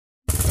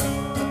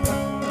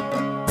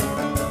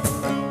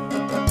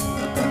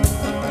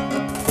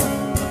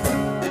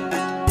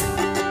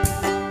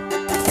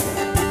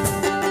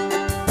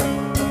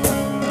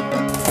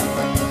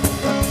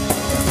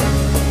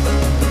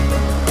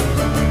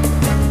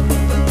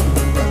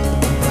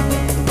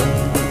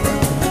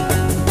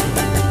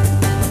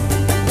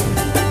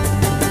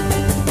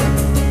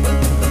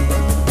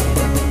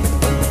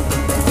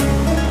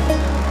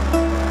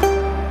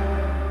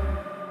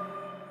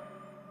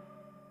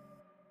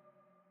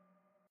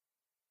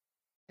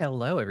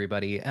Hello,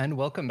 everybody, and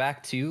welcome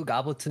back to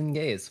Goblets and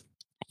Gaze.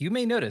 You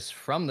may notice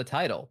from the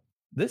title,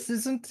 this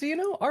isn't,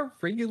 our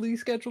regularly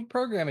scheduled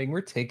programming.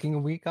 We're taking a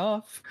week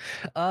off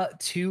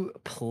to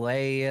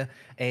play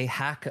a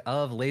hack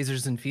of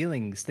Lasers and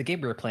Feelings. The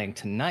game we're playing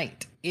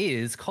tonight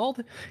is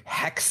called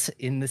Hex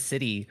in the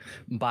City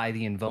by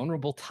the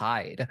Invulnerable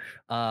Tide.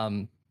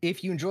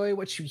 If you enjoy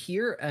what you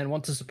hear and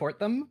want to support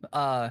them,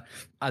 the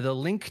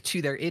link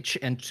to their itch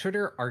and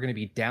Twitter are going to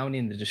be down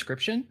in the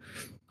description.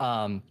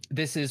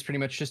 This is pretty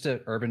much just an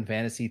urban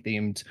fantasy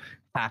themed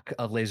hack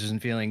of Lasers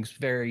and Feelings,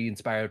 very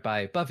inspired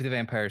by Buffy the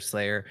Vampire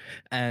Slayer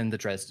and the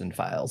Dresden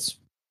Files.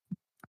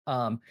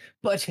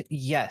 But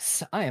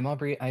yes, I am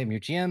Aubrey. I am your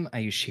GM. I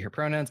use she, her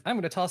pronouns. I'm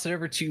going to toss it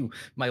over to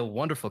my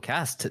wonderful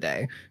cast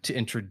today to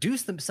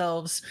introduce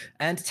themselves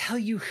and tell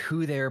you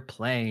who they're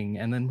playing,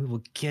 and then we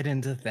will get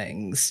into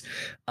things.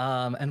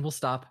 And we'll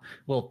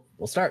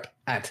start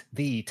at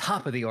the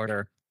top of the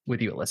order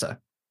with you, Alyssa.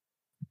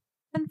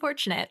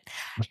 Unfortunate.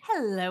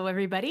 Hello,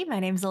 everybody. My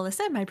name's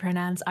Alyssa. My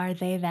pronouns are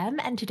they, them,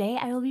 and today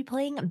I will be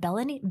playing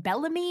Bellamy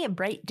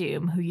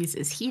Brightdoom, who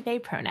uses he, they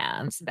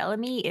pronouns.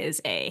 Bellamy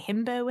is a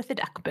himbo with a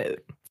duck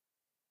boat.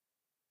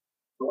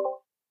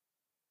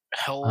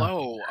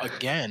 Hello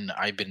again.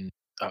 I've been.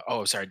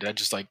 Sorry. Did I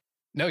just like?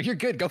 No, you're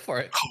good. Go for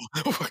it.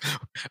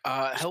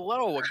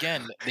 Hello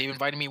again. They've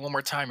invited me one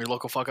more time. Your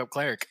local fuck up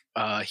cleric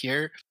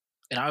here,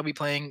 and I'll be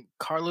playing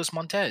Carlos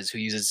Montez, who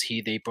uses he,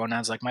 they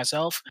pronouns like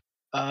myself.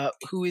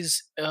 Who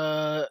is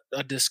a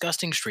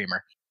disgusting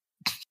streamer.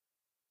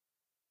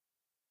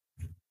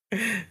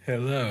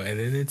 Hello, and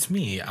then it's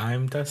me.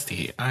 I'm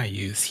Dusty. I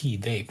use he,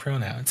 they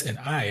pronouns, and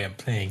I am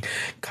playing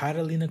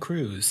Catalina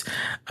Cruz.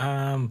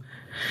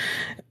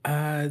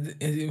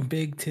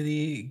 Big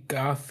titty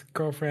goth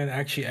girlfriend,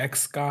 actually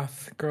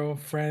ex-goth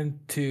girlfriend,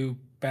 to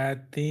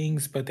bad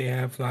things, but they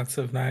have lots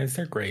of knives.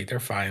 They're great. They're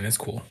fine. It's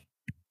cool.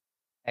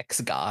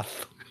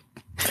 Ex-goth.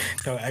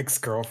 No,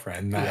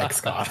 ex-girlfriend, not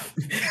ex-goth.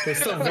 They're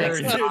still they're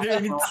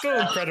still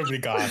incredibly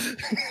goth.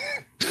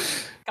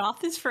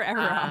 Goth is forever,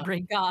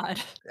 Aubrey.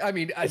 God. I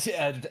mean, I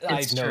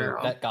know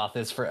that goth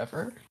is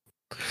forever.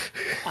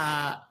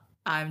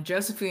 I'm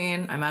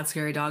Josephine. I'm at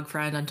Scary Dog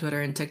Friend on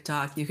Twitter and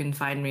TikTok. You can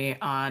find me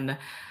on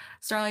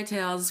Starlight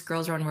Tales,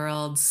 Girls Run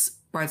Worlds,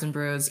 Bards and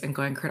Brews, and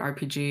Going Crit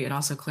RPG, and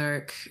also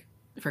Cleric.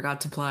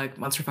 Forgot to plug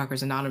Monster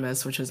Fuckers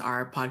Anonymous, which is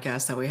our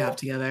podcast that we have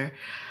together.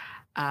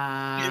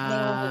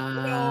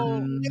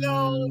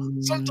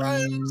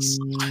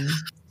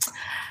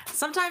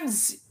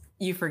 Sometimes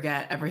you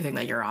forget everything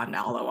that you're on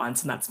all at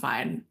once, and that's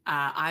fine.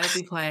 I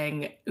will be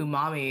playing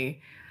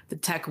Umami, the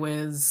tech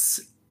whiz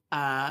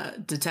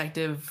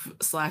detective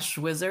 /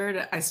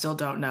 wizard. I still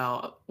don't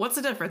know what's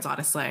the difference,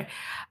 honestly.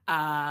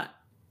 I'm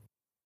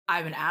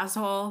an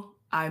asshole,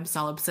 I'm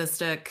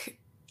solipsistic,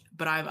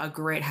 but I'm a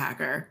great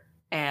hacker,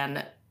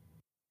 and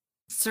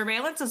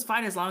surveillance is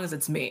fine as long as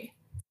it's me.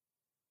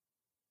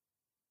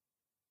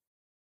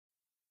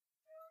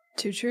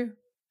 Too true.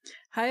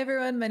 Hi,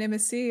 everyone. My name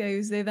is C. I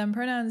use they, them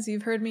pronouns.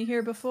 You've heard me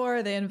here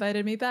before. They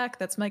invited me back.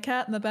 That's my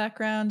cat in the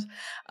background.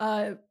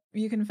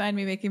 You can find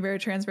me making very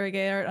trans, very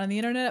gay art on the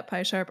internet at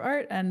PieSharp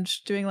Art and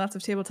doing lots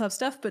of tabletop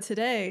stuff. But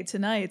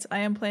tonight, I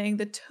am playing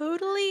the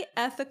totally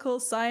ethical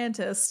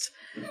scientist,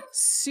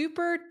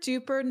 super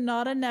duper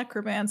not a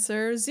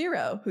necromancer,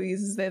 Zero, who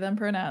uses they, them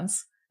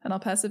pronouns. And I'll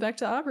pass it back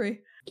to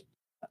Aubrey.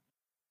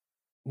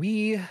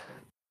 We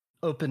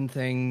open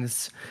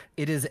things.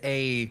 It is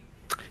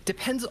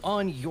depends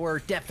on your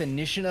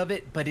definition of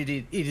it, but it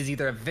is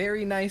either a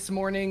very nice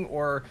morning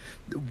or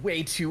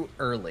way too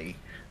early.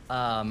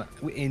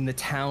 In the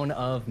town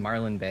of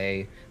Marlin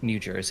Bay, New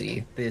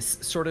Jersey, this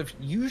sort of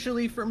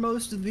usually for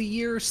most of the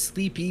year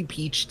sleepy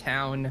beach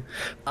town,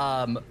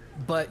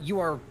 but you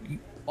are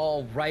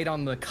all right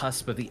on the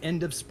cusp of the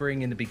end of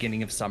spring and the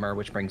beginning of summer,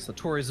 which brings the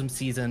tourism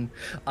season,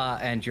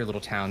 and your little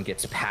town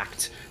gets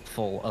packed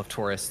full of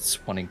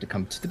tourists wanting to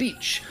come to the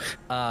beach.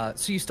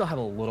 So you still have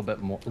a little bit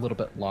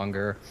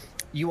longer.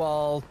 You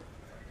all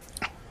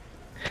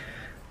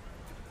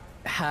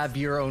have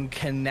your own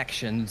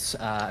connections,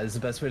 is the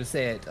best way to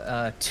say it,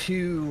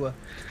 to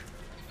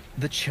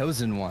the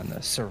chosen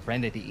one,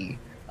 Serenity.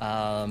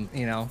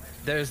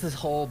 There's this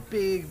whole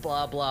big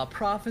blah blah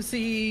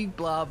prophecy,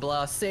 blah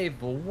blah save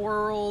the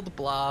world,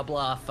 blah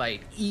blah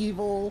fight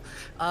evil.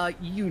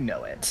 You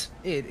know it.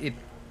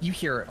 You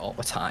hear it all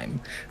the time.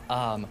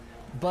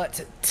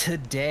 But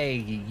today,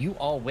 you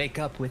all wake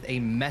up with a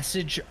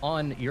message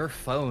on your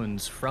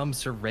phones from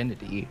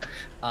Serenity,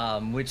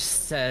 which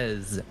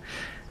says,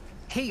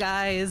 "Hey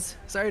guys,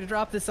 sorry to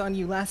drop this on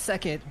you last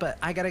second, but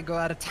I gotta go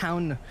out of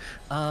town.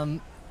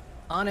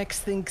 Onyx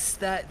thinks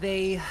that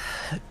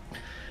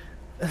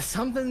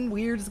something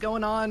weird is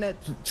going on at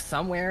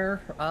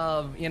somewhere,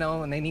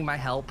 and they need my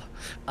help.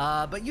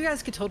 But you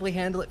guys could totally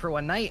handle it for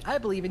one night. I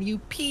believe in you.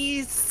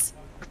 Peace."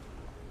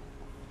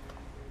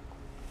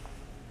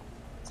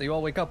 So you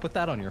all wake up with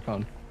that on your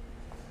phone.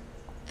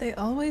 They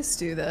always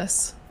do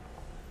this.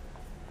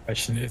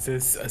 Question, is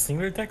this a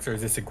singular text or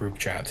is this a group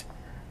chat?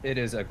 It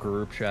is a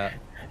group chat.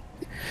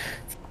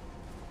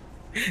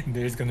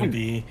 There's gonna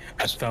be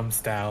a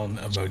thumbs down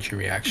emoji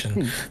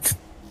reaction.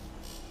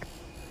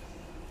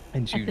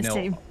 And you At the know,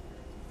 same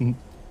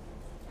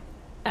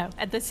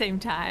at the same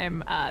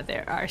time,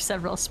 there are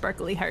several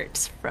sparkly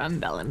hearts from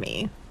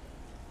Bellamy.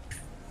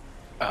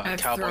 Cowboy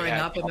Throwing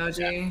hat. up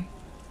emoji.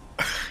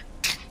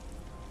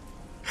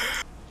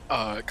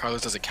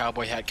 Carlos does a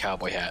cowboy hat.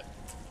 cowboy hat.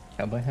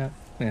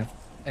 Yeah.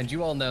 And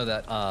you all know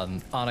that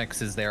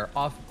Onyx is their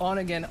on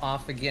again,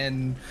 off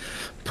again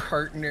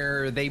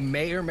partner. They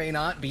may or may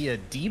not be a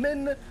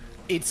demon.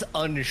 It's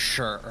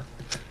unsure.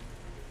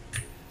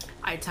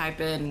 I type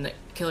in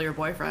 "kill your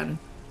boyfriend."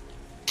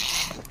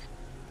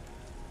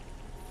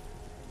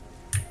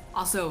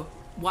 Also,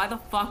 why the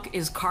fuck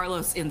is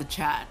Carlos in the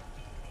chat?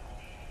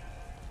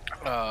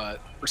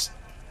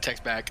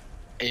 Text back,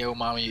 "Ayo,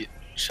 mommy,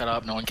 shut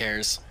up. No one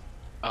cares.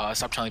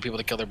 Stop telling people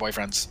to kill their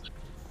boyfriends."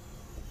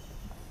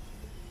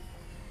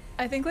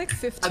 I think like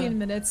 15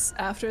 minutes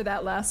after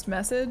that last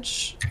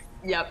message,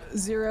 Yep.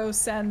 Zero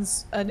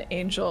sends an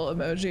angel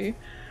emoji.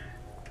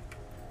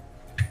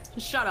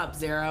 Shut up,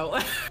 Zero.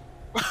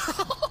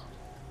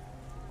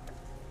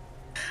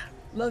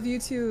 Love you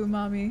too,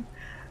 mommy.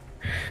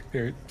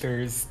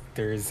 There's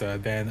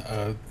then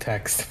a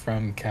text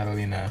from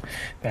Catalina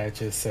that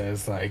just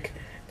says like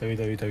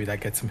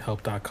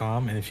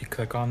www.getsomhelp.com, and if you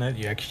click on it,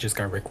 you actually just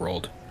got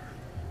rickrolled.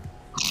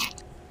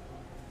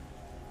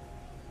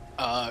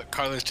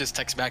 Carlos just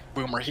texts back,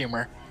 "Boomer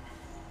humor."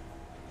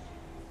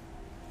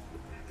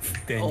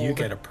 Then you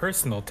get a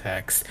personal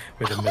text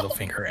with a middle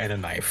finger and a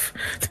knife.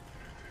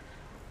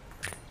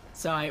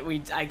 So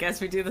I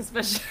guess we do this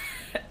mission.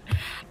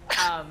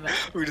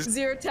 We just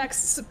Zero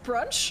texts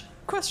brunch?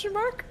 Question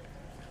mark?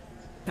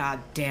 God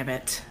damn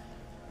it.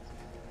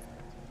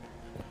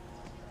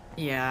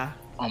 Yeah.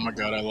 Oh my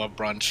god, I love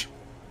brunch.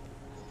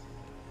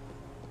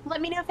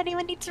 Let me know if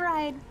anyone needs a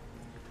ride.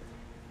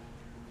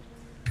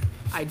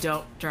 I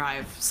don't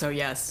drive, so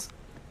yes.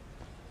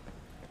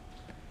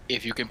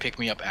 If you can pick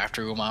me up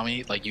after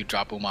Umami, like you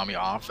drop Umami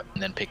off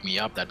and then pick me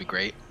up, that'd be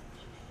great.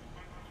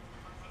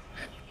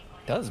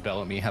 Does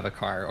Bellamy have a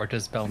car, or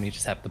does Bellamy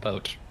just have the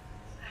boat?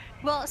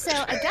 Well, so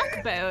a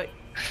duck boat,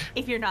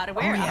 if you're not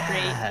aware,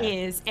 yeah.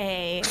 Aubrey, is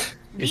a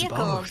vehicle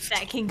both.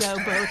 that can go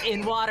both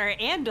in water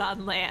and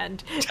on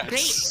land.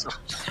 Great.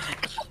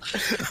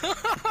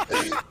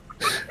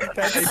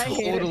 I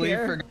hate it totally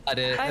here. forgot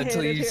it I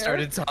until hate it you here.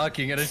 started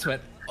talking, and I just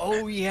went,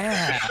 "Oh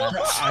yeah."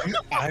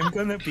 I'm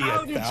gonna be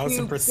How did you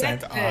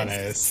 1,000% get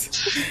honest.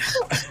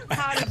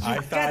 How did you I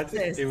get thought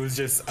this? it was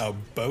just a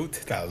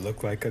boat that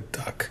looked like a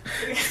duck.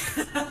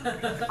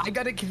 I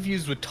got it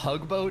confused with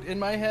tugboat in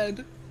my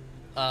head.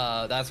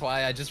 That's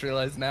why I just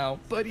realized now.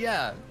 But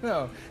yeah,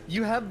 no,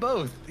 you have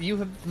both. You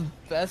have the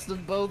best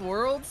of both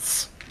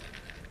worlds.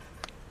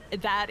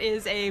 That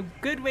is a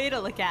good way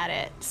to look at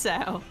it.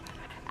 So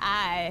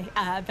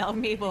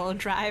Bellamy will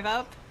drive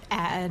up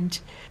and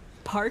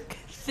park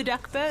the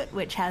duck boat,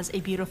 which has a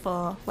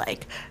beautiful,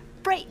 like,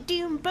 Bright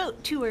Doom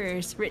Boat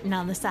Tours written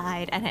on the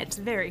side, and it's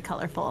very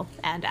colorful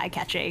and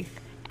eye-catching,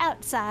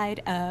 outside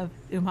of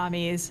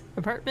Umami's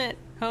apartment,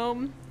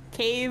 home,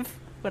 cave,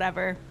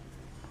 whatever,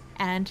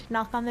 and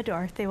knock on the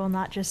door. They will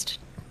not just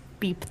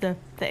beep the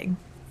thing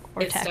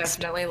or It's text.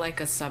 definitely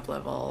like a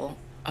sub-level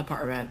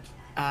apartment.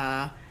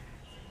 And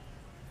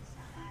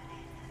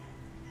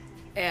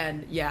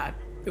yeah,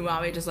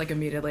 Umami just like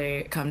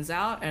immediately comes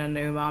out, and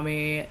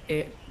Umami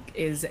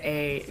is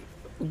a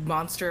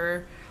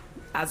monster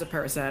as a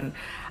person.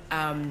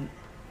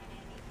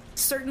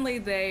 Certainly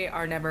they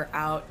are never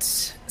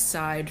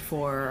outside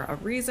for a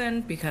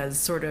reason, because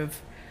sort of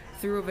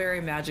through a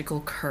very magical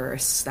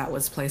curse that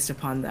was placed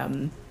upon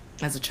them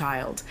as a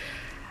child,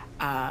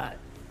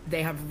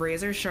 they have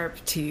razor sharp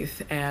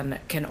teeth and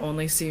can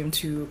only seem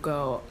to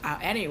go out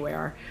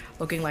anywhere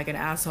looking like an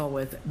asshole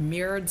with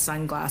mirrored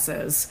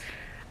sunglasses,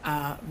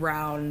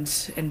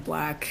 round and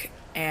black,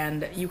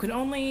 and you can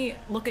only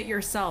look at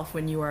yourself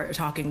when you are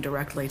talking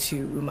directly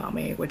to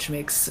Umami, which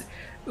makes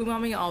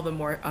Umami all the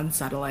more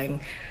unsettling.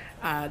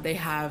 They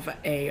have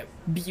a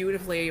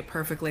beautifully,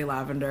 perfectly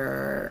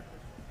lavender,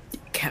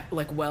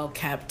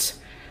 well-kept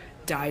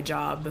dye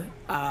job,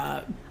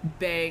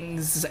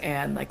 bangs,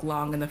 and like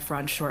long in the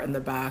front, short in the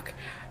back.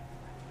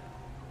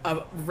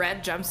 A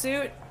red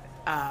jumpsuit,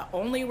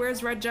 only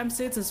wears red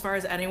jumpsuits as far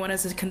as anyone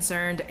is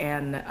concerned,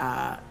 and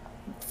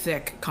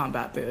thick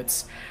combat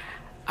boots.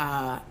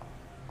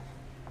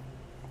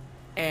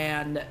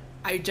 And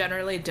I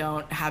generally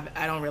don't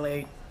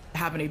really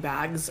have any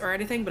bags or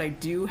anything, but I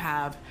do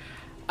have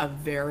a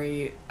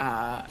very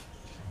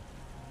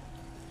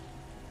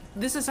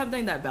this is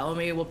something that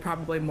Bellamy will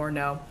probably more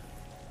know,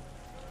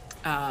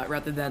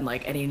 rather than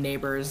like any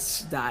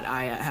neighbors that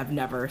I have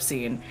never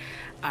seen.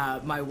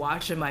 My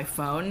watch and my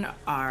phone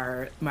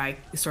are my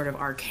sort of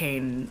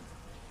arcane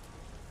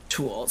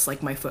tools,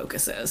 like my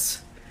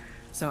focuses.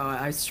 So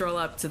I stroll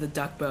up to the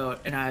duck boat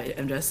and I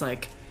am just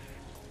like,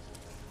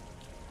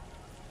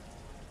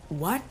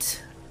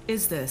 what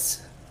is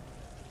this?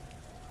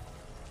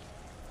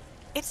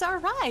 It's our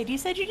ride. You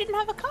said you didn't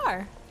have a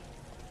car.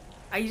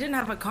 I didn't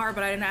have a car,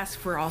 but I didn't ask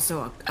for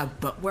also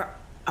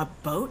a A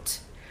boat?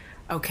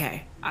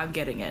 Okay, I'm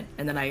getting it.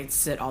 And then I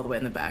sit all the way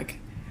in the back.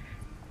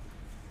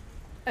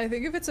 I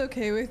think if it's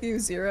okay with you,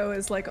 Zero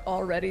is like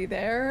already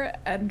there,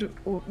 and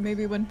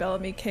maybe when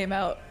Bellamy came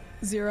out,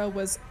 Zero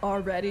was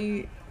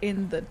already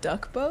in the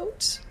duck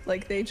boat.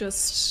 Like they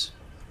just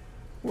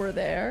were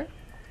there.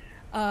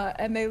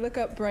 And they look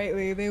up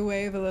brightly, they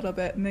wave a little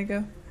bit, and they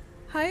go,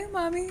 "Hi,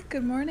 Mommy,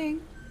 good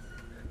morning."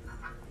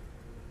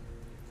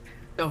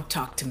 Don't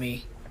talk to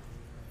me.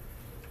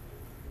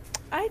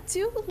 I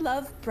do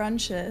love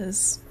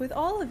brunches with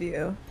all of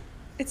you.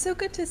 It's so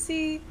good to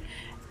see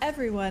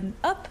everyone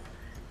up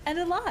and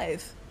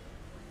alive.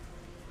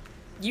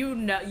 You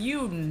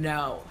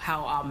know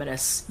how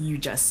ominous you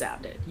just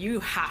sounded. You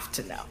have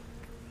to know.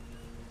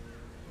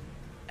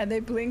 And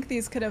they blink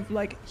these kind of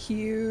like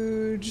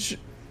huge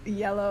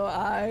yellow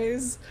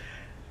eyes.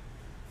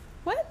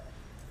 What?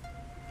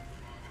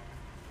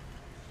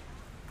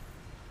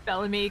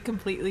 Bellamy,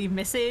 completely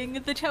missing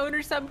the tone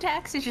or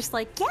subtext, is just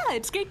like, yeah,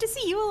 it's great to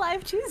see you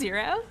alive too,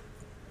 Zero.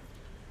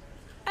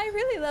 I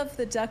really love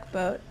the duck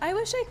boat. I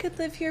wish I could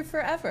live here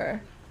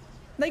forever.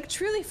 Like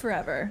truly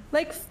forever.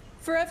 Like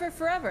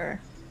forever.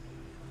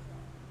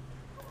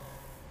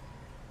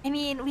 I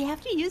mean, we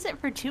have to use it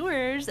for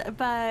tours,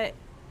 but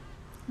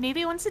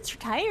maybe once it's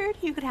retired,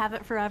 you could have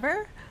it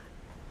forever.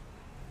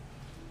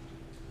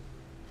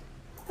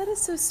 That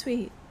is so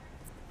sweet.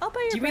 I'll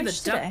buy your Do you mean the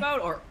brunch duck today.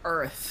 boat or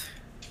Earth?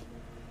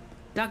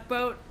 Duck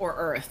boat or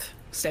Earth?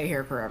 Stay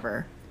here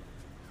forever.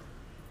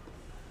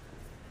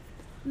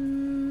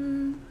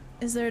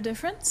 Is there a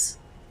difference?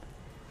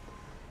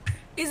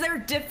 Is there a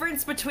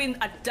difference between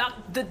a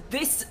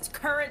this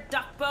current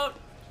duck boat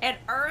and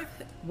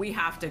Earth? We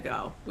have to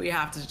go. We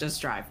have to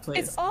just drive,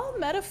 please. It's all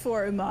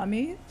metaphor,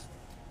 Umami.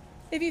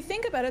 If you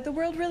think about it, the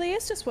world really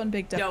is just one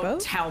big duck Don't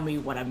boat. tell me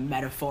what a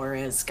metaphor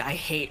is. I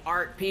hate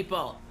art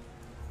people.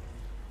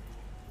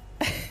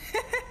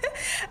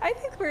 I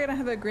think we're gonna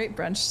have a great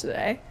brunch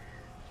today.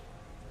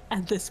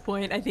 At this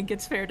point, I think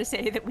it's fair to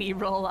say that we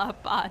roll up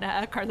on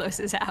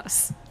Carlos's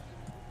house.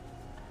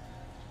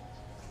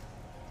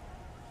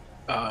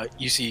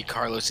 You see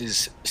Carlos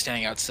is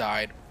standing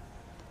outside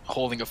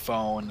holding a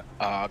phone.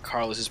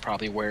 Carlos is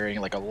probably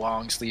wearing like a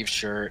long sleeve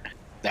shirt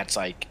that's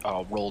like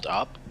rolled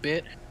up a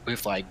bit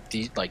with like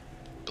these like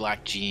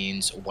black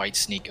jeans, white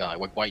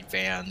white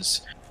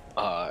Vans,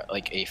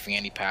 like a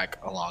fanny pack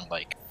along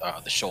like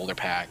the shoulder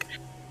pack,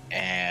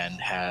 and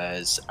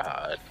has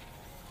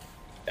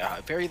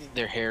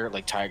their hair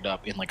like tied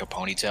up in like a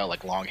ponytail,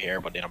 like long hair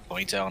but in a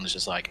ponytail, and it's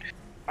just like,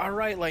 all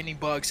right, lightning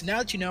bugs, now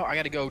that you know, I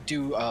gotta go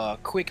do a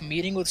quick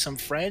meeting with some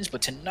friends,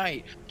 but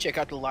tonight check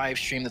out the live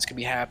stream that's gonna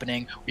be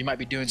happening. We might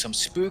be doing some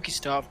spooky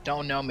stuff,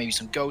 don't know, maybe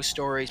some ghost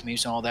stories, maybe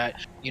some all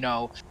that, you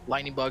know.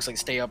 Lightning bugs like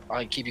stay up,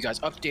 I keep you guys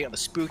updated on the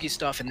spooky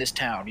stuff in this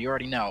town, you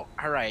already know.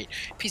 All right,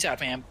 peace out,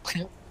 fam.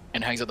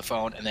 And hangs up the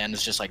phone, and then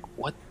it's just like,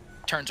 what?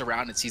 Turns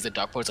around and sees the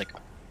duck boat. It's like,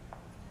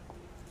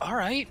 all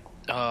right,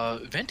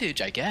 vintage,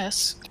 I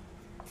guess.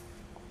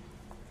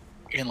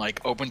 And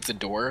like opens the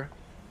door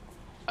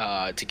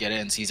to get in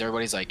and sees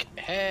everybody's like,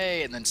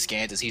 hey, and then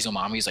scans and sees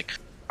Umami. He's like,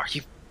 are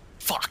you?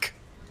 Fuck.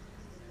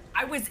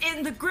 I was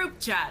in the group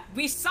chat.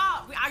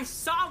 I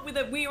saw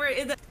that we were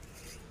in the.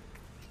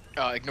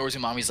 Ignores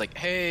Umami's like,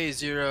 hey,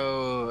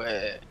 Zero.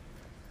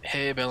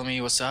 Hey, Bellamy,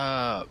 what's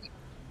up?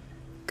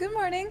 Good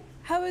morning.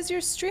 How was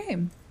your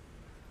stream?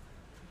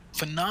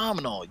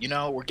 Phenomenal. You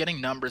know, we're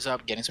getting numbers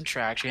up, getting some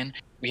traction.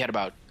 We had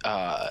about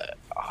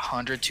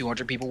 100,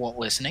 200 people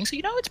listening, so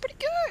you know, it's pretty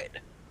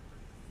good.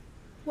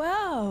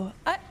 Wow.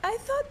 I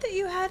thought that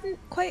you hadn't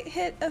quite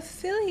hit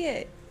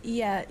affiliate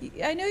yet.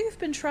 I know you've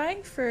been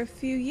trying for a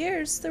few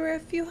years. There were a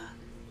few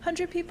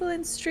hundred people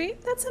in stream.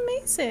 That's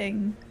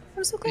amazing.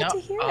 I'm so glad to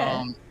hear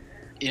it.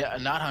 Yeah,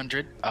 not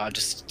 100.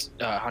 Just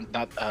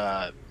not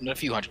a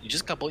few hundred.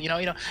 Just a couple. You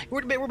know,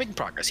 we're making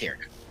progress here.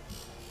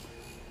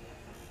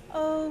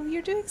 Oh,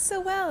 you're doing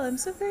so well. I'm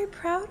so very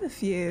proud of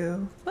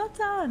you. Well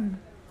done.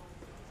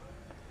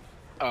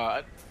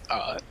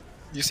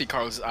 You see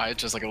Carlos' eyes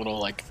just like a little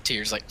like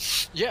tears, like,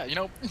 yeah, you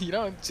know,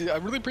 I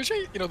really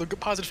appreciate, the good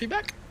positive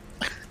feedback.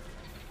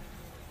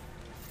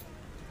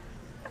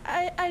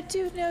 I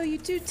do know you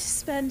do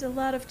spend a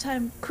lot of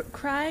time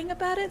crying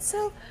about it,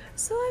 so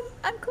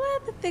I'm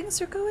glad that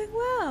things are going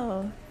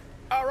well.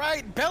 All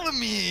right,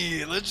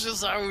 Bellamy, let's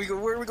just where are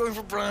we going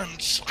for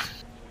brunch?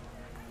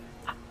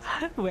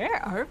 Where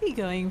are we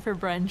going for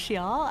brunch,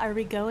 y'all? Are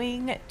we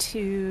going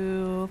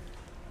to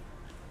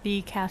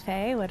the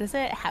cafe? What is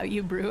it? How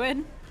You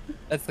Brewin'?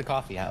 That's the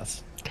coffee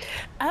house.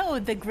 Oh,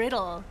 the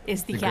Griddle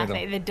is the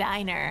cafe, Griddle. the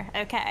diner.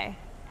 Okay.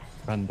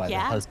 Run by the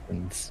Yeah.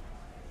 husbands.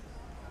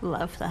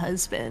 Love the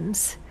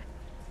husbands.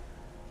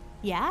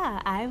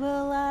 Yeah, I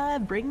will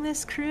bring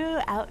this crew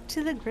out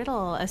to the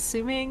Griddle,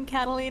 assuming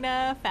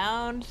Catalina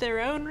found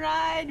their own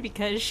ride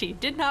because she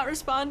did not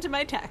respond to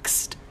my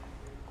text.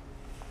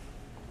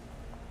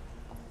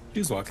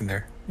 She's walking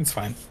there. It's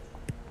fine.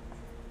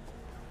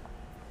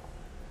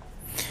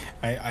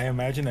 I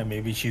imagine that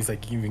maybe she's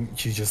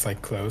just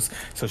like close,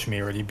 so she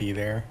may already be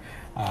there,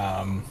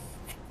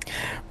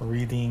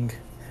 reading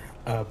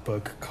a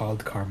book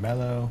called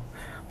Carmelo,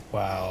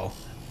 while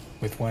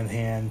with one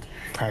hand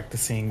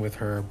practicing with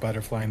her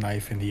butterfly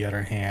knife in the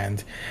other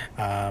hand,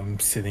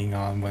 sitting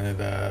on one of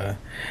the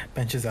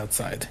benches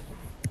outside.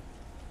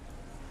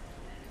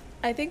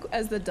 I think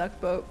as the duck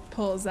boat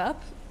pulls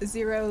up,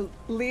 Zero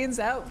leans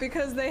out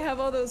because they have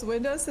all those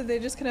windows, so they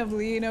just kind of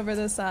lean over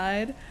the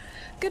side.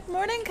 Good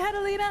morning,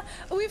 Catalina.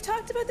 We've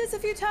talked about this a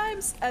few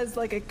times as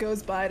like it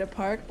goes by to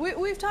park.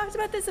 We've talked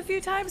about this a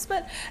few times,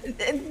 but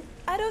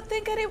I don't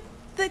think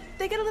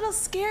they get a little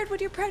scared when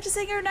you're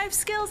practicing your knife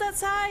skills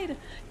outside.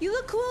 You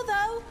look cool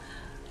though.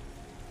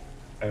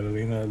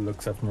 Catalina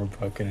looks up from her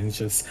book and it's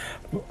just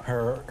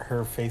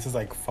her face is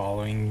like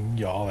following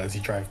y'all as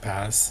you drive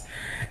past,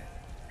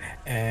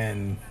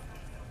 and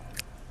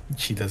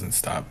she doesn't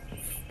stop.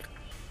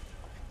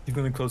 She's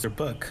gonna close her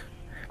book,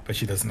 but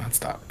she does not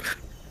stop.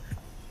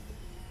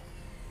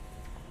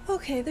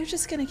 Okay, they're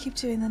just gonna keep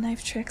doing the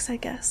knife tricks, I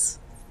guess.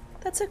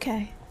 That's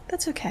okay.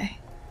 That's okay.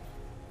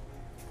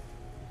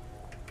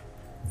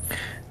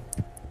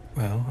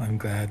 Well, I'm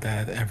glad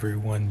that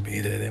everyone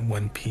made it in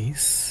one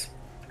piece.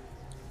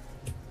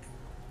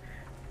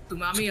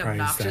 Umami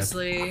Surprised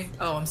obnoxiously.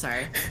 Oh, I'm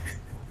sorry.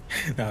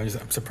 No,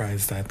 I'm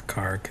surprised that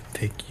car could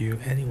take you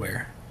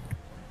anywhere.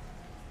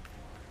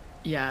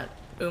 Yeah,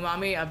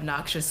 Umami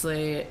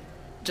obnoxiously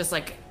just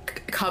like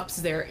cups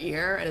their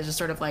ear and is just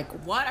sort of like,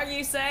 "What are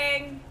you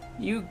saying?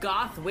 You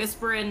goth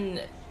whispering,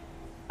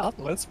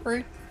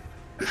 Whispering?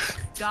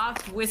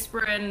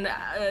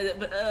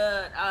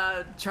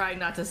 trying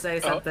not to say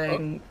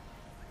something."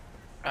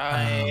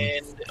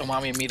 And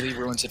Umami immediately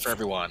ruins it for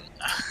everyone.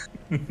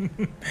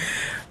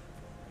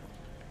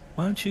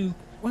 Why don't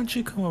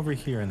you come over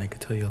here and I could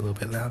tell you a little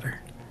bit louder?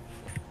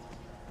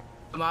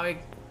 Umami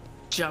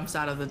jumps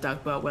out of the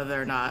duck boat, whether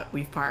or not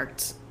we've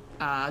parked,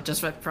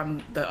 just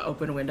from the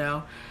open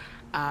window.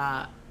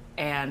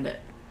 And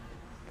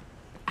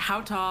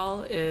how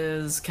tall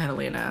is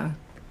Catalina?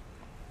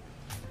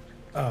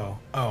 Oh,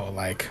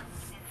 like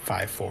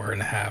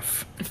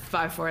 5'4.5".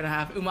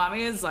 5'4.5". Umami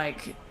is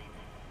like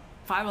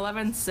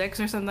 5'11", 6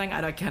 or something.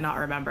 I cannot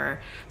remember.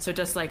 So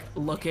just like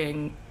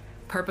looking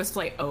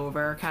purposefully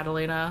over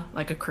Catalina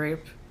like a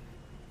creep.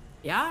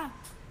 Yeah.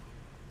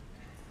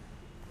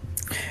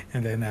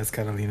 And then as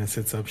Catalina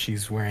sits up,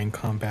 she's wearing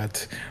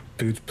combat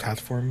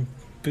platform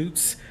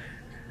boots.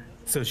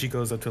 So she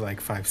goes up to like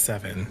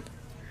 5'7",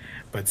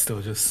 but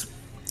still just,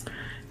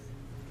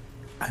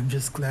 I'm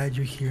just glad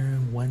you're here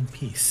in one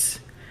piece.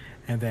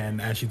 And then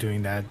as she's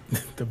doing that,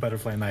 the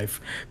butterfly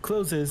knife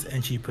closes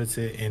and she puts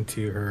it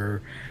into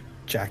her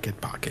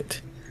jacket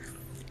pocket.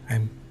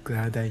 I'm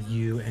glad that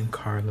you and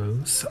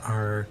Carlos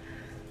are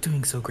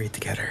doing so great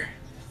together.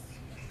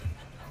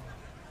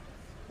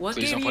 What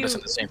Please gave don't put you, us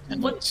in the same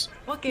sentence.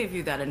 what gave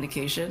you that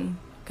indication,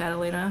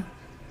 Catalina?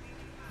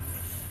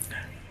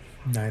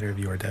 Neither of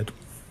you are dead,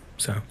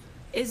 so.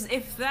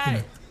 If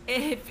that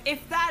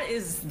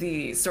is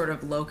the sort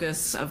of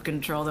locus of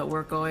control that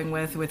we're going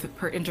with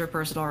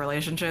interpersonal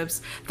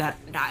relationships, that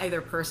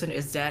neither person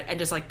is dead and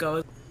just like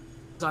goes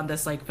on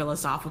this like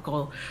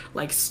philosophical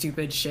like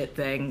stupid shit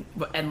thing,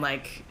 and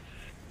like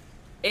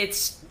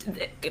this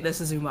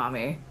is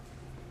Umami.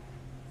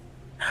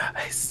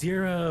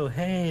 Zero,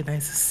 hey,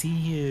 nice to see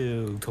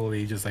you.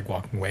 Totally just like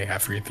walking away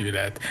halfway through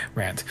that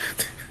rant.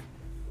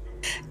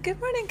 Good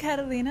morning,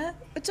 Catalina.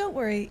 But don't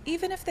worry,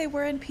 even if they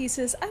were in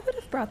pieces, I would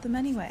have brought them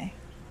anyway.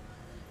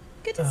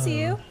 Good to see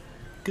you.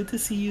 Good to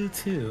see you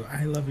too.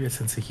 I love your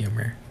sense of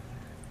humor.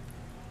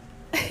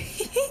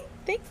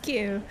 Thank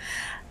you.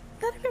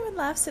 Not everyone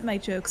laughs at my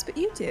jokes, but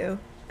you do.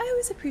 I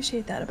always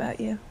appreciate that about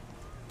you.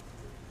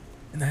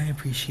 And I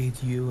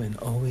appreciate you and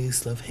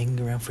always love hanging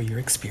around for your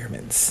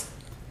experiments.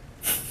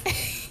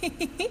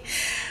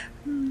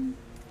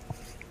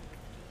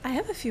 I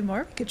have a few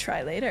more we could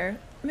try later.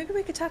 Maybe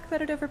we could talk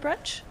about it over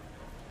brunch?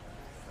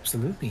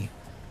 Absolutely.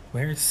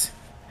 Where's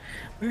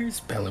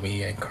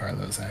Bellamy and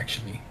Carlos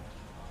actually?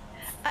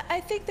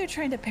 I think they're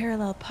trying to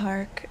parallel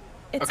park.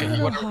 It's Okay, a you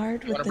little wanna-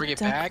 hard You with want to the bring it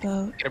duck back? You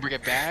boat. gotta bring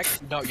it back?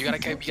 No, you gotta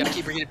keep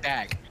bringing it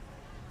back.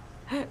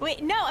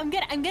 Wait, no, I'm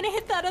gonna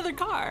hit that other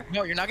car.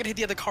 No, you're not gonna hit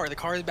the other car. The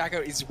car is back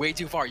out. It's way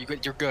too far. You're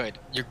good.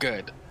 You're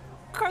good.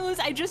 Carlos,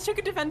 I just took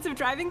a defensive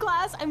driving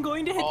class. I'm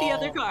going to hit the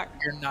other car.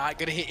 You're not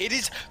gonna hit. It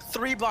is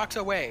 3 blocks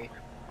away.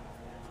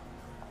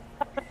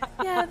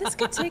 Yeah, this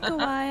could take a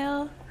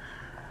while.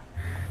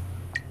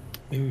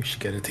 Maybe we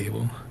should get a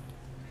table.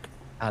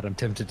 God, I'm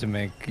tempted to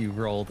make you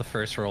roll the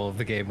first roll of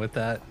the game with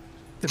that.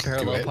 To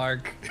parallel it.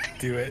 park.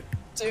 Do it.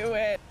 Do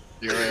it.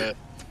 You're it.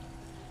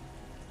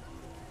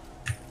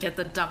 Get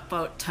the duck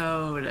boat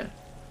towed.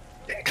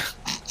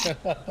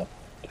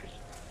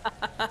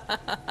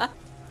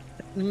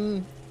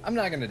 I'm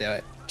not gonna do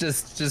it.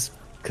 Just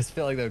because I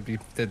feel like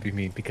that'd be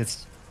mean.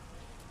 Because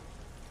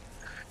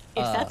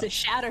If that's a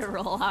shatter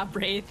roll,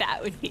 Aubrey,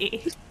 that would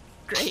be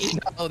great.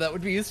 no, that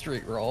would be a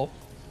street roll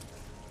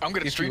I'm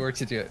gonna if you stream. were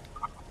to do it.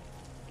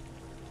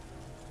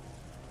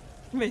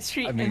 My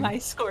street I mean- and my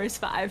score is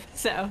 5,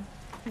 so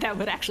that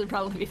would actually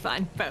probably be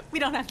fun. But we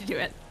don't have to do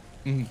it.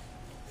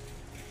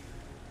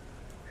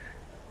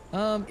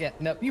 Yeah,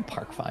 no, you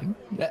park fine.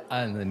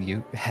 And then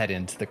you head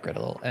into the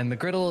griddle. And the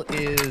griddle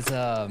is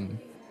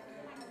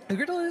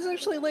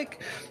actually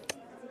like,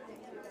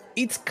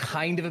 it's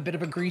kind of a bit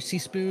of a greasy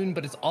spoon,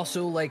 but it's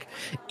also like,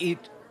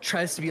 it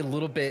tries to be a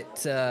little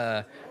bit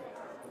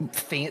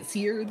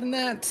fancier than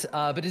that.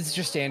 But it's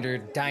your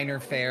standard diner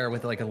fare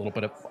with like a little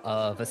bit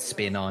of a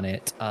spin on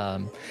it.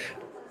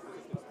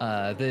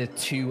 The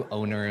two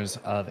owners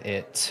of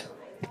it,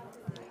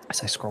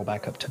 as I scroll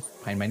back up to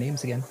find my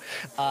names again,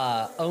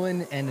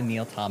 Owen and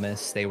Neil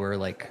Thomas, they were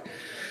big.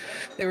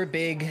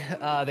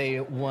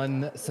 They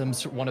won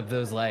one of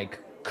those like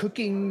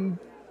cooking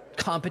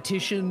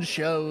competition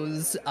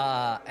shows,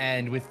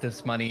 and with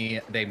this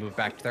money, they moved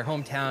back to their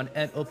hometown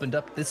and opened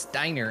up this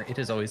diner. It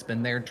has always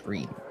been their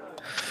dream.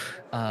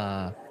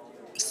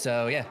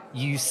 So yeah,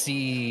 you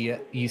see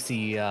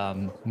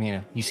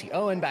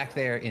Owen back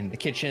there in the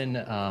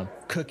kitchen,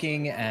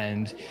 cooking,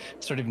 and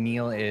sort of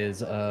Neil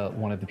is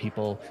one of the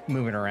people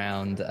moving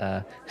around,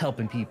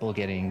 helping people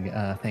getting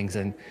things,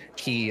 and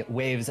he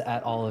waves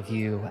at all of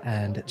you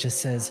and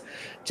just says,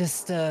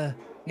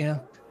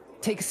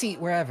 take a seat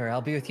wherever. I'll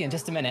be with you in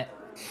just a minute.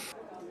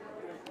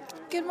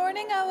 Good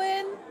morning,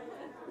 Owen.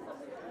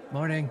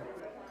 Morning.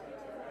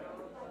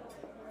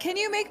 Can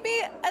you make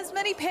me as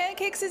many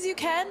pancakes as you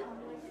can?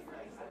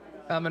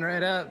 Coming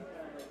right up.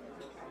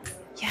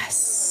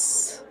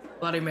 Yes.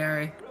 Bloody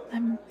Mary.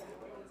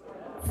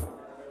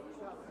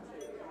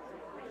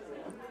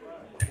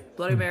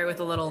 Bloody Mary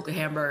with a little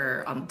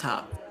hamburger on the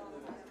top.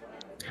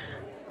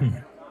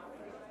 The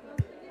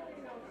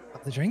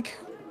drink?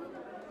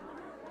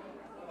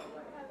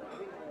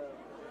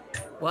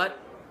 What?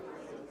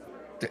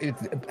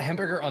 It's a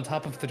hamburger on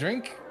top of the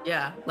drink?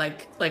 Yeah,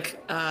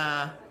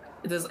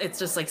 it's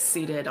just like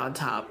seated on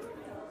top.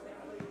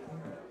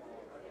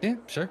 Yeah,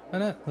 sure. Why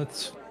not?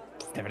 Let's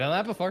never done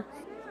that before.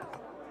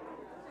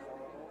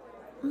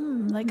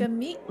 Like a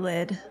meat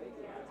lid.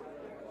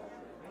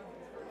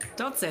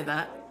 Don't say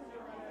that.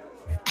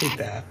 Hate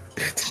that.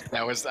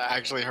 That was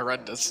actually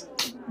horrendous.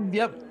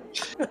 Yep.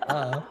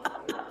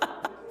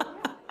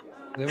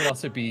 There would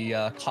also be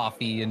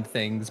coffee and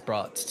things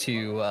brought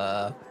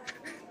to.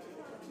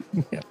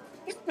 Yeah.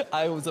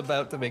 I was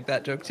about to make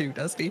that joke too,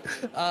 Dusty.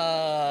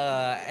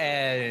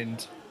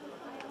 And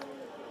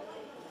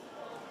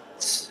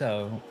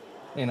so,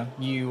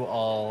 you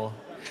all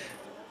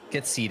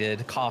get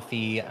seated.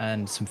 Coffee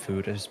and some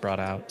food is brought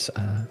out.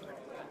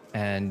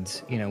 And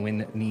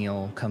when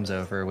Neil comes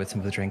over with some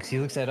of the drinks, he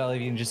looks at all of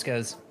you and just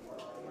goes,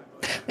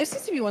 "There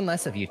seems to be one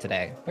less of you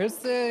today. Where's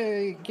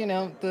the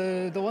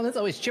one that's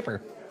always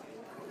chipper?"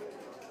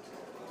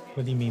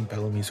 What do you mean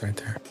Bellamy's right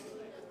there?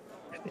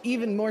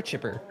 Even more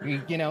chipper,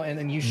 and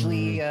then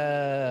usually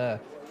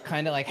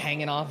kind of like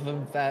hanging off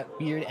of that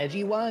weird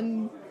edgy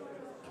one.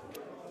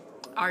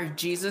 Our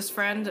Jesus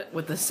friend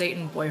with the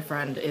Satan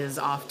boyfriend is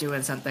off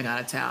doing something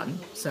out of town,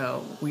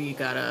 so we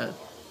gotta...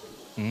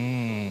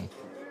 Can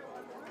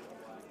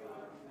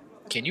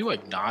you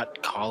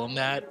not call him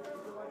that?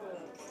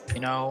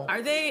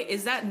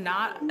 Is that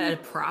not a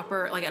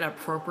proper, an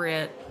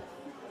appropriate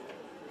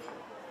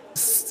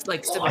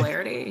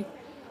similarity?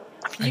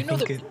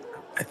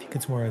 I think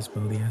it's more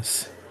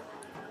Asmodeus.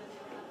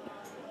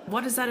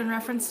 What is that in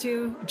reference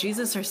to?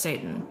 Jesus or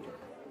Satan?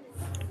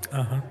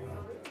 Uh-huh.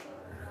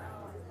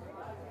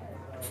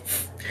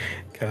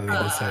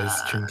 Catalina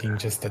says drinking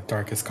just the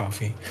darkest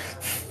coffee.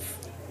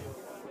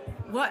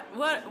 What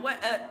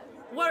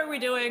are we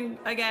doing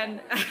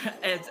again?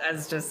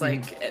 It's just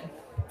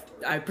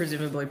I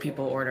presumably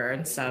people order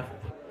and stuff.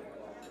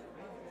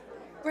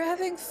 We're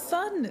having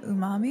fun,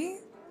 Umami.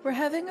 We're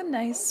having a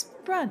nice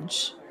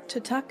brunch to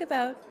talk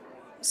about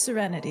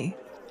serenity,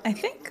 I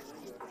think.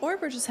 Or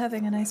we're just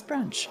having a nice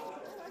brunch.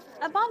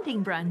 A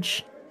bonding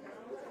brunch.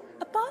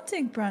 A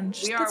bonding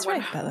brunch. That's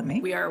right,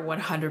 Bellamy. We are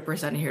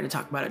 100% here to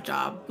talk about a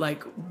job.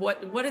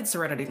 What did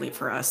Serenity leave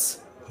for us?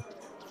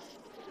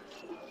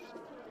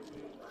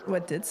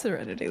 What did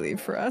Serenity leave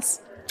for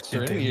us?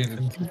 I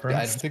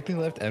don't think they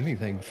left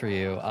anything for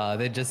you.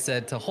 They just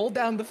said to hold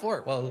down the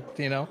fort while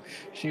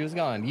she was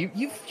gone.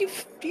 You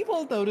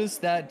people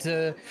noticed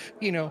that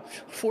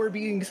for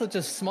being such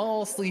a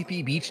small,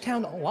 sleepy beach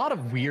town, a lot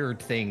of weird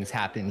things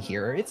happen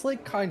here. It's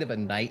like kind of a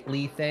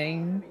nightly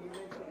thing.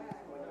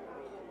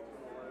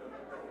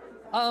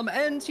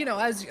 And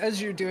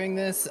as you're doing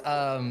this,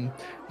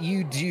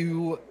 you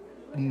do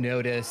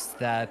notice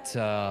that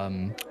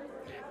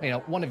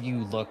one of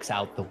you looks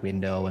out the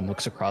window and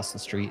looks across the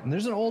street, and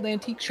there's an old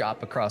antique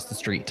shop across the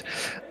street.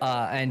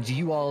 And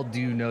you all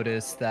do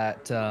notice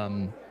that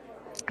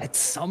at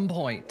some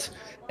point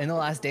in the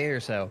last day or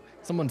so,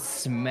 someone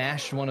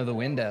smashed one of the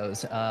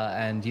windows,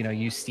 and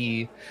you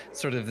see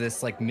sort of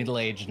this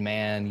middle-aged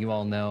man you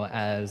all know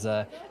as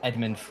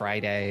Edmund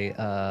Friday.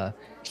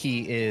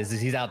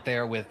 He's out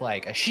there with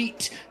a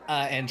sheet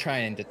and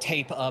trying to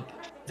tape up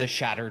the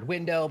shattered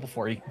window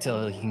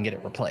until he can get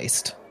it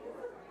replaced.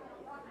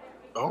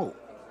 Oh,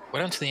 what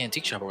happened to the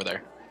antique shop over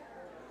there?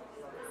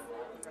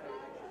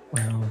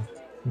 Well,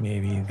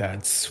 maybe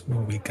that's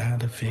what we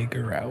gotta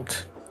figure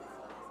out.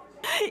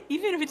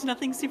 even if it's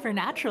nothing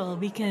supernatural,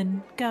 we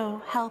can go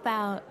help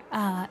out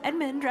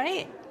Edmund,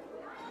 right?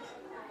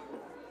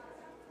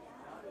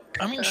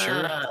 I mean,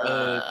 sure.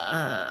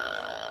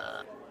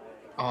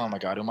 Oh my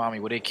god,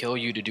 Umami, would it kill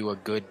you to do a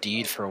good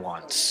deed for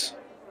once?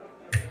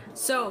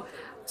 So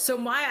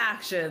my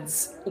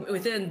actions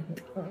within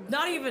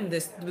not even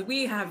this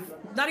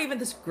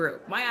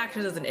group. My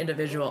actions as an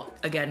individual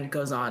again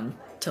goes on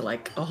to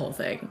like a whole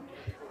thing.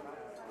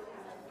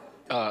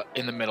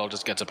 In the middle,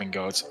 just gets up and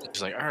goes.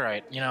 She's like, all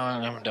right,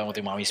 I'm done with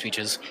the Umami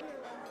speeches.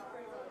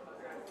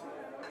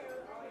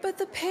 But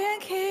the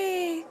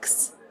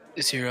pancakes.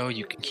 Zero,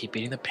 you can keep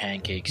eating the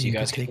pancakes. You can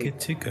guys take it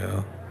to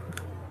go.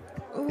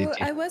 Ooh,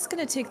 I was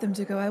gonna take them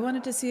to go. I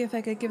wanted to see if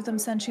I could give them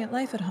sentient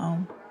life at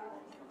home.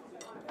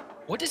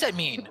 What does that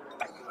mean?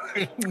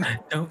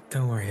 Don't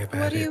worry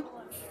about it.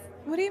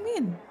 What do you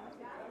mean?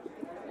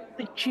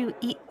 Would you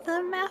eat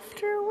them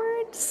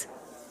afterwards?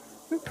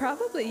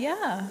 Probably,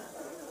 yeah.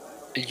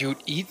 You'd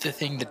eat the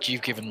thing that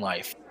you've given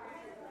life.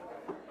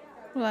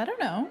 Well, I don't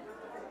know.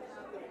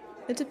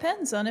 It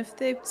depends on if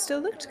they still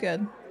looked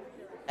good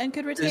and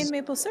could retain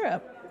maple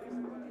syrup.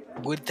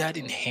 Would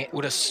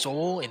a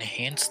soul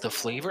enhance the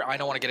flavor? I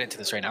don't want to get into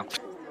this right now.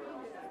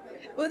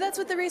 Well, that's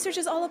what the research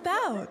is all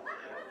about.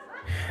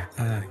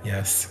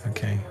 Yes,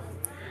 okay.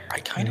 I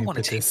kind of want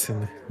to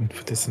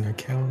put this in our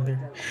calendar.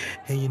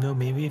 Hey,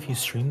 maybe if you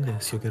stream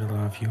this, you'll get a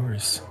lot of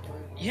viewers.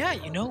 Yeah,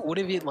 what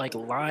if it like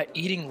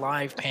eating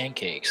live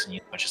pancakes and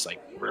it's just like.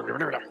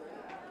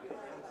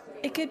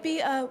 It could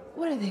be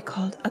what are they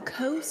called? A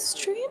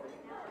co-stream?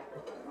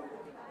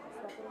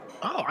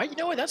 Oh, you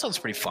know what? That sounds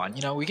pretty fun.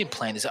 We can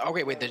plan this. Oh,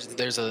 wait.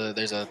 There's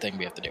a thing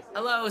we have to do.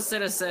 Hello,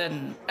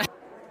 citizen.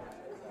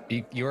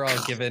 You're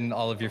all given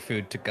all of your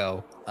food to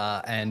go,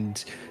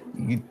 and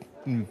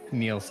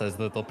Neil says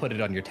that they'll put it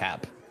on your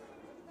tab.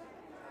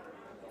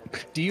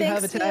 Do you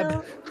have a tab?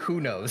 Neil.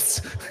 Who knows?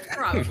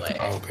 Probably.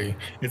 Probably.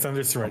 It's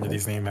under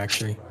Serenity's name,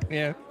 actually.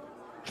 Yeah.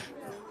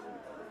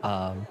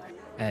 And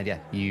yeah,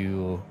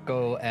 you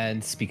go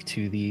and speak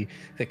to the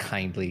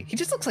kindly. He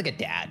just looks like a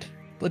dad.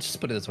 Let's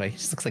just put it this way. He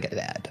just looks like a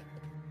dad.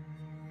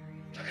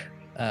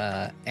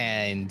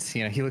 And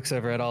he looks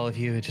over at all of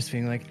you, just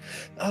being like,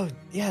 "Oh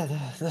yeah,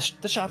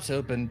 the shop's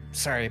open.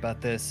 Sorry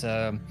about this.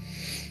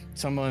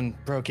 Someone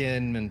broke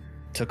in and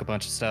took a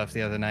bunch of stuff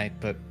the other night,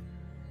 but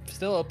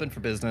still open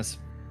for business."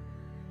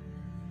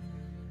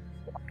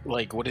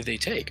 Like, what did they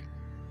take?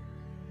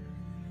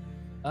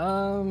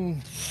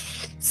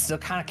 Still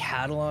kind of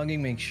cataloging,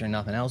 making sure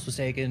nothing else was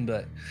taken,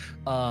 but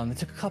they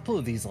took a couple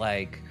of these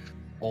like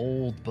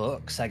old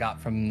books I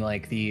got from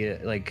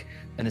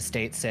an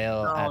estate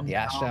sale at the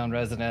Ashdown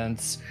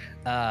residence,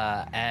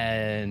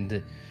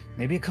 and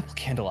maybe a couple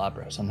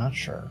candelabras. I'm not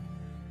sure.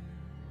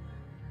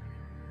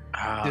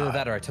 Either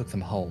that or I took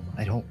them home.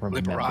 I don't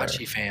remember.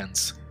 Liberace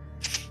fans.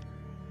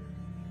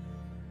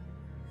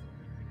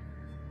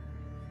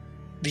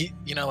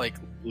 Like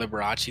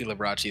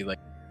Liberace, like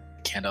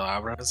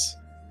candelabras.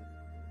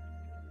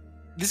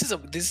 This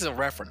is a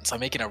reference. I'm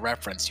making a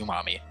reference,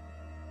 Umami.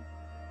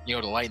 To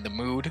lighten the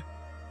mood,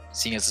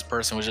 seeing as this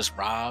person was just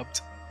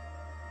robbed.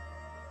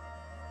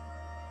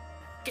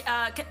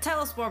 Tell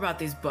us more about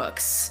these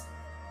books.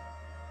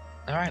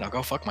 All right, I'll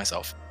go fuck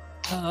myself.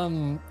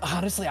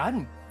 Honestly, I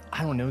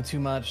don't know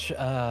too much.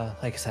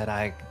 Like I said,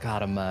 I got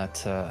them up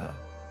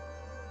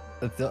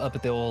at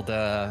the old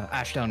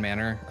Ashdown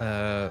Manor.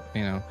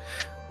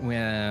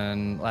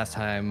 When last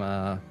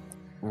time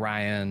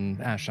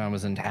Ryan Ashdown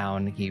was in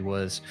town, he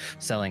was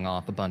selling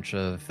off a bunch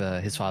of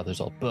his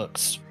father's old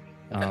books.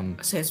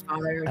 So his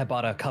father. I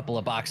bought a couple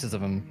of boxes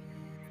of them.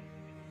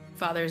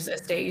 Father's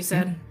estate, you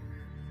said?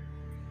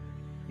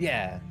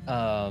 Yeah.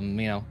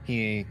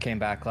 He came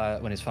back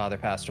when his father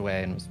passed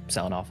away and was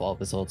selling off all of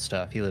his old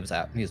stuff. He's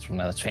one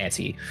of those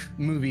fancy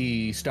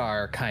movie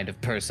star kind of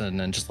person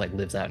and just like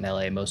lives out in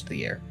LA most of the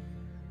year.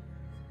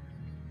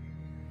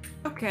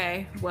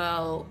 Okay,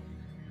 well,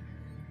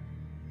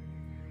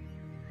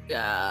 should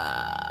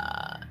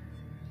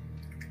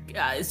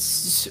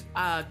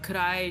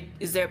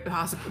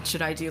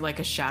I do like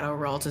a shadow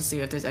roll to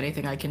see if there's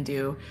anything I can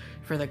do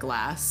for the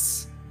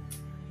glass?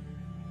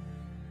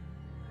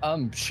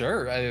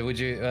 Sure. Would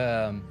you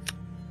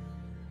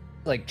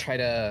try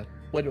to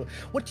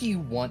what do you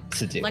want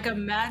to do? Like a is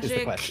the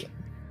magic question.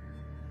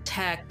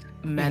 tech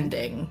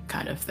mending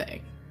kind of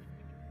thing.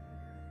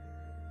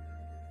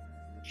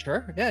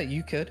 Sure. Yeah,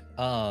 you could.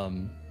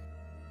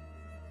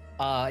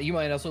 You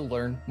might also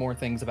learn more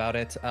things about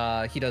it.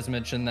 He also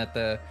mentions that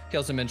the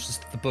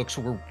books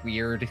were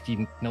weird.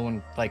 People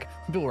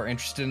were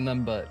interested in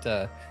them, but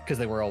because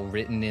they were all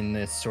written in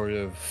this sort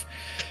of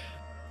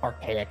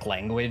archaic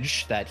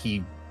language that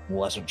he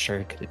wasn't sure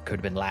it could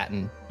have been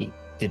Latin. He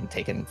didn't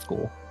take it in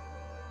school.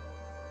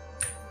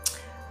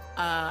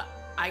 I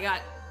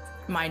got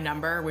my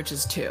number, which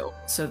is 2,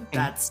 so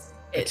that's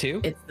it.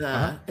 2?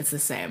 It's the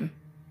same.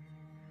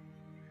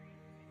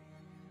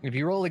 If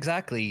you roll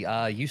exactly,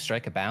 you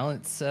strike a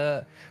balance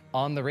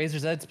on the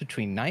razor's edge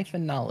between knife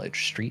and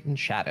knowledge, street and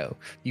shadow.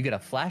 You get a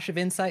flash of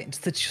insight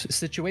into the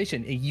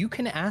situation. You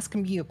can ask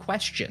me a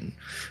question,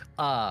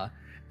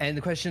 And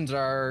the questions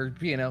are,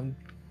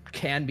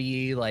 can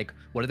be like,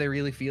 what are they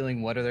really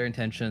feeling? What are their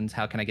intentions?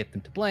 How can I get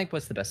them to blank?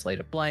 What's the best way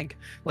to blank?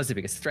 What's the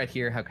biggest threat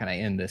here? How can I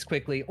end this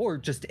quickly? Or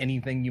just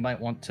anything you might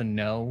want to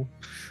know.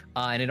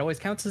 And it always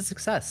counts as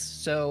success.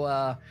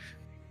 So,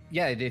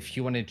 if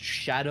you want to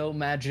shadow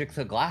magic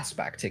the glass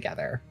back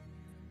together.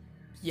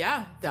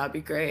 Yeah, that would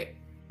be great.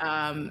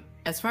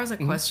 As far as the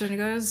question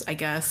goes, I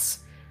guess,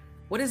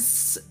 what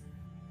is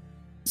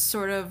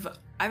sort of...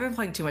 I've been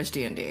playing too much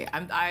D&D.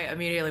 I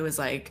immediately was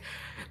like,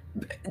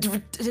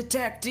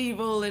 detect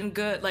evil and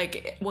good.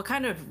 Like, what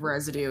kind of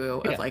residue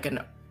of like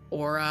an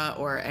aura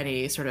or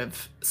any sort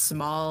of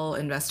small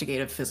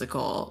investigative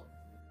physical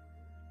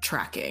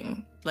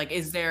tracking? Like,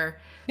 is there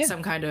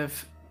some kind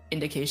of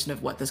indication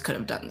of what this could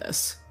have done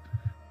this?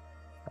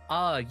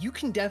 You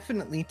can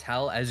definitely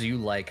tell as you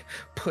like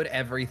put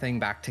everything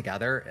back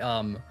together.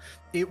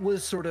 It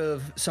was sort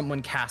of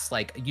someone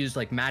used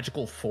like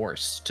magical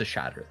force to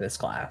shatter this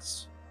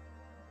glass.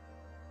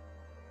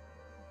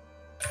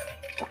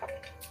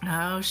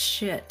 Oh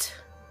shit.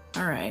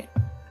 All right.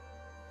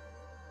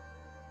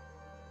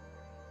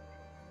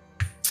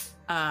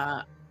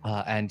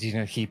 And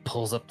he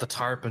pulls up the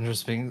tarp and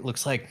just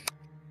looks like,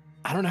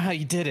 I don't know how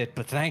you did it,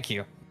 but thank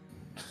you.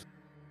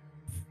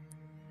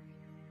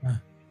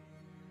 Can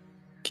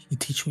you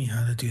teach me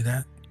how to do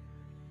that?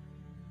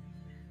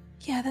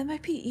 Yeah, that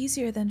might be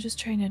easier than just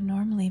trying to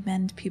normally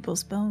mend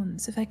people's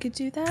bones. If I could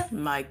do that.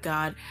 My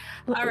God.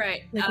 All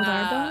right. Like with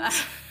our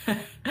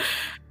bones?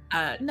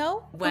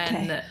 No?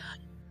 When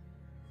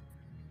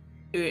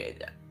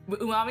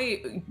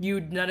Umami,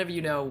 none of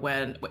you know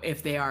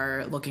if they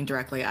are looking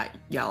directly at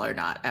y'all or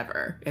not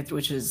ever.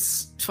 Which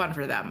is fun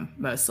for them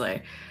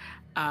mostly.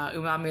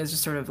 Umami is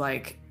just sort of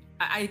like,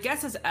 I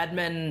guess as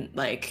Edmund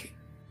like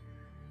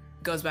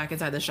goes back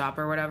inside the shop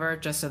or whatever,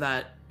 just so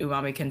that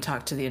Umami can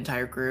talk to the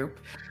entire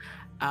group.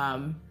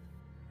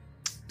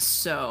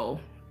 So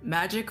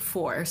magic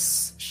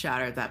force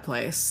shattered that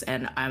place,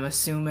 and I'm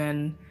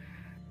assuming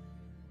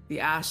the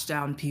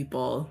Ashdown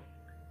people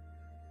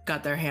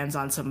got their hands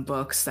on some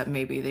books that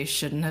maybe they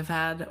shouldn't have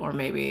had, or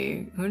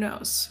maybe, who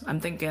knows?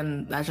 I'm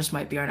thinking that just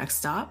might be our next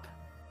stop.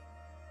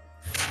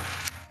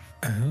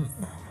 Oh,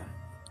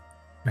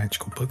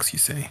 magical books, you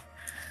say?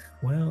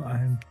 Well,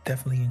 I'm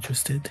definitely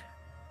interested.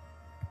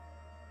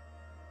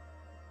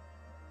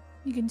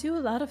 You can do a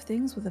lot of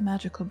things with a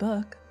magical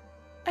book.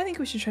 I think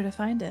we should try to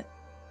find it.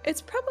 It's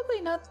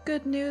probably not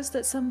good news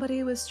that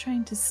somebody was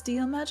trying to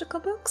steal magical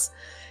books.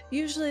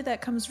 Usually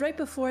that comes right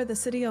before the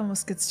city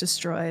almost gets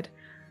destroyed.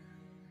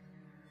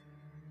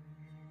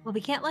 Well, we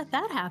can't let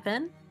that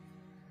happen.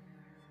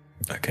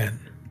 Again,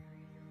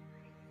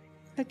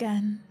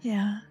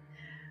 yeah.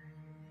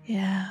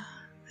 Yeah,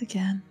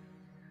 again.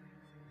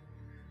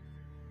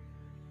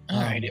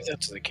 All right, if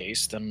that's the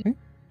case, then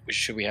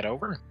should we head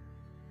over?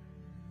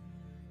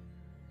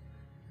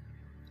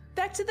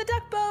 Back to the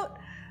duck boat!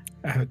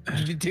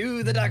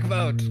 To the duck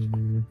boat!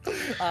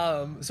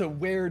 So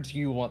where do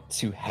you want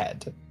to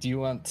head? Do you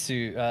want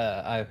to...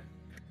 I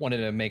wanted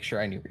to make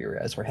sure I knew where you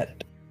guys were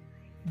headed.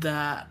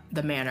 The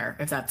manor,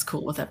 if that's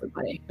cool with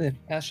everybody.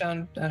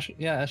 Ashdown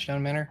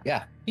Manor.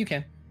 Yeah, you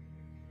can.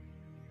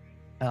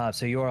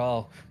 So you're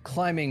all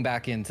climbing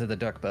back into the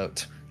duck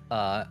boat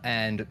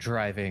and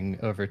driving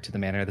over to the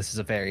manor. This is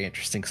a very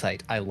interesting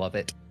sight. I love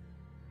it.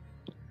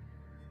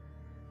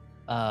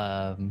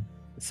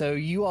 So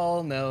you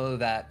all know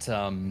that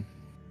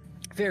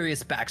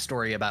various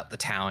backstory about the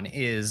town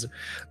is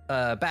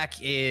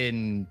back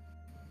in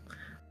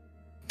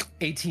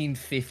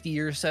 1850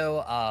 or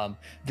so,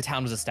 the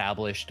town was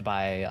established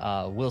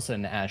by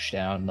Wilson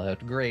Ashdown, the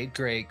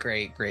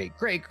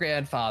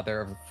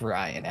great-great-great-great-great-grandfather of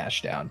Ryan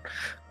Ashdown.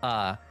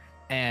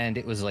 And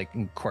it was like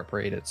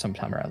incorporated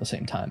sometime around the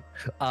same time.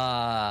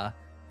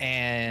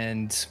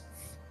 And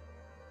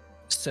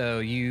so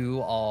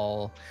you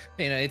all,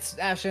 it's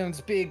Ashdown's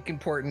big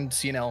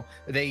importance.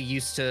 They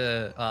used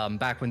to,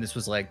 back when this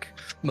was like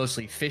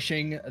mostly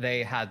fishing,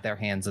 they had their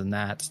hands in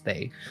that.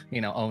 They,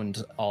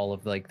 owned all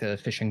of like the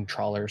fishing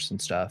trawlers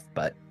and stuff.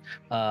 But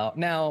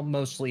now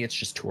mostly it's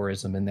just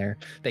tourism in there.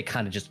 They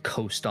kind of just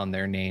coast on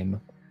their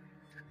name.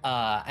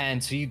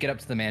 And so you get up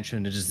to the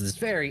mansion, it's just this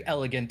very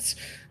elegant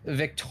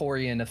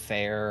Victorian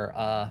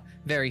affair,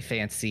 very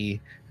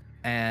fancy.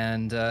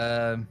 And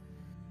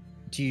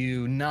do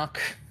you knock?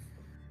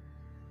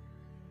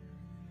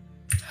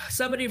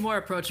 Somebody more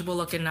approachable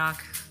looking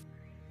knock.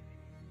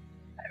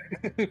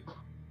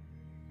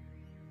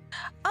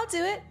 I'll do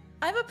it.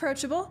 I'm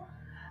approachable.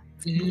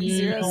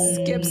 Zero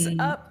skips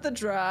up the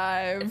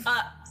drive.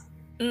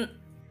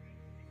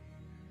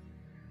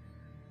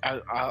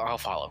 I'll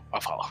follow.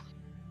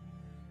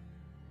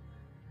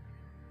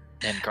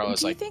 And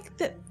Carlos do you think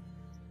that...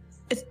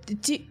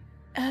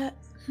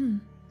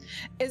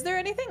 Is there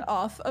anything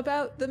off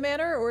about the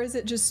manor, or is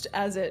it just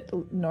as it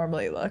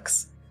normally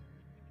looks?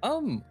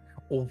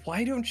 Well,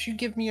 why don't you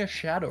give me a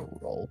shadow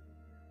roll?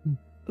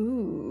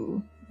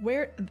 Ooh,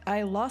 where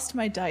I lost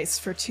my dice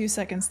for 2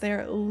 seconds.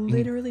 They're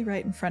literally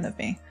right in front of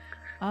me.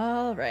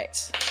 All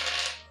right.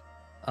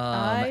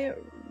 I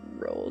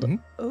rolled Mhm.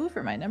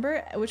 over my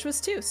number, which was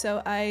 2.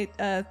 So I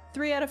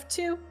 3 out of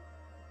 2.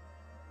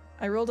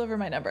 I rolled over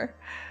my number.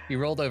 You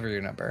rolled over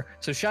your number.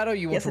 So Shadow,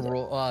 you want Yes, to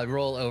I did.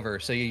 roll over,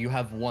 so you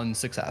have 1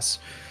 success.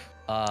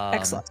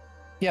 Excellent.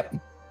 Yep.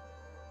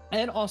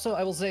 And also,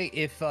 I will say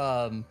if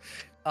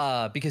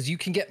because you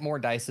can get more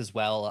dice as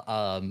well.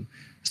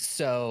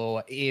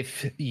 So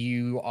if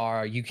you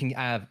can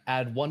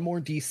add 1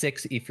 more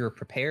d6 if you're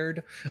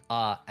prepared,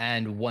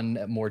 and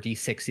 1 more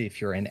d6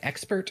 if you're an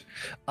expert.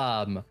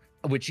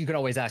 Which you can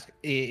always ask,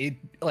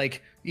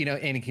 like, you know,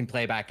 and it can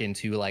play back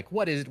into like,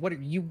 what are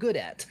you good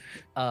at?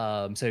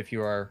 So if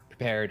you are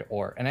prepared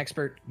or an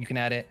expert, you can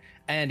add it.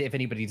 And if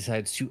anybody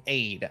decides to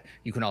aid,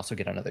 you can also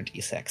get another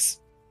d6.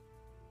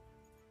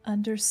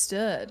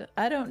 Understood.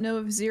 I don't know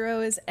if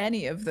 0 is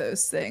any of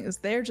those things.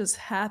 They're just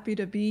happy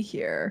to be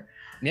here.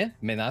 Yeah,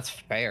 I mean, that's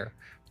fair.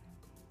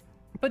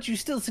 But you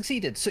still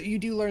succeeded, so you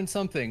do learn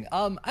something.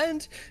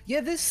 And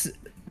yeah,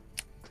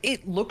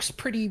 it looks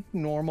pretty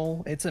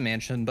normal. It's a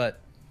mansion,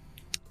 but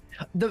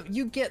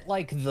you get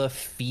like the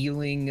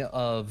feeling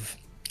of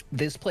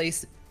this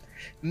place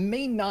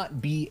may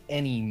not be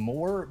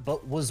anymore,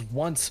 but was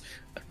once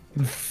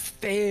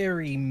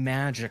very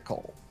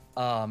magical.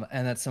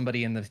 And that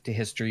somebody in the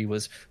history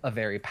was a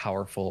very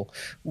powerful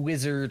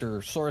wizard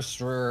or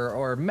sorcerer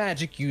or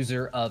magic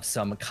user of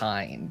some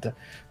kind.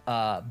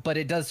 But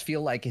it does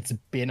feel like it's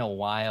been a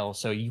while,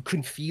 so you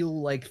can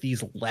feel like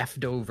these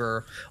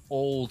leftover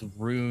old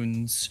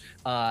runes,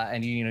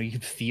 and you know you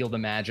can feel the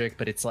magic,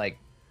 but it's like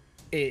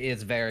it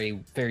is very,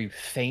 very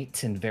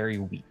faint and very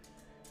weak.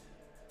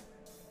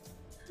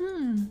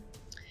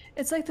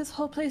 It's like this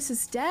whole place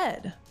is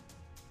dead.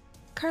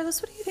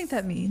 Carlos, what do you think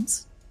that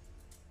means?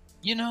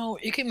 You know,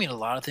 it could mean a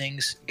lot of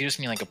things. It could just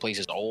mean like a place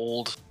is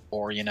old,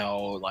 or you know,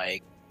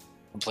 like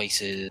a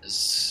place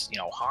is, you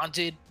know,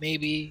 haunted.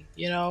 Maybe,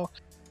 you know,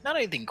 not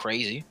anything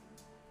crazy.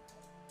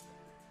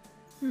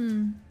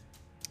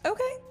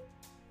 Okay.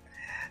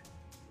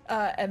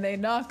 And they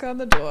knock on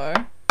the door.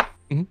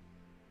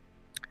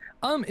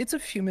 It's a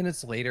few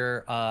minutes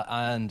later,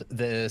 and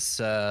this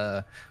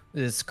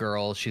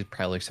girl, she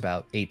probably looks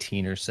about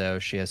 18 or so.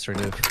 She has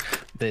sort of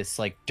this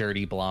like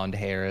dirty blonde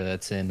hair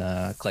that's in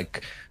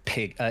like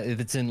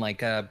it's in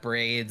like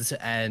braids,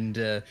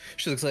 and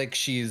she looks like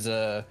she's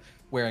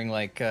wearing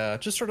like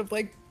just sort of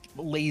like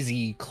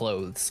lazy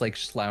clothes, like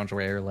just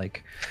loungewear.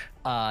 Like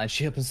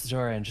she opens the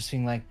door and just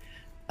being like,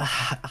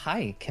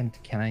 "Hi, can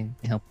I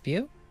help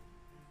you?"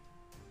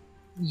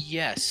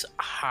 Yes.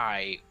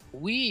 Hi.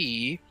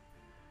 We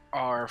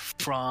are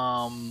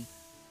from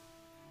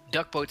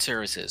Duckboat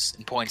Services,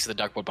 and points to the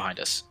duckboat behind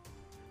us.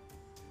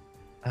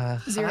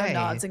 0 hi.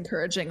 nods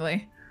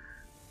encouragingly.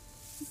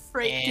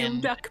 Bright Doom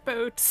And- duck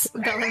boats.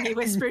 Bellamy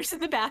whispers in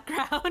the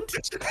background.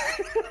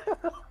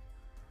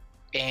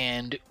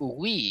 And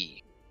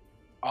we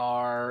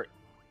are.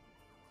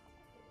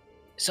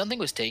 Something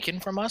was taken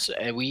from us.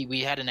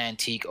 We had an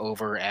antique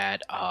over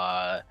at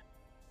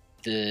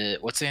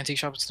what's the antique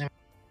shop's name?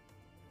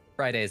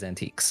 Friday's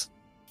Antiques.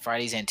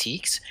 Friday's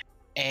Antiques,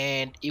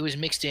 and it was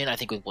mixed in. I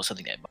think it was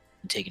something that might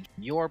have been taken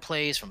from your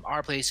place, from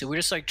our place. So we're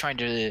just like trying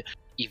to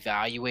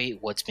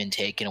evaluate what's been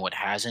taken and what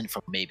hasn't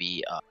from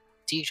maybe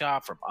antique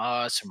shop, from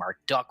us, from our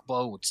duck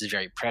boat, which is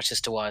very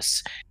precious to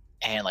us,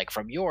 and like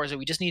from yours. And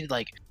we just needed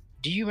like,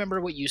 do you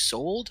remember what you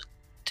sold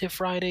to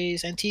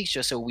Friday's Antiques,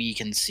 just so we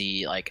can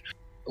see like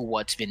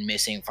what's been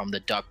missing from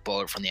the duck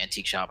boat, from the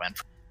antique shop, and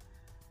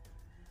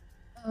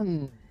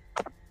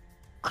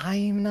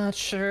I'm not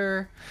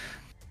sure,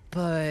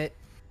 but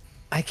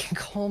I can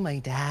call my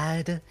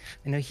dad.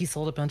 I know he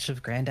sold a bunch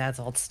of Granddad's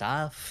old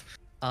stuff.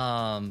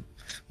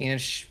 You know,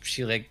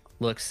 she like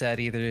looks at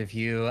either of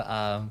you,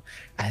 and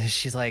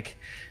she's like,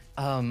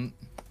 I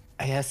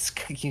guess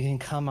you can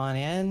come on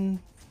in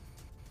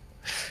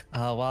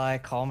while I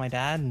call my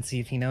dad and see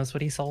if he knows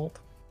what he sold.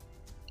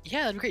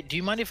 Yeah, that'd be great. Do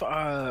you mind if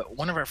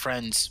one of our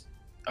friends,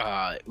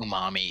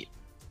 Umami,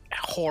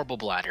 horrible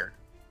bladder,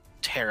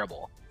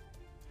 terrible,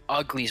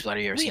 ugliest bladder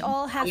you ever We seen.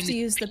 all have to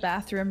use the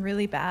bathroom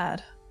really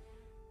bad.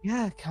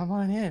 Yeah, come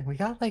on in. We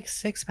got like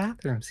 6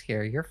 bathrooms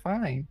here. You're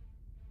fine.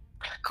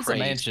 It's a Great.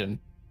 mansion.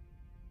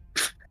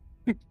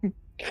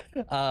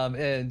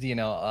 And you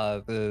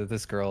know,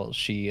 this girl,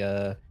 she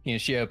you know,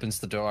 she opens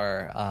the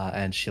door,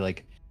 and she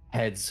like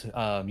heads,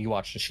 you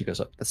watch as she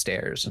goes up the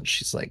stairs, and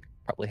she's like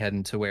probably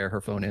heading to where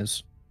her phone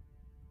is.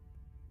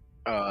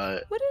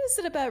 What is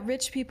it about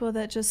rich people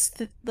that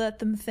just let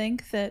them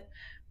think that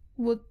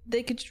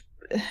they could?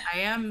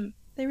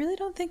 They really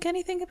don't think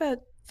anything about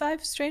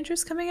 5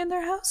 strangers coming in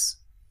their house?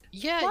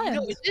 Yeah, you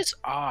know, it is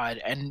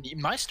odd, and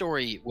my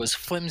story was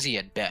flimsy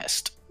at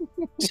best.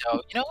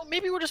 So, you know,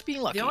 maybe we're just being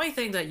lucky. The only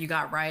thing that you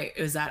got right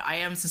is that I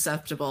am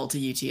susceptible to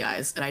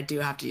UTIs, and I do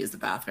have to use the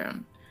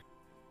bathroom.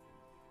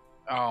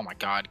 Oh my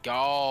god,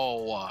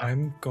 go!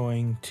 I'm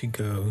going to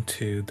go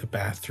to the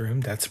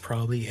bathroom. That's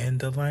probably in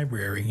the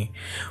library.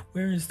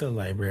 Where is the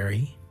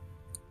library?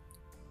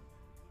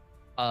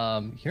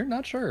 You're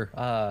not sure.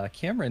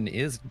 Cameron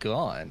is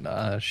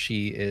gone.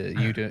 She is,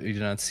 you do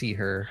not see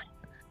her.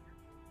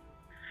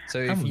 So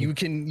if you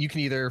can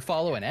either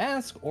follow and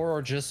ask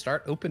or just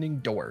start opening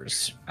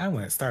doors. I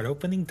want to start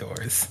opening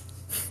doors.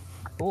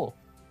 Cool.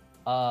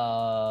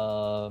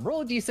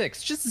 Roll a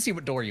d6 just to see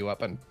what door you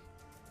open.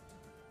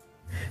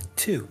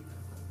 2.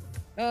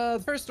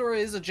 The first door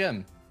is a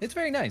gym. It's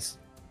very nice.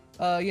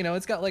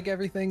 It's got like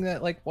everything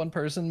that like one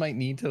person might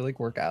need to like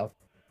work out.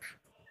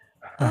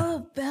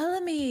 Oh,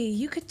 Bellamy,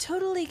 you could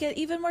totally get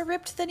even more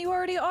ripped than you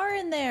already are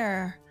in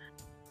there.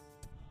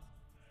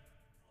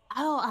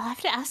 Oh, I'll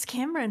have to ask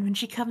Cameron when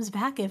she comes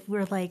back if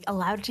we're like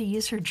allowed to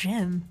use her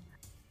gym.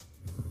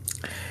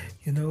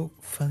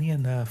 Funny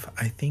enough,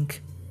 I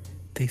think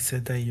they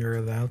said that you're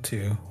allowed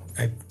to.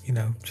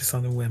 Just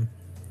on a whim.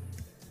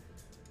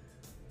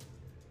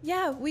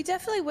 Yeah, we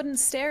definitely wouldn't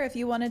stare if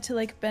you wanted to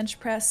like bench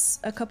press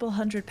a couple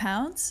 100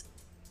 pounds.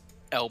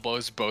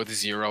 Elbows both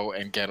Zero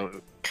and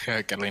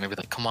Catalina be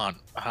like, come on.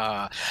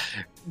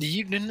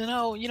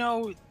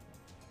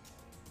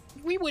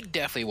 We would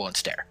definitely won't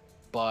stare.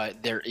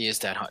 But there is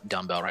that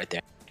dumbbell right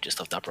there. Just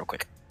lift up real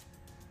quick.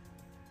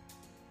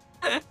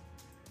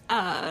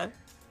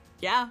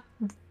 Yeah.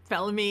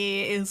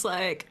 Bellamy is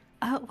like,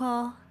 oh,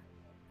 well,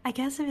 I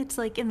guess if it's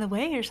like in the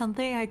way or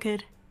something, I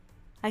could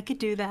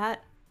do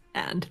that.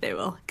 And they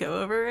will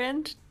go over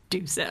and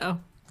do so.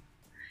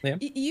 Yeah.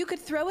 You could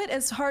throw it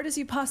as hard as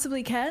you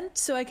possibly can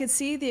so I could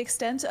see the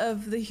extent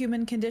of the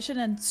human condition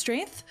and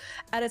strength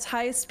at its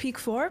highest peak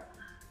form.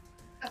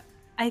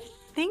 I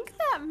think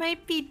that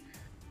might be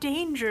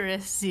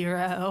dangerous,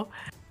 Zero.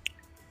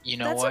 You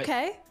know That's what?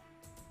 okay.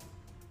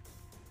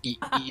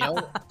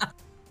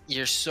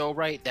 You're so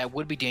right. That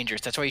would be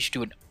dangerous. That's why you should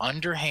do an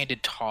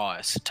underhanded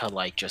toss to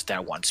like just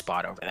that one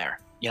spot over there.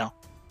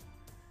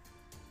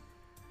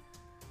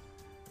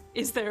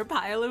 Is there a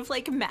pile of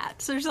like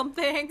mats or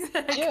something?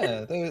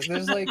 Yeah,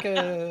 there's like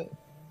a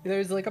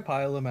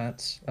pile of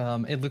mats.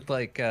 It looked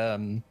like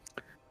because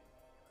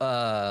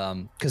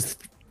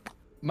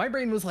my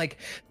brain was like,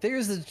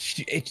 there's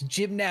it's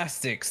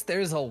gymnastics.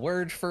 There's a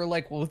word for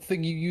like one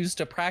thing you use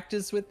to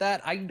practice with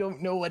that. I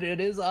don't know what it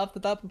is off the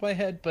top of my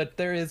head, but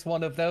there is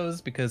one of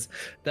those because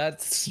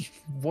that's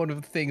one of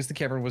the things the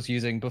Cameron was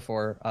using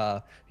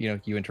before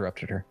you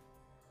interrupted her.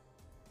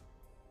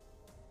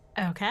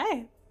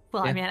 Okay.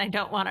 Well, Yeah. I mean, I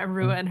don't want to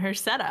ruin her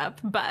setup,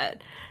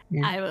 but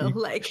I will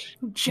like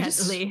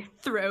gently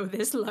throw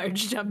this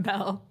large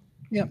dumbbell.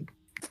 Yep.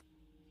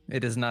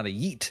 It is not a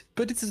yeet,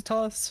 but it's a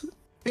toss.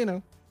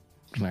 I'm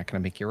not gonna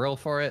make you roll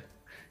for it.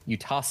 You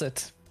toss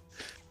it.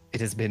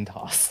 It has been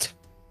tossed.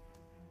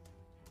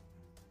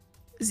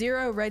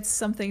 Zero writes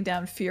something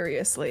down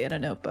furiously in a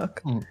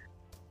notebook.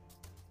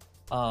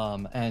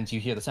 And you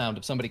hear the sound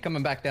of somebody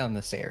coming back down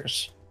the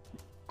stairs.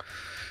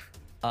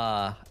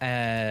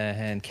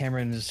 And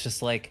Cameron is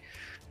just like,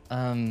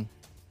 wow,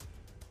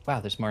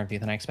 there's more of you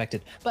than I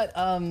expected. But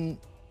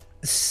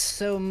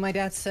so my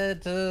dad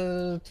said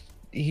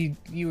he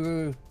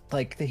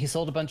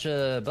sold a bunch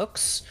of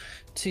books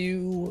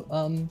to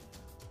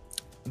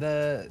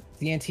the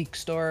antique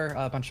store,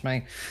 a bunch of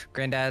my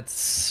great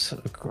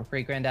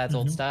granddad's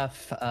old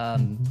stuff.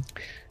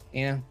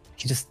 He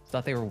just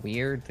thought they were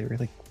weird. They were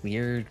like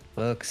weird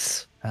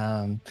books.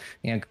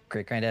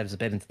 Great granddad was a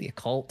bit into the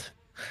occult.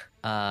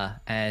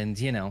 And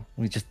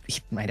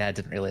my dad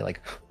didn't really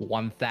like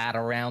want that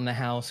around the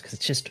house because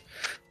it's just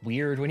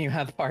weird when you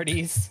have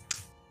parties.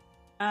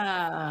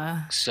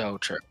 So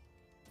true.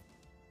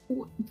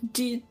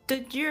 Did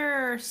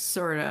your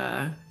sort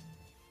of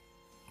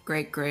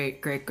great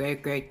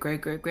grandfather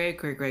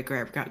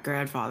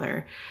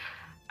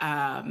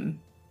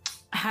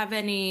have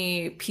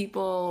any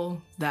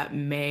people that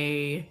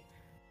may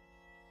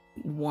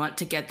want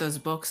to get those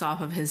books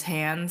off of his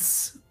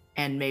hands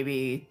and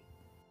maybe,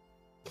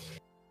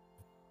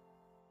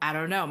 I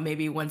don't know,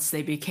 maybe once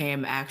they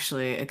became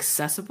actually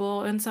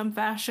accessible in some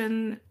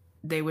fashion,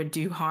 they would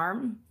do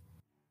harm?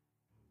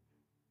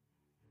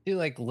 She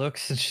like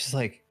looks and she's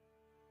like,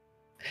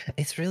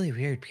 it's really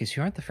weird because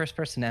you aren't the first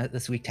person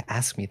this week to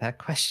ask me that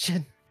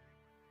question.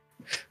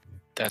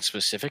 That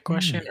specific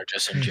question or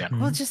just in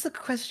general? Well, just a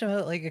question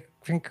about like a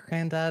great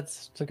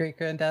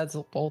granddad's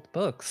old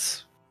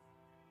books.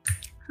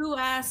 Who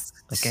asked?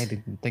 Like I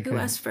didn't think Who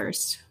asked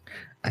first?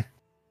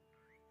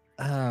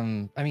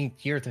 I mean,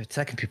 you're the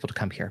second people to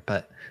come here,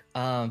 but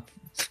a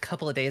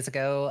couple of days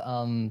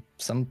ago,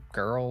 some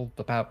girl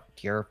about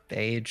your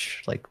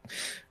age, like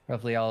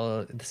roughly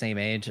all the same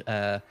age,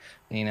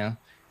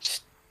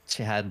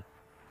 she had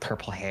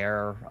purple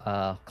hair,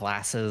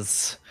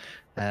 glasses.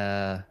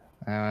 I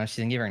don't know,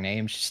 she didn't give her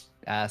name. She just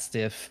asked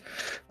if,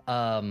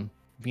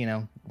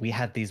 we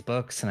had these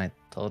books, and I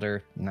told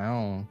her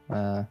no.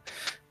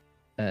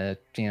 That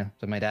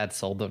my dad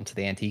sold them to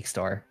the antique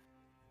store.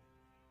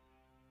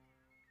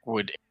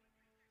 Would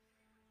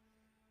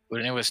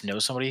any of us know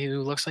somebody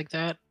who looks like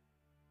that?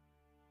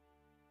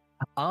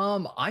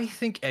 I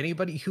think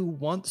anybody who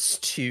wants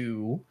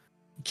to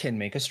can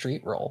make a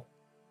street roll.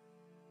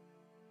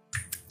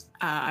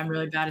 I'm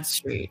really bad at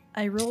street.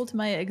 I rolled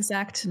my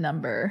exact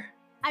number.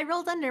 I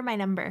rolled under my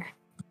number.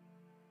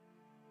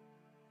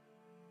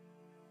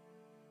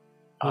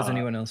 Was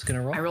anyone else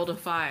gonna roll? I rolled a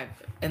 5,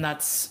 and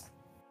that's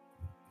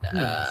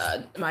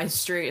my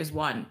straight is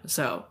 1.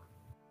 So,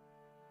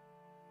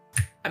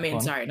 I mean,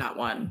 1? sorry, not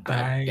 1,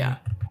 but yeah.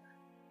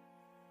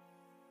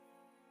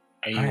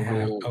 I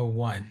have a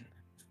 1.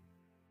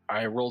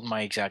 I rolled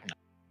my exact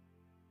number,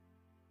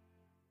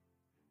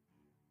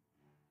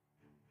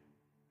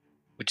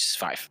 which is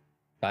 5.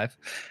 5.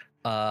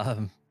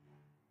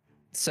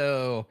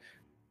 So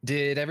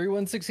did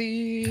everyone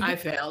succeed? I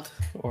failed.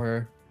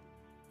 Or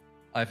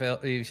I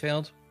failed? You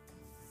failed?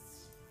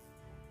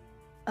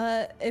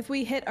 If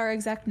we hit our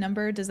exact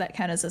number, does that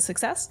count as a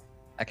success?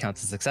 That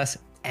counts as success,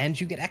 and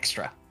you get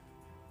extra.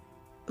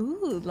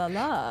 Ooh, la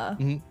la.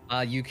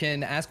 You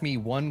can ask me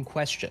one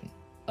question,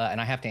 and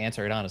I have to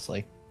answer it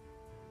honestly.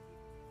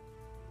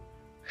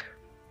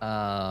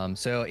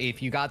 So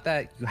if you got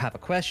that, you have a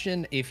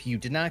question. If you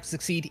did not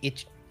succeed,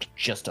 it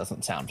just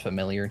doesn't sound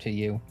familiar to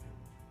you.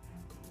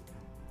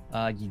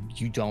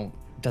 You don't,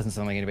 doesn't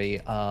sound like anybody.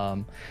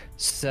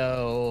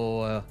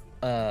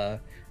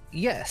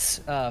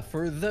 Yes,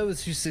 for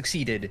those who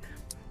succeeded,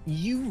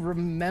 you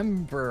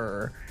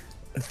remember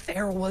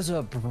there was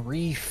a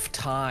brief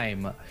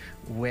time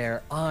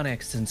where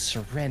Onyx and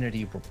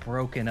Serenity were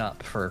broken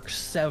up for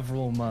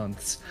several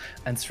months,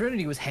 and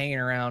Serenity was hanging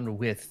around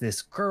with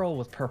this girl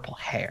with purple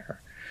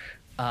hair.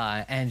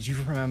 And you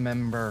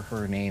remember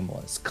her name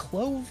was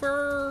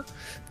Clover.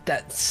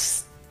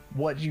 That's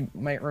what you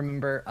might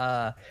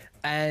remember.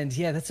 And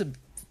yeah, that's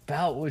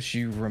about what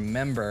you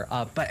remember.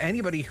 But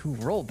anybody who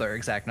rolled their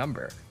exact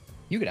number,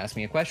 you can ask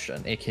me a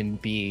question. It can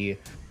be,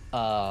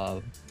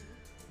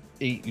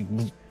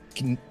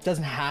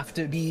 doesn't have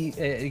to be,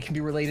 it can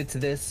be related to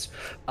this.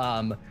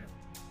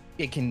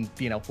 It can,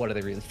 what are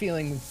they really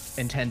feeling,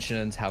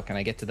 intentions, how can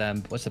I get to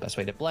them, what's the best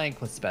way to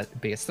blank, what's the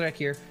biggest threat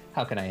here,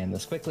 how can I end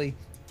this quickly?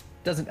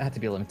 Doesn't have to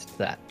be limited to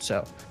that,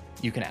 so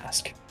you can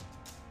ask.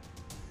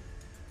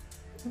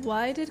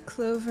 Why did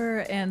Clover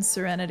and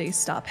Serenity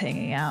stop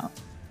hanging out?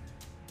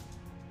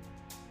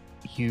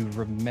 You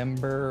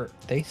remember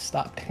they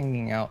stopped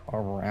hanging out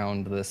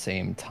around the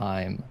same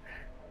time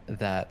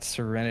that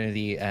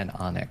Serenity and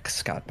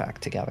Onyx got back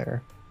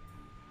together.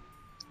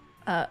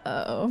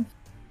 Uh-oh.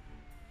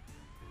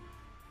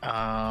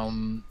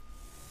 I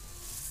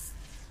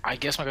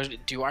guess my question,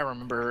 do I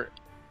remember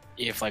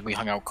if we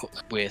hung out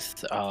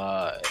with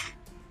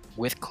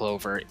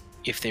Clover,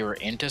 if they were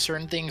into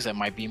certain things that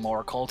might be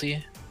more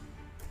occulty?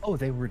 Oh,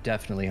 they were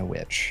definitely a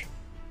witch.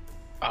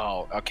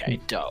 Oh, okay,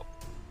 dope.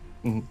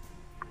 Mm-hmm.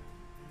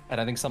 And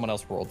I think someone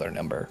else rolled their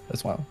number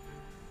as well.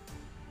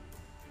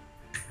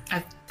 I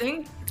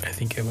think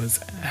it was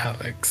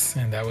Alex,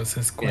 and that was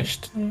his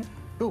question.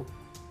 Cool.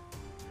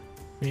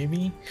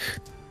 Maybe?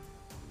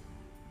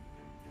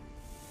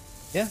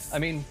 Yeah, I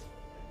mean,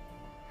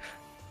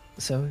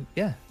 so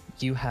yeah,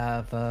 you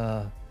have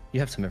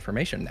some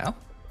information now.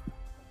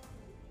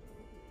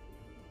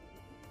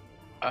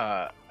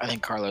 I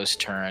think Carlos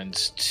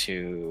turns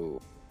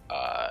to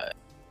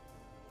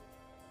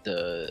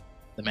the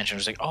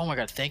mentioners like, "Oh my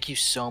god, thank you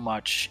so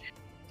much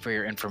for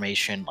your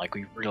information.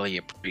 We really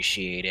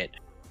appreciate it.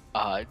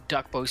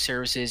 Duckboat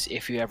services,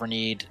 if you ever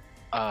need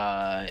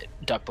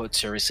duckboat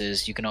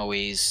services, you can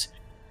always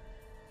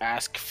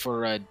ask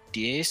for a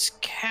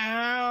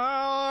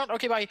discount.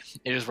 Okay, bye."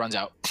 It just runs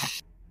out.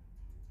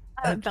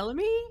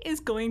 Bellamy is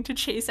going to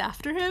chase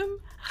after him.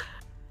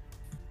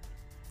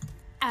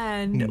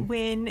 And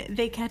when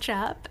they catch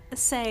up,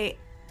 say,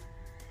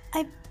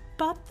 "I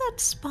bought that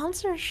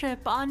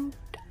sponsorship on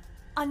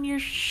your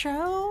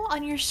show,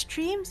 on your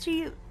streams.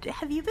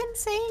 Have you been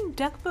saying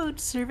Duckboat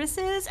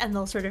Services?" And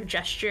they'll sort of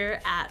gesture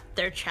at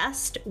their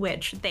chest,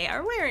 which they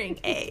are wearing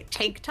a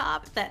tank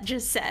top that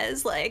just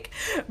says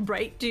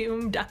Bright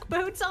Doom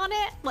Duckboats on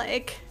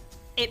it.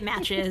 It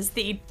matches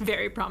the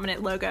very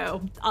prominent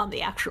logo on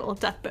the actual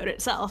duckboat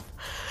itself.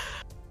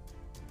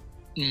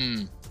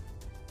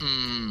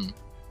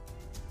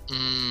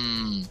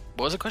 What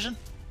was the question?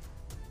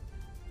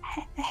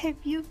 Have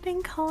you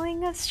been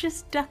calling us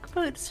just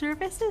Duckboat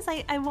Services?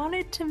 I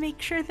wanted to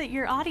make sure that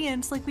your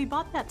audience, we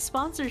bought that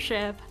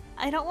sponsorship.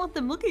 I don't want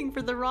them looking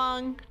for the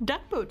wrong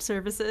Duckboat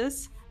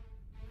Services.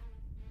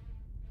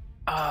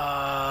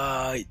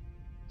 Yeah,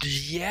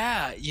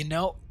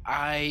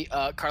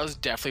 Carlos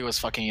definitely was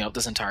fucking you up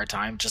this entire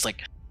time. Just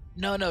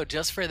no,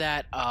 just for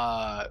that,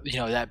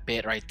 that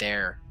bit right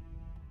there.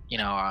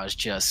 I was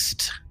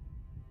just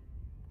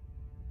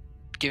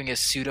giving a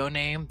pseudo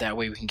name, that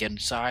way we can get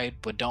inside,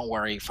 but don't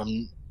worry,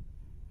 from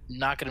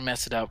not gonna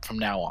mess it up from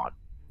now on.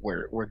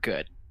 We're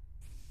good.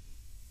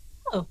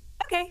 Oh,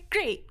 okay,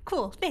 great,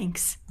 cool,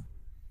 thanks.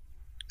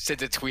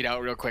 Send a tweet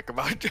out real quick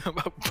about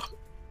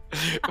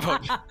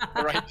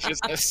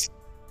righteousness.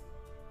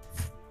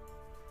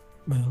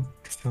 Well,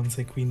 sounds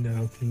like we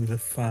know who to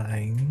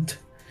find.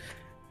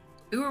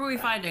 Who are we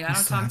finding? I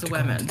don't talk to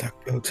women.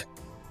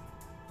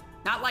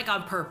 Not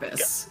on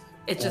purpose.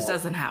 Yeah. It just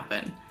doesn't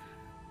happen.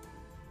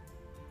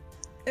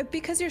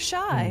 Because you're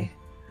shy.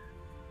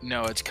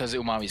 No, it's because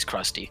Umami's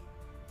crusty.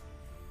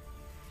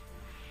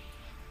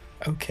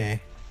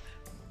 Okay.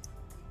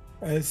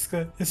 Let's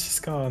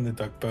just go on the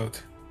duck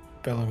boat.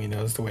 Bellamy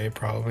knows the way,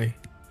 probably.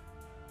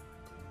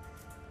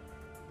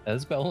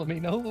 Does Bellamy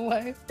know the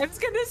way? I was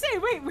gonna say,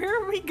 wait,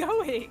 where are we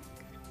going?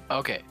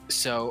 Okay,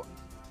 so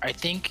I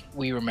think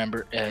we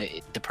remember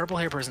the purple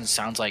hair person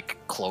sounds like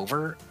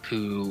Clover,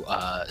 who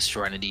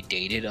Serenity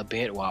dated a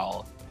bit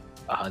while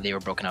they were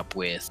broken up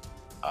with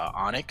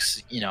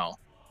Onyx. You know,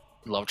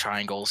 love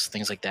triangles,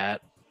 things like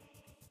that.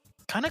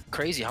 Kind of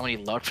crazy how many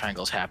love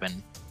triangles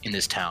happen in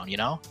this town, you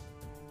know?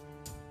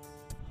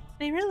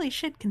 They really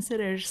should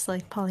consider just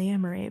like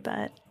polyamory,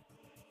 but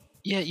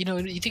Yeah, you know,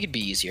 you think it'd be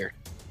easier,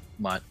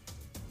 but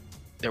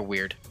they're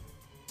weird.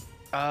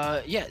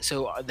 Yeah,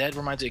 so that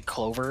reminds me of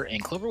Clover,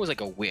 and Clover was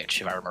like a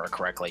witch, if I remember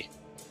correctly.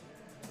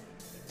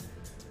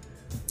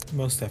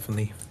 Most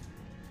definitely.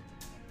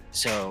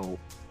 So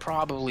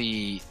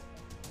probably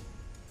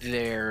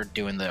they're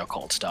doing the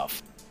occult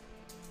stuff.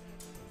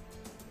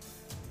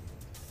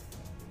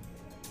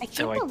 I can't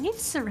So I- believe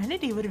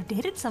Serenity would have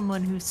dated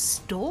someone who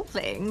stole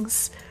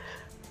things.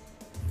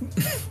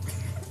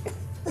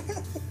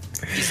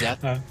 Is that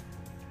Uh,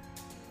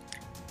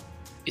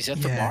 the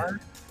yeah. bar?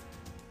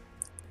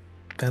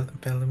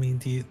 Bellamy,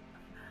 do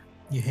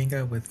you hang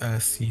out with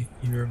us?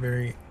 You're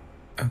very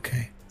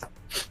okay.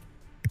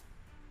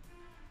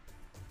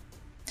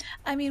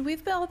 I mean,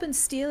 we've all been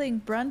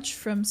stealing brunch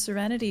from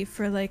Serenity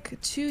for like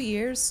 2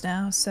 years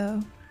now,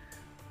 so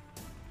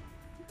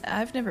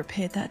I've never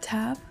paid that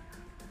tab.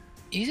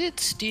 Is it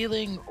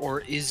stealing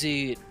or is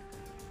it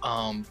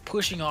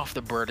pushing off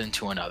the burden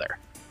to another?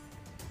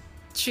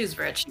 She's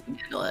rich. You can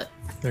handle it.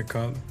 They're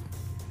called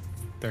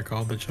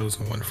the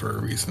chosen one for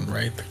a reason,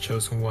 right? The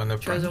chosen one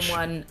of Chosen brunch.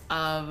 one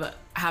of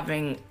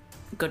having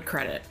good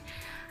credit.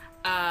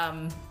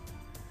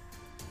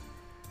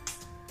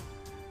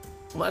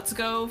 Let's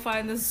go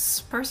find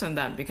this person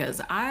then,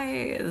 because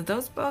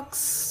those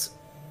books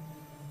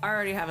I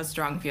already have a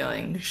strong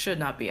feeling should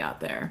not be out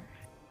there.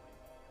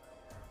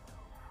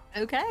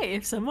 Okay,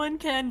 if someone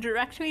can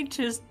direct me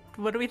to,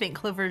 what do we think,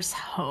 Clover's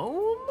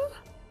home?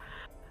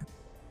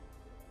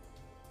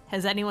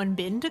 Has anyone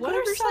been to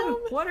Clover's home?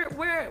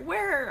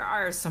 Where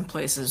are some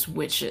places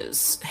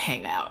witches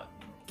hang out,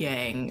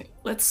 gang?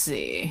 Let's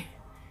see.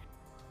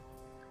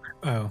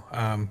 Oh,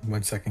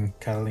 1 second.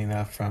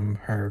 Catalina from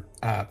her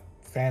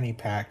fanny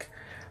pack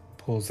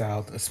pulls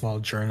out a small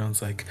journal.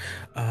 It's like,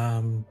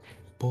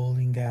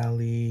 bowling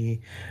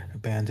alley,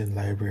 abandoned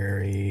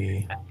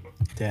library,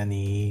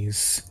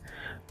 Denny's.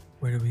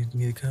 Where do we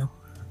need to go?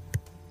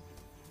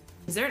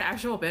 Is there an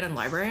actual abandoned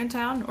library in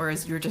town, or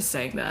you're just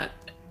saying that?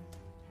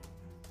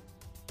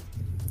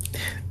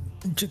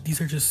 These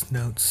are just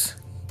notes,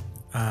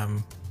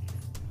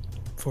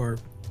 for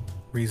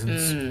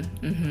reasons.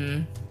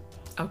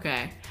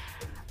 Okay.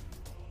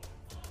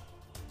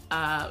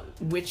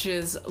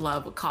 Witches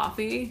love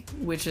coffee.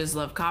 Witches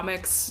love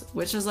comics.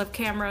 Witches love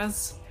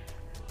cameras.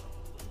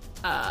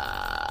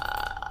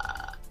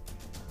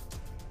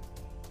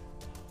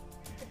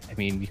 I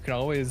mean, you can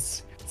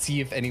always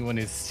see if anyone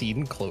has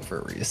seen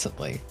Clover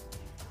recently.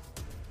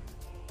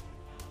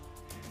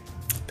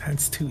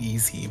 That's too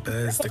easy, but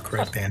that's the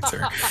correct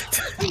answer.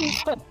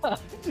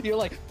 You're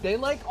like, they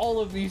like all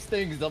of these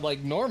things. I'm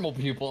like, normal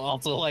people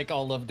also like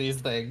all of these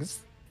things.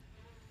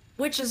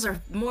 Witches are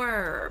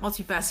more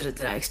multifaceted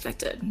than I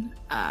expected.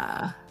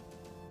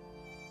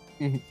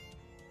 Mhm.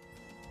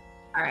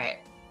 All right.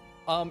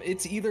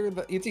 It's either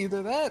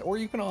that, or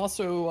you can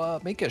also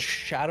make a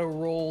shadow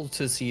roll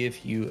to see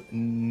if you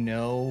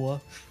know,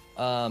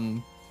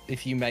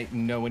 if you might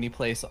know any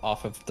place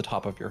off of the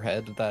top of your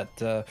head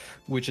that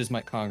witches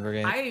might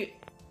congregate.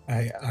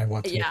 I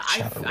want to make Yeah, a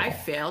shadow I roll.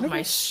 failed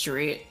my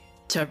street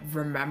to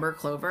remember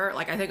Clover.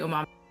 Like, I think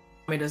Umami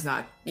does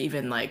not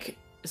even, like,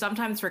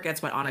 sometimes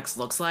forgets what Onyx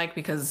looks like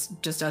because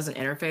just doesn't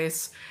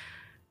interface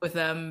with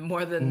them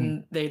more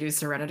than they do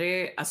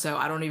Serenity. So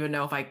I don't even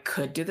know if I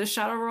could do the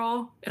shadow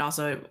roll. And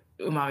also,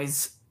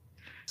 Umami's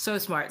so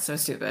smart, so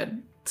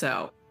stupid.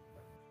 So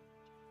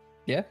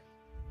Yeah.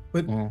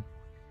 But Mm.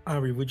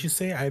 Ari, would you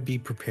say I'd be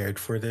prepared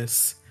for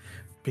this,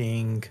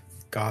 being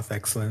goth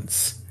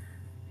excellence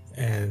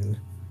and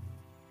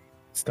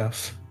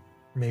stuff?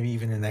 Maybe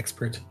even an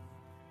expert.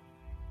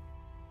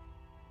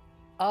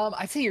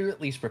 I'd say you're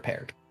at least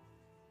prepared.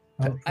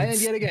 Oh, And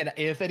it's- yet again,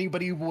 if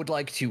anybody would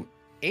like to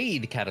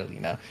aid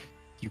Catalina,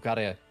 you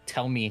gotta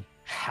tell me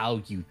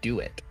how you do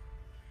it.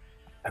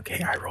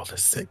 Okay, I rolled a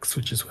 6,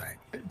 which is what I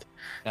did.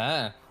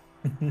 Ah.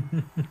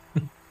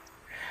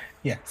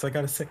 Yeah, so I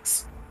got a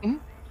 6.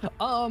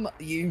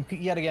 You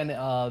yet again,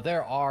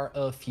 there are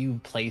a few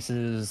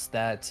places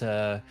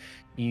that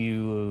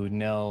you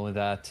know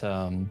that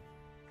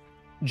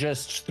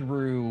just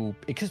through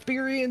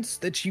experience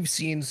that you've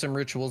seen some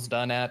rituals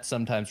done at.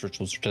 Sometimes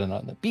rituals are done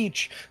on the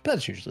beach, but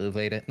it's usually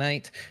late at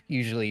night,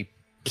 usually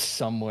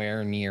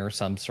somewhere near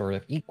some sort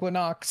of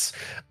equinox.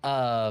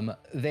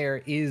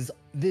 There is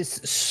this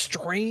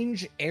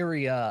strange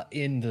area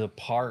in the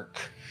park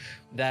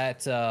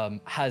that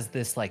has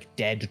this like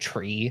dead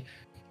tree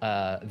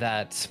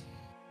that,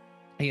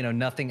 you know,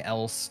 nothing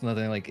else,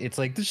 nothing like, it's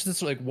like this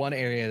is like one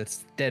area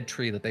that's dead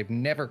tree that they've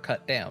never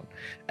cut down,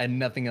 and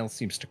nothing else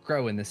seems to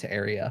grow in this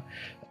area.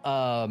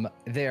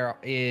 there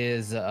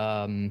is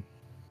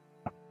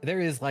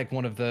like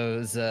one of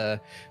those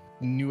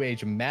new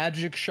age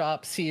magic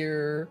shops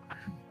here.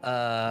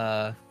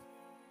 There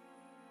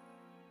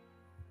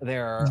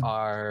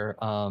are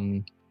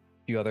a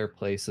few other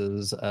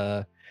places.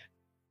 The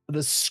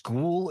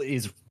school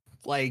is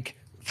like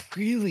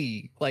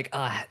really like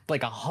a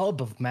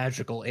hub of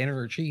magical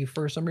energy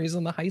for some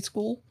reason. The high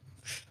school.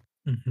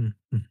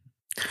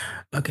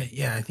 Okay,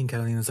 yeah, I think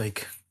Catalina's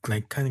like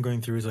kind of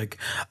going through is like,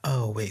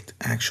 oh wait,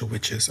 actual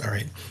witches, all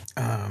right,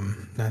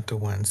 not the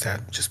ones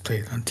that just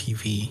played on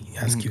TV,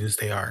 as cute as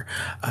they are.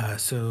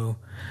 So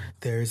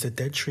there's a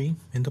dead tree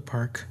in the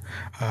park.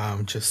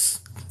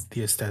 Just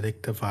the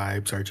aesthetic, the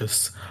vibes are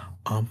just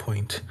on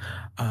point.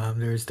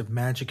 There's the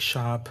magic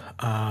shop,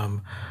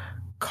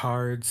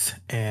 cards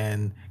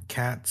and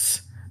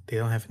cats. They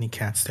don't have any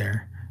cats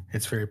there.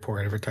 It's very poor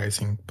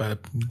advertising, but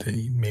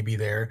maybe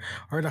there,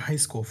 or the high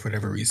school for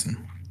whatever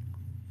reason.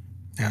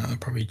 Yeah,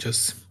 probably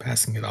just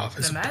passing it off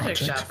as The a magic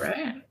project. shop,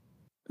 right?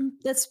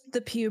 That's the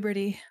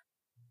puberty.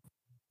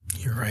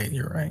 You're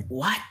right.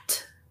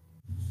 What?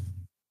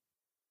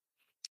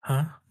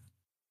 Huh?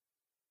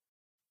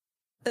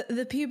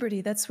 The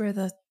puberty, that's where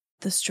the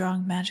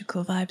strong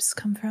magical vibes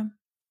come from.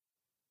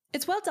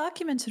 It's well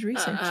documented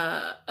research.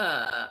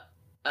 The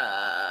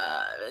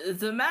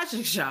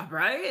magic shop,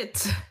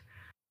 right?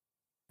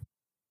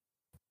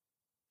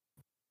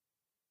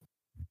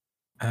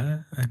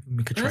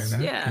 We could try that.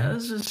 Yeah,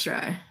 let's just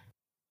try.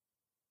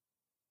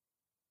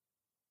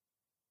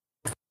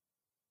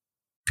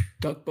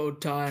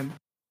 Duckboat time.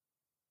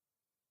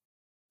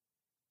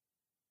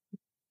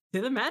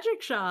 To the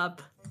magic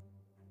shop.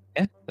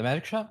 Yeah, the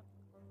magic shop.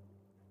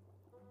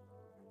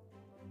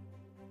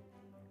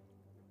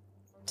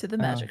 To the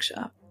magic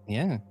shop.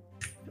 Yeah.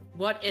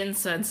 What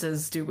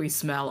incenses do we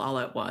smell all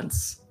at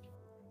once?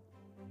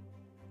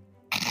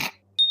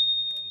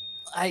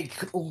 Like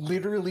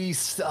literally,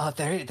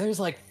 there's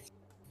like,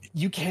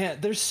 you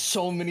can't. There's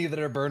so many that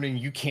are burning,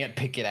 you can't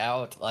pick it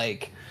out.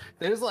 Like,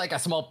 there's like a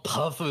small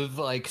puff of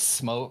like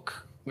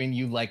smoke when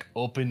you like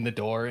open the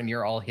door, and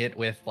you're all hit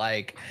with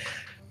like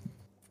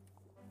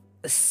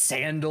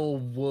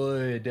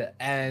sandalwood,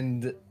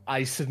 and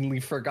I suddenly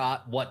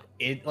forgot what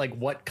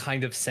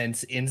kind of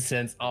scents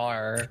incense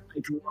are.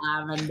 Like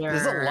lavender.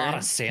 There's a lot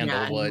of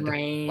sandalwood,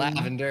 rain.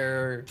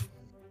 lavender,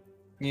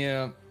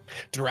 yeah,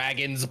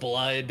 dragon's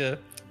blood.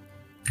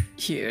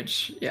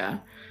 Huge, yeah.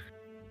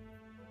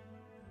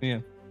 Yeah.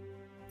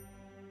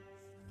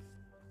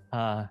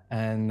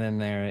 And then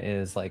there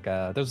is like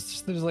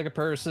there's like a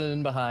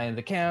person behind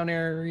the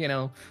counter, you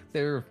know,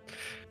 they're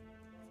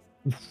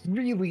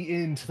really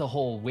into the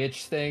whole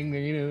witch thing,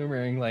 you know,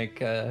 wearing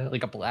like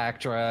a black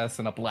dress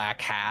and a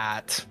black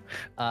hat.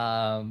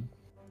 And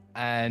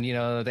you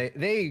know,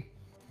 they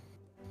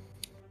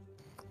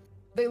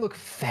look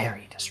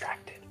very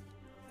distracted.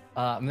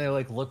 And they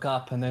like look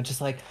up and they're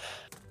just like,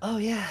 "Oh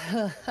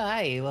yeah,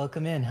 hi,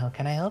 welcome in. How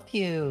can I help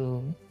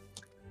you?"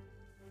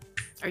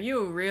 Are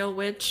you a real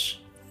witch?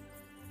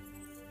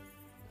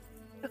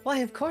 Why,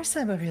 of course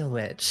I'm a real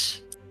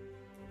witch.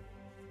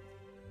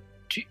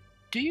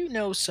 Do you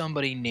know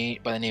somebody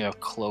by the name of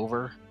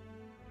Clover?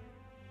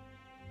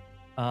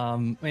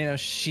 You know,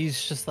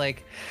 she's just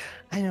like,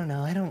 I don't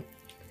know, I don't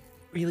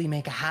really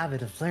make a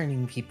habit of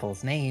learning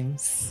people's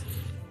names.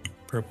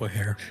 Purple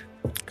hair,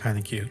 kind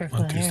of cute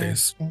Purple on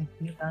Tuesdays. hair.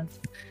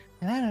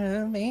 I don't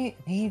know,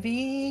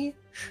 maybe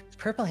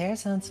purple hair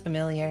sounds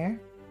familiar.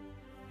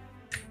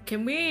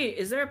 Can we,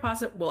 is there a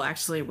possible, well,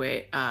 actually,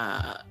 wait,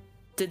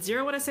 did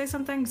Zero want to say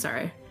something?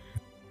 Sorry.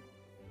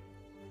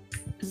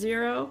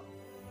 Zero?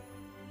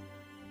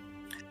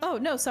 Oh,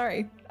 no,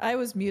 sorry. I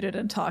was muted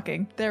and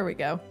talking. There we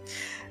go.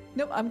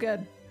 Nope, I'm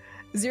good.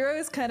 Zero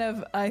is kind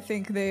of, I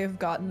think they've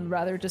gotten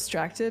rather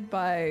distracted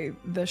by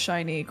the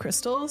shiny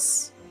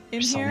crystals in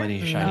There's here. so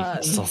many shiny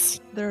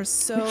crystals. There's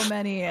so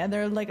many, and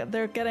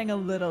they're getting a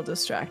little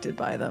distracted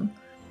by them.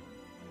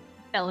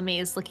 Bellamy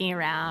is looking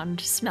around,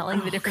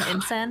 smelling the different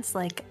incense.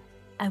 Like,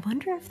 I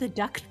wonder if the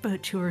duck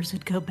boat tours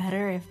would go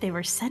better if they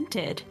were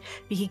scented.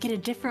 We could get a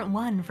different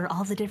one for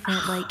all the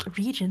different like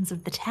regions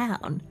of the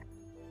town.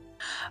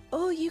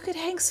 Oh, you could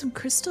hang some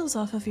crystals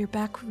off of your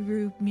back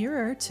room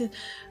mirror to,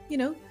 you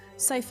know,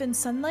 siphon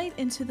sunlight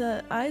into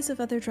the eyes of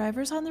other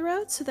drivers on the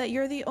road so that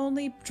you're the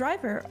only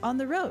driver on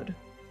the road.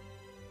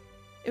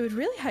 It would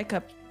really hike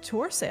up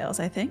tour sales,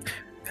 I think.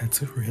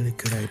 That's a really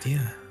good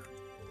idea.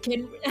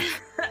 Can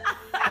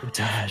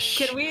Dash.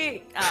 can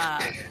we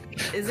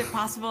is it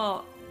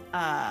possible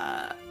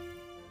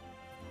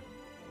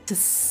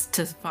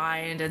to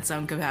find in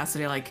some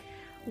capacity, like,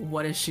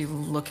 what is she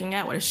looking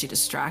at? What is she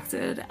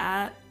distracted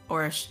at?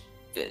 Or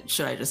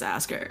should I just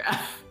ask her?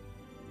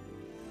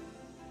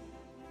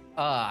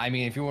 I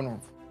mean, if you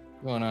want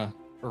to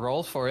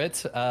roll for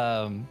it,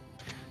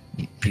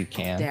 you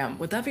can. Damn,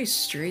 would that be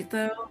street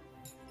though?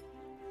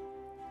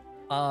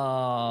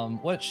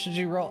 What should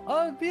you roll?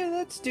 Oh, yeah,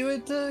 let's do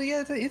it.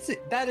 Yeah,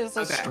 that is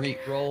a Okay. street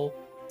roll.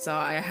 So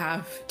I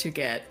have to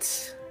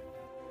get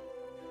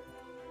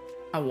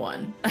a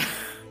 1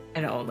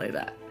 and only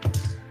that.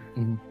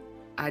 Mhm.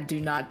 I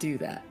do not do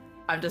that.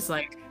 I'm just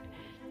like,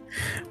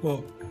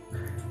 Well,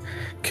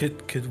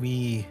 could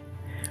we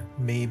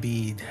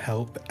maybe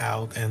help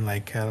out and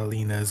like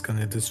Catalina is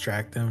gonna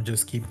distract them,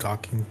 just keep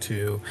talking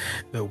to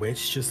the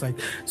witch, just like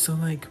so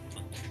like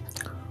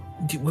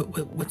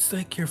what's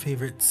like your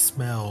favorite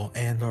smell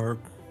and or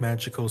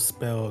magical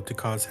spell to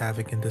cause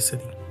havoc in the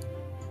city?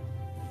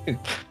 It's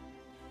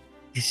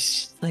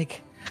just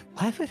like,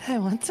 why would I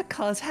want to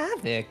cause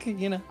havoc?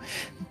 You know,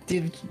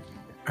 did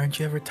Aren't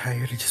you ever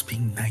tired of just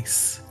being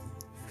nice?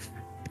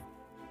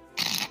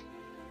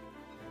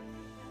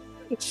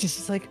 it's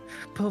just like,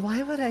 but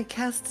why would I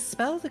cast a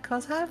spell to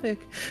cause havoc?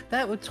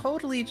 That would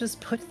totally just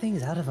put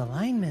things out of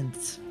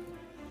alignment.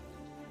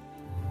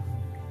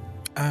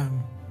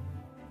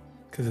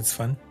 Because it's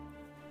fun.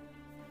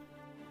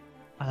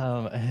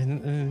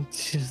 And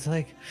she's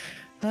like,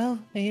 well,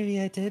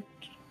 maybe I did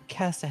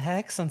cast a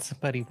hex on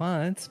somebody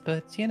once,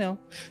 but you know.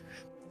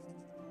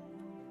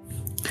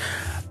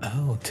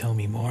 Oh, tell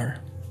me more.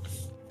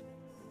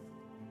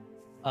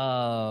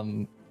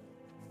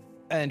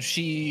 And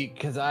she,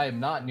 because I'm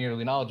not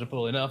nearly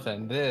knowledgeable enough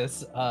in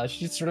this,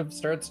 she sort of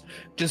starts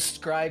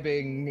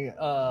describing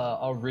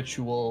a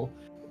ritual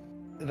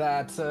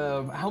that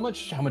how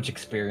much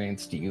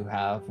experience do you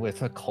have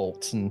with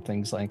occults and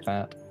things like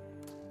that?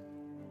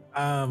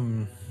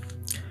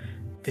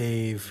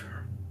 They've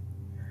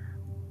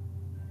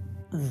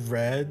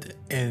read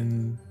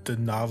in the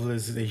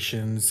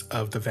novelizations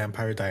of the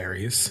Vampire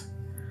Diaries.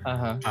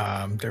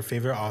 Their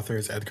favorite author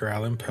is Edgar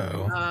Allan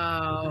Poe.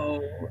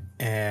 oh,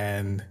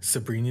 And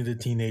Sabrina the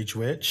Teenage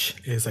Witch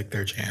is like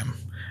their jam.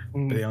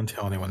 But they don't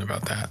tell anyone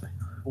about that.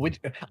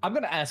 I'm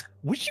gonna ask,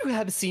 would you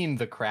have seen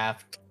The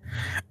Craft?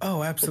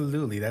 Oh,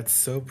 absolutely. That's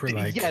so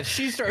like Yeah,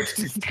 she starts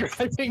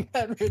describing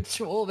that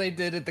ritual they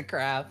did at The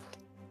Craft.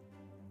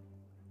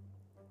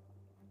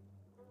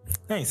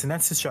 nice, and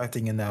that's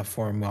distracting enough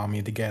for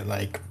Mommy to get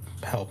like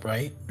help,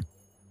 right?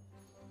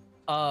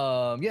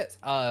 Yes.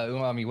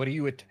 Umami, what are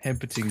you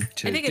attempting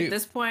to I think do? at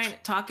this point,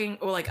 talking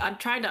or like I'm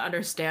trying to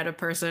understand a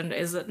person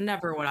is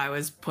never what I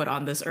was put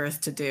on this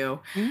earth to do.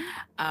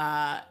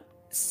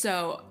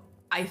 So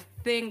I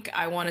think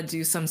I want to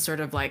do some sort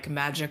of like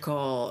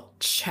magical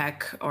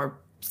check or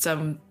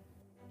some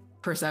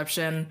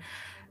perception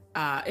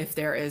if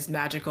there is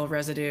magical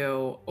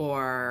residue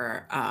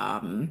or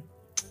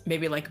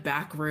maybe like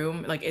back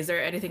room. Like, is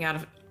there anything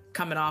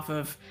coming off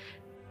of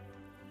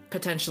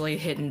potentially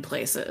hidden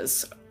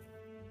places?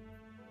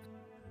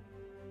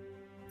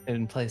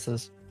 In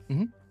places.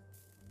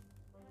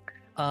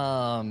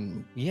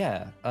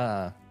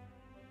 Yeah.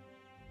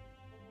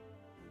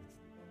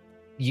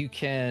 You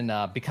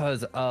can,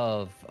 because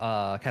of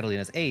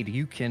Catalina's aid,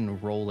 you can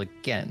roll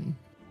again.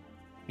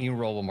 You can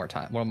roll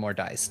one more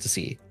dice to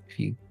see if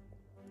you.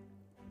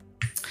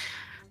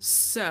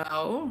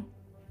 So,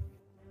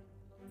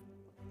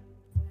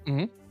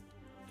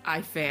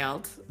 I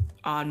failed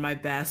on my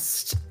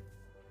best.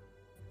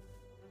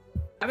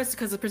 I was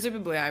because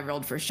presumably I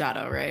rolled for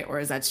shadow, right? Or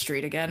is that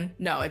street again?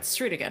 No, it's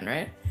street again,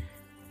 right?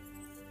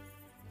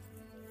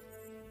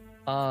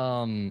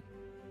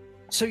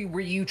 So were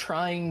you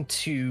trying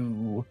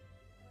to,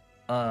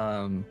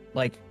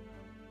 like,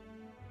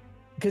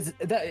 because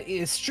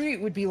that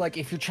street would be like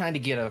if you're trying to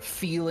get a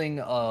feeling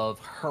of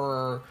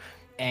her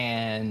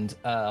and,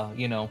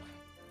 you know,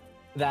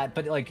 that,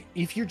 but like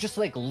if you're just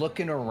like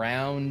looking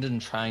around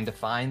and trying to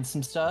find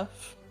some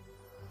stuff,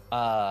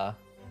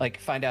 like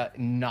find out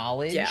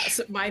knowledge. Yeah.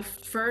 So my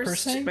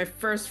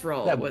first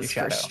roll That would be was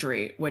for shadow.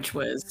 street, which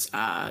was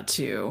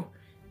to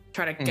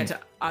try to get to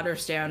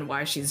understand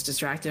why she's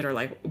distracted or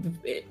like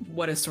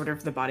what is sort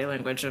of the body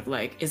language of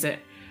like, is it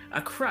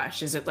a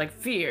crush? Is it like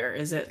fear?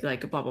 Is it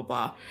like blah blah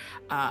blah?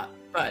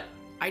 But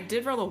I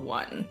did roll a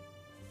 1,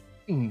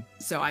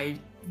 so I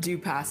do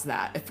pass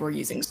that if we're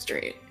using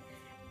street.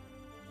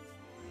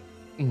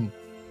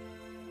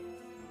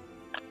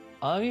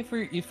 If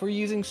we're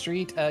using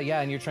street,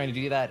 yeah, and you're trying to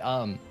do that,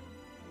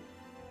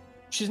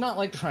 she's not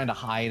like trying to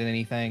hide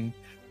anything.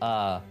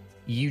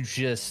 You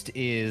just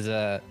is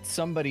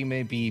somebody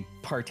may be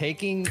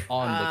partaking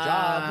on the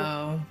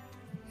job.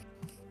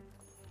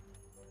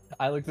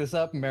 I looked this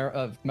up.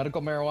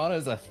 Medical marijuana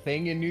is a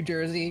thing in New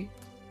Jersey.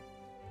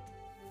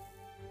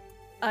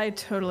 I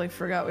totally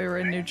forgot we were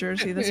in New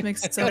Jersey. This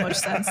makes so much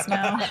sense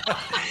now.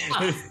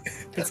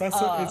 It's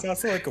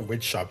also like a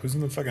witch shop. Who's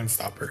gonna fucking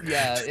stop her?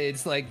 Yeah,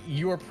 it's like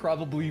you are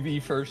probably the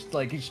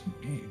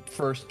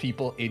first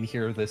people in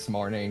here this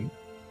morning.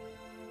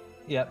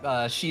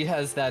 Yep, she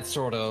has that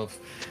sort of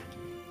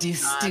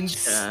distant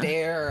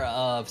stare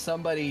of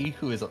somebody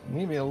who is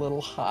maybe a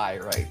little high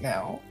right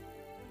now.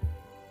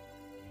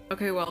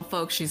 Okay, well,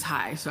 folks, she's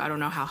high, so I don't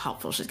know how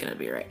helpful she's gonna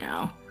be right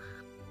now.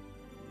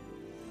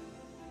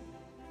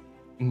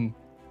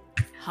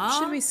 Huh?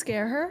 Should we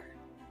scare her?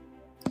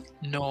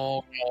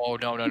 No.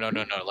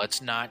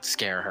 Let's not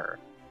scare her.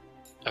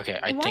 Okay,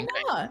 I Why think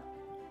not?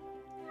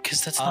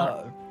 because that's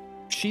not.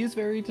 She is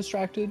very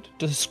distracted,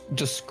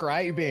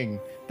 describing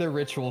the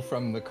ritual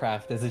from the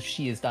craft as if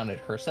she has done it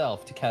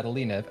herself to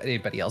Catalina. If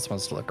anybody else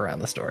wants to look around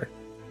the store.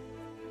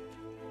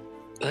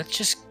 let's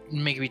just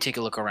maybe take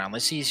a look around.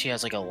 Let's see if she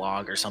has like a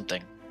log or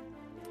something,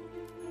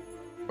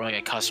 or like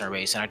a customer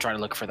base, and I try to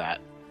look for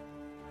that.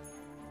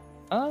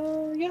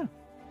 Yeah.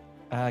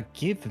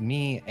 Give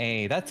me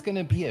a. That's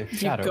gonna be a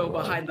shadow. You go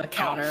roll. behind the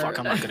counter. Oh, fuck,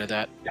 I'm not good at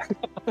that.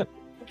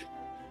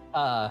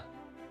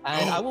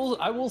 And I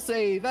will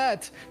say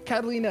that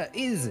Catalina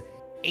is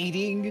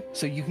aiding,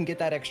 so you can get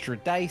that extra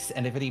dice.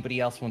 And if anybody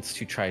else wants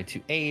to try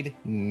to aid,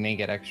 they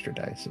get extra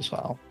dice as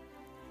well.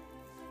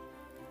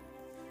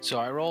 So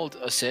I rolled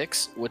a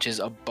 6, which is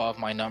above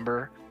my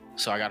number.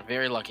 So I got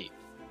very lucky.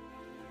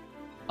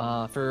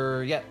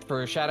 For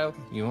shadow,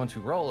 you want to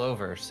roll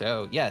over.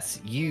 So yes,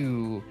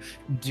 you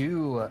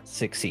do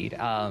succeed.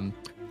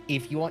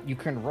 If you want, you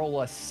can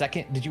roll a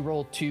second. Did you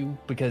roll 2?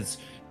 Because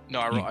No,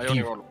 I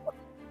only rolled.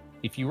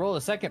 if you roll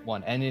a second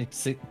one and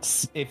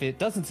if it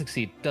doesn't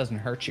succeed, it doesn't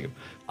hurt you.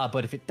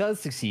 But if it does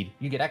succeed,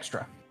 you get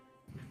extra.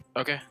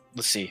 Okay,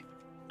 let's see.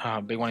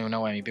 Big one,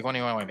 no whammy. Big one,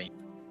 no whammy.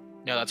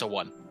 No, that's a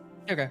 1.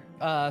 Okay.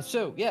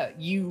 So yeah,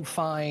 you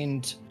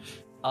find,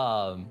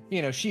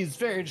 she's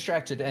very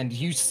distracted, and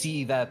you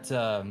see that,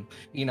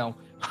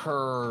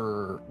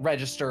 her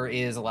register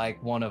is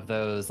like one of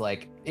those,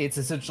 like, it's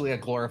essentially a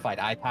glorified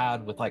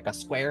iPad with like a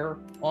square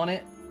on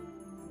it,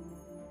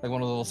 like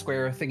one of the little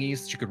square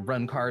thingies that you could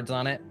run cards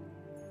on it,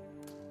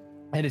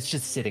 and it's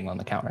just sitting on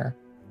the counter.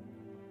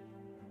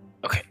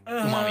 Okay,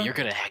 Mommy, you're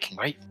good at hacking,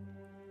 right?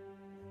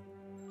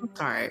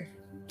 Sorry.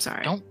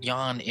 Don't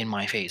yawn in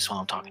my face while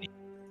I'm talking to you.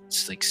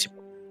 It's like super.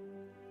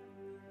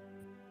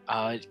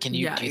 Do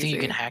you think you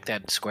can hack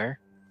that square?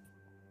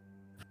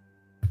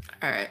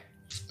 All right.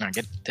 All right,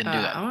 then do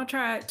that. I'm gonna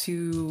try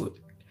to.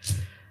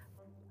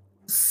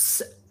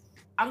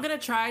 I'm gonna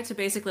try to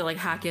basically like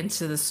hack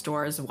into the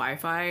store's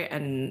Wi-Fi,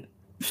 and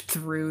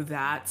through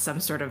that, some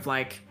sort of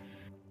like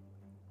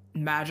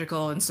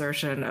magical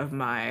insertion of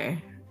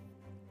my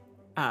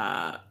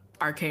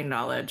arcane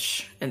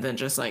knowledge, and then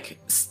just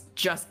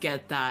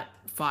get that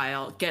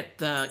file, get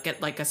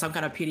like some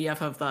kind of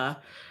PDF of the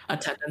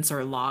attendance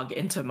or log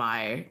into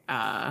my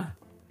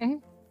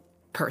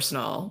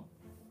personal.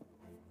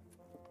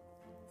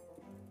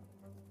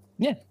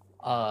 Yeah.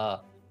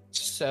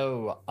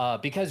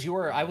 Because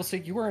I will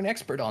say you are an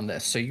expert on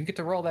this, so you get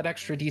to roll that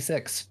extra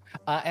d6.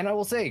 And I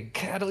will say,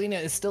 Catalina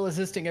is still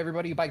assisting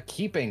everybody by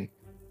keeping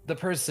the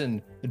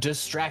person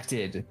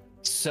distracted.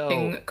 So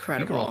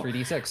Incredible. You can roll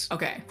 3d6.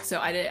 Okay, so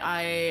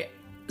I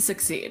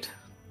succeed.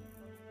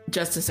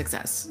 Just a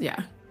success,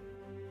 yeah.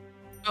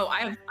 Oh,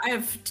 I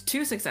have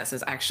 2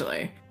 successes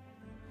actually.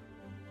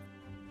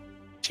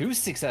 2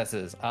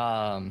 successes.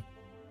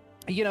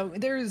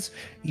 There's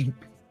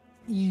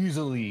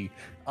usually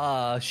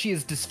she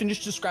has just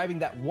finished describing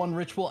that one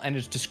ritual and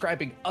is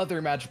describing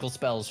other magical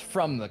spells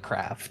from the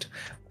craft.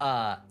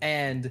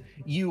 And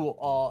you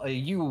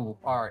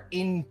are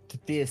in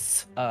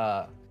this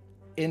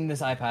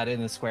iPad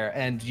in the square,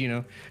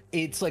 and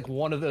it's like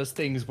one of those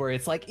things where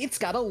it's like it's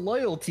got a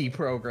loyalty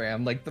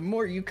program. Like the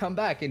more you come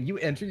back and you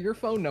enter your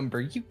phone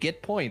number, you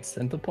get points,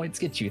 and the points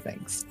get you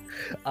things.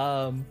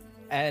 And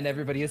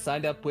everybody is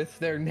signed up with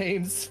their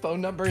names,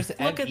 phone numbers,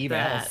 and Look at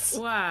emails.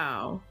 that.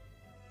 Wow.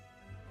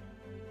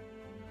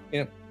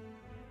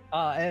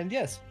 And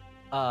yes,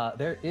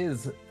 there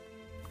is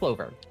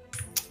Clover.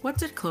 What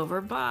did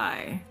Clover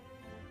buy?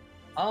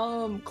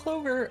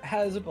 Clover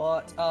has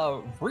bought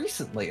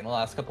recently, in the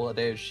last couple of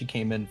days, she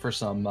came in for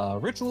some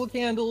ritual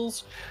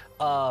candles,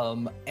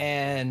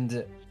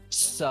 and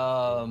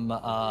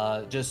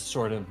some just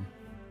sort of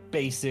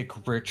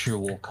basic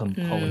ritual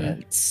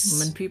components.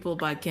 When people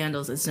buy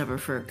candles, it's never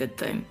for a good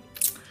thing.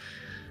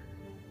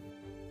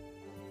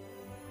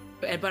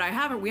 But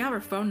we have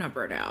her phone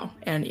number now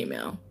and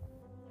email.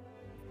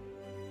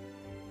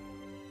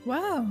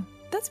 Wow,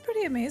 that's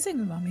pretty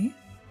amazing, Mommy.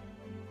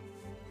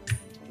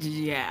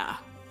 Yeah.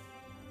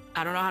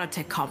 I don't know how to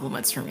take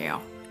compliments from you.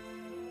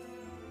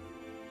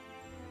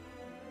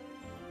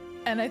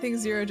 And I think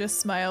Zero just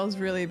smiles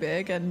really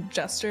big and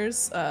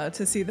gestures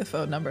to see the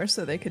phone number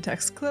so they could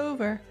text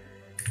Clover.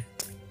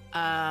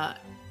 Why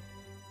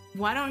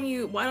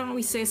don't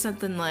we say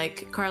something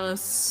like,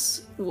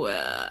 Carlos,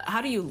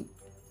 how do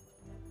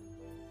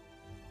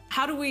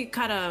we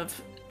kind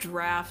of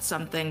draft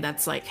something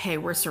that's like, hey,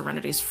 we're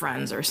Serenity's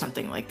friends or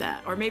something like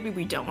that? Or maybe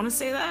we don't want to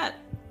say that?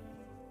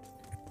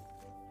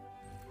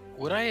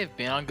 Would I have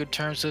been on good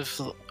terms with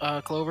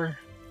Clover?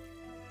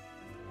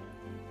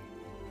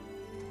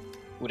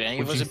 Would any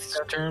of us have been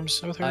on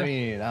terms with her? I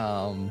mean,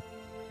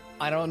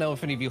 I don't know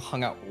if any of you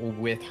hung out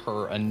with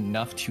her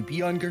enough to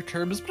be on good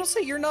terms, but I'll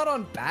say you're not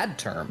on bad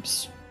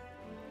terms.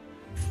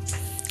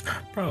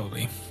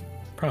 Probably.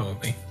 So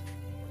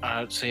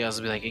yeah, I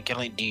was be like,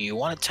 hey, do you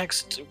want to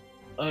text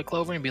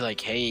Clover and be like,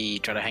 hey,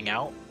 try to hang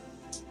out?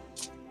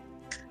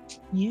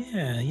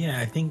 Yeah.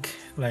 I think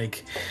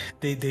like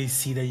they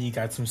see that you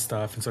got some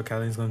stuff, and so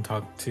Catalina's gonna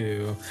talk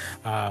to.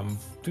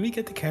 Do we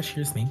get the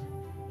cashier's name?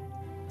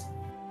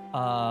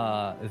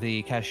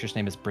 The cashier's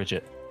name is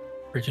Bridget.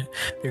 Bridget.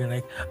 They're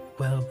like,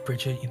 well,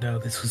 Bridget,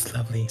 this was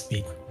lovely.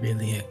 We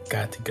really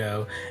got to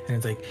go, and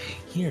it's like,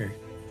 here,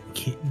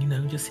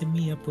 just hit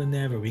me up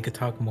whenever. We could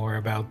talk more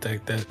about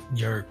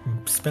your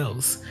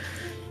spells.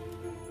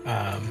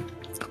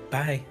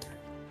 Bye.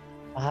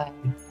 Bye.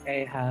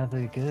 Hey, have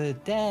a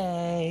good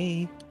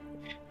day.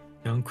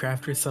 Don't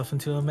craft yourself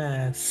into a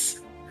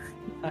mess.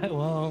 I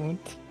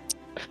won't.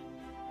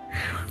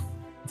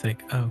 It's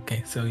like, oh,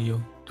 okay, so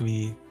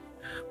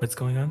what's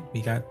going on?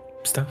 We got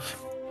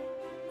stuff?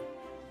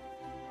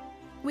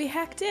 We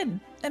hacked in.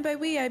 And by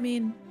we, I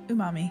mean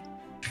Umami.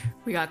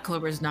 We got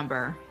Clover's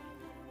number.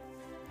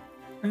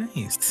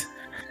 Nice.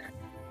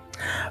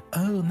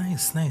 Oh,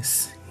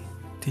 nice.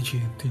 Did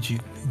you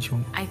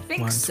I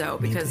think want so,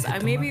 me to because hit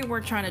them maybe up?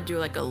 we're trying to do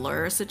like a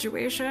lure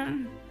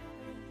situation.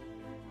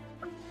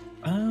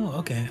 Oh,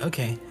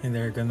 okay. And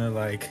they're gonna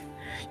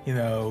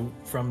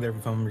from their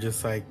phone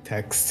just like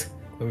text.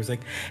 Clover's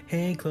like,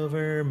 hey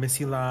Clover, miss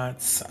you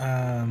lots. Do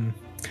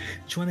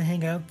you want to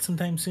hang out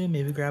sometime soon?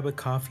 Maybe grab a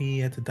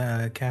coffee at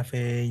the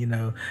cafe,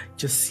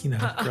 just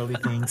girly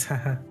things.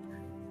 Haha.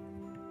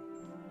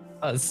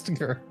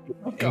 Stinger.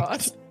 Oh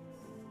God.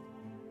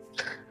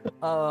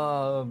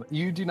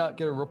 You do not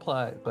get a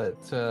reply, but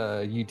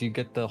you do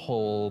get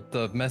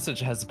the message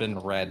has been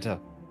read.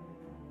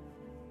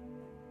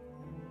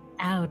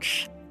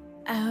 Ouch.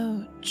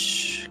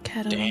 Ouch,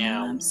 Catalina.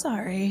 Damn. I'm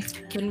sorry.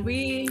 Can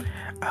we?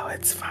 Oh,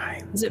 it's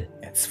fine. Is it?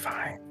 It's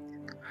fine.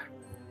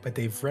 But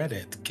they've read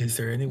it. Is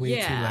there any way to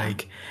Yeah.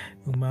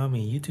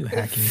 Umami, you do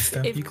hacking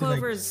stuff? If you could,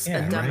 Clover's yeah,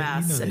 a right? You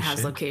dumbass know and this has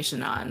shit.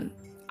 location on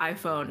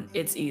iPhone,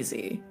 it's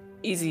easy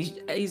as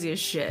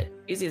shit,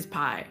 easy as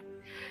pie.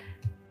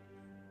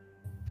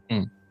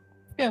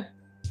 Yeah.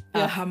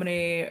 How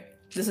many?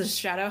 This is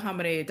Shadow. How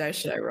many dice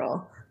should I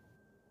roll?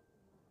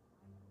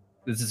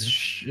 This is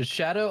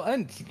Shadow,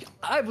 and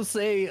I will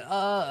say,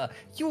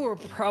 you were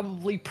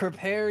probably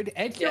prepared,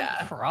 and you're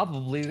Yeah.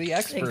 probably the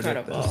expert at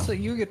Incredible. this, so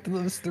you get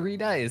those 3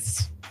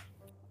 dice.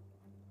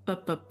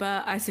 But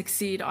I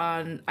succeed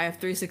on. I have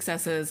 3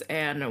 successes,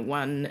 and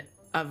 1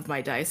 of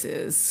my dice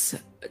is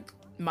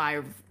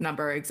my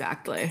number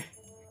exactly.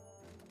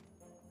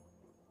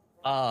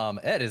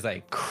 It is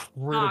a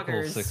critical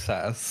Poggers.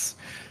 success.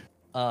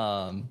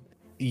 And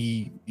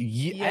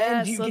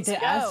Yes, you get let's to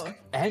go. ask,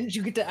 and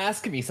you get to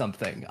ask me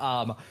something.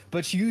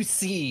 But you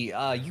see,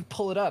 you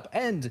pull it up,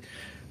 and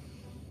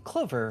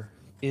Clover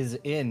is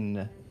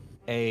in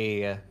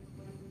a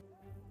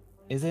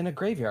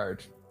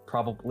graveyard,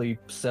 probably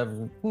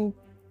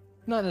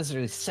not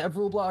necessarily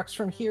several blocks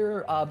from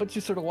here, but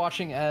you're sort of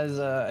watching as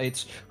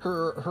it's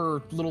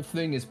her little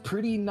thing is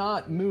pretty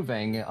not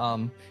moving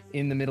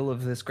in the middle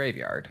of this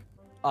graveyard.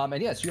 And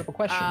yes, you have a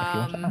question if you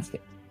want to ask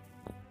it.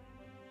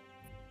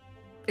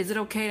 Is it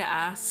okay to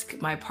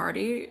ask my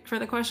party for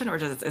the question, or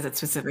is it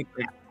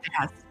specifically?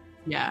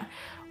 Yeah.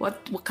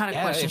 What kind of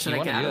Yeah, question if should you I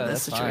wanna get do out of that,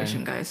 this that's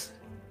situation, fine. guys?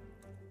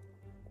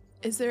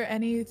 Is there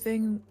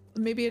anything?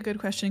 Maybe a good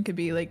question could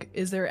be like,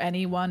 is there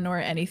anyone or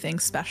anything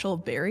special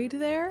buried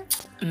there?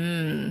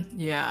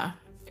 Yeah.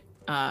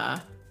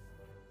 Are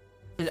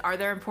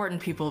there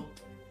important people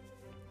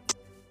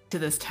to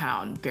this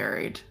town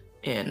buried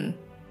in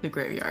the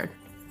graveyard?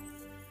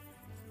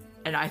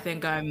 And I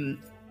think I'm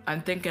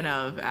thinking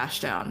of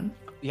Ashdown.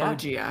 Yeah.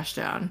 OG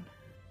Ashdown.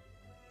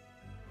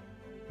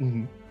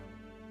 Mhm.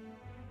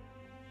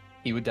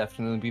 He would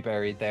definitely be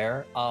buried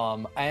there.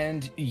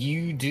 And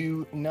you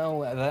do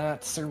know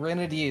that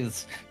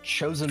Serenity's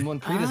chosen one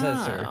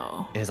predecessor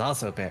Oh. is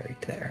also buried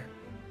there.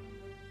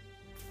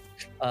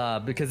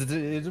 Because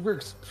it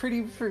works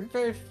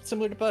very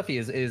similar to Buffy.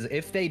 Is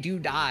if they do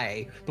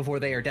die before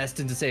they are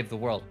destined to save the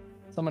world,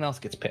 someone else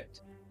gets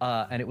picked.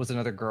 And it was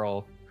another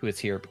girl who is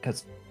here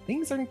because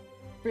things are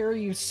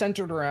very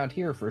centered around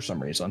here for some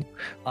reason.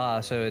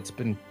 So it's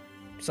been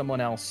someone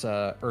else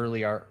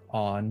earlier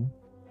on.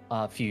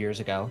 A few years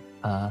ago,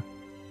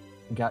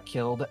 got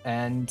killed,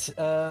 and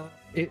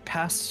it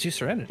passed to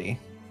Serenity.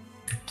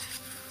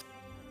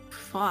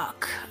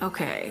 Fuck.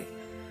 Okay.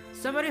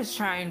 Somebody's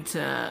trying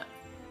to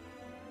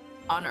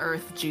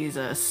unearth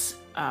Jesus.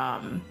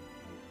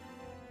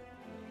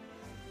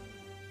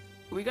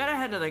 We gotta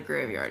head to the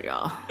graveyard,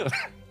 y'all.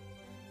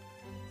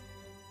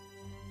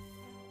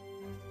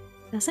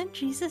 Doesn't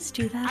Jesus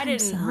do that I didn't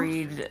himself?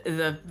 read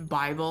the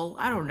Bible.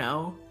 I don't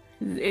know.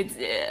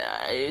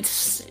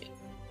 It's.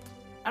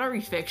 I don't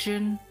read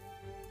fiction.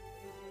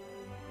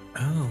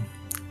 Oh,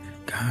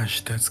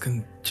 gosh, that's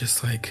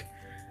just like,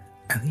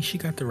 at least you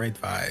got the right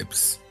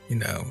vibes,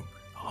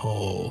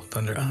 whole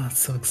thunder. Oh, it's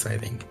so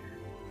exciting.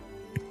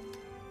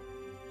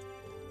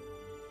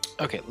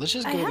 Okay, let's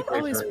just I go to the have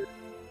always. graveyard.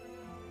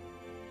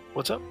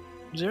 What's up,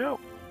 Zero?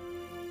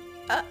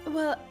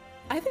 Well,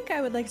 I think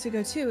I would like to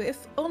go too,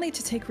 if only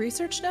to take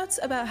research notes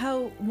about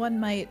how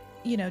one might,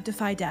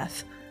 defy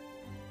death.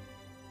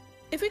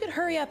 If we could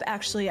hurry up,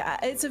 actually,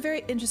 it's a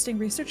very interesting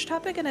research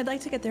topic, and I'd like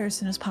to get there as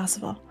soon as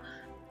possible.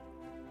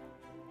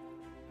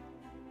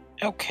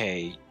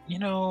 Okay, a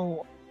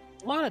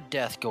lot of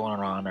death going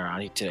around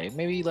here today.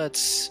 Maybe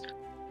let's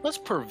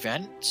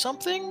prevent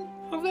something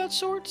of that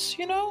sort,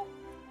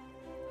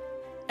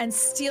 And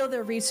steal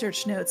their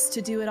research notes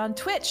to do it on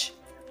Twitch.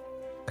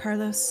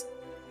 Carlos,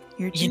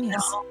 you're a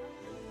genius.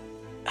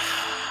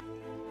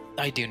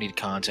 I do need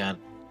content.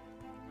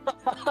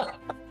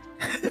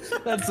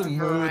 That's a mood,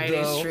 Variety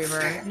though.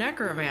 streamer.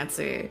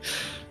 Necromancy.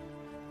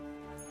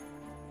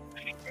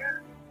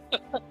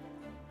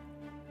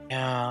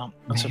 Yeah,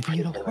 that's a Maybe pretty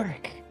it'll good-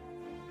 work.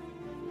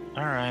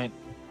 All right.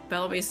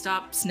 Bellamy,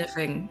 stop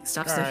sniffing.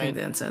 Stop All sniffing right.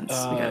 the incense. We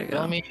gotta go.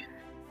 Bellamy,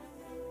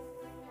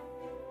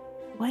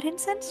 What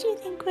incense do you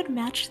think would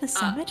match the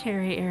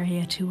cemetery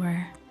area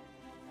tour?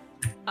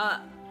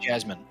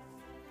 Jasmine.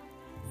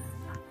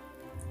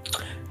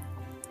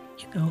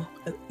 You know,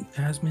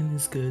 jasmine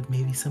is good.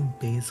 Maybe some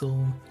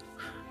basil.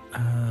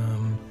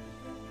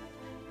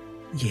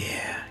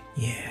 Yeah.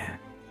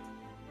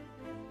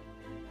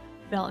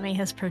 Bellamy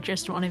has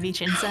purchased one of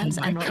each incense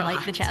my and will light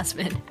God. the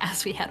jasmine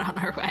as we head on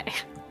our way.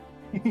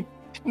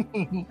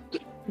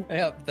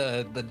 Yep,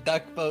 the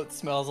duck boat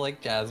smells like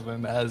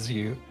jasmine as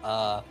you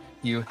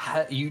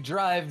you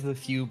drive the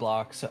few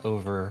blocks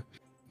over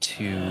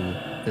to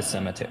the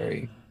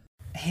cemetery.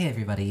 Hey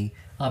everybody,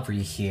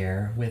 Aubrey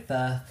here with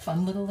a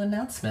fun little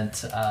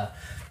announcement.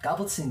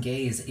 Goblets and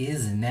Gaze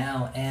is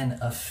now an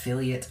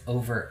affiliate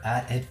over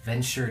at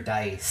Adventure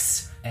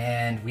Dice,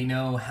 and we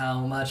know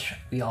how much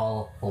we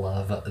all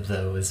love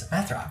those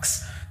math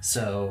rocks.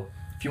 So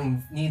if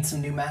you need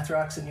some new math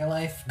rocks in your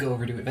life, go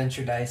over to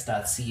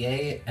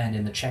adventuredice.ca and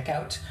in the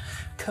checkout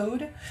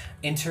code,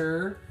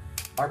 enter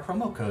our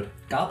promo code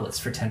GOBLETS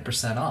for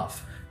 10%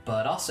 off.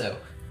 But also,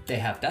 they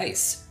have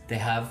dice. They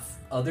have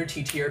other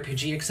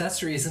TTRPG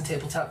accessories and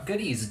tabletop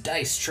goodies,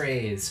 dice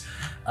trays,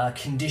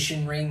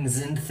 condition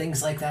rings, and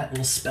things like that,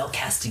 little spell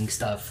casting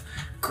stuff.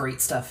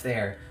 Great stuff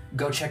there.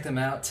 Go check them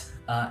out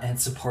and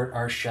support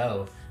our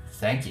show.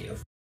 Thank you.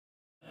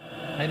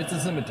 And it's a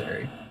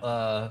cemetery.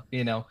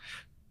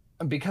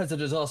 Because it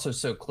is also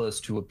so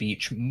close to a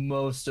beach,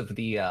 most of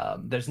the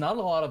there's not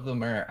a lot of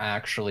them are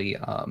actually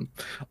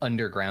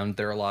underground.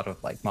 There are a lot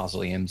of like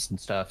mausoleums and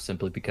stuff,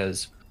 simply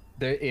because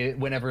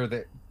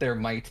whenever there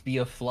might be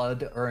a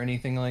flood or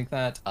anything like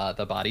that,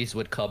 the bodies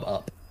would come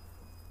up.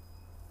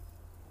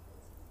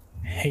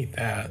 Hate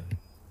that.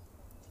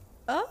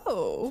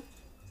 Oh,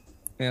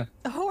 Yeah,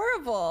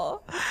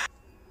 horrible.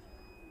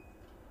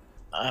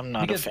 I'm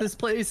not because a fan. this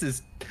place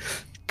is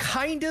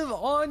kind of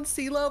on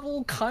sea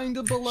level, kind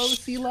of below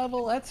sea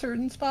level at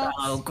certain spots.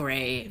 Oh,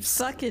 graves.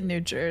 Suck in New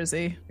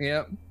Jersey.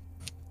 Yep.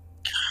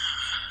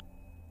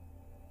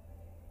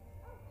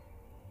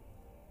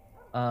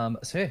 So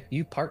yeah,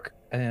 you park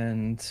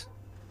and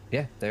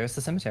yeah, there's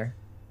the cemetery.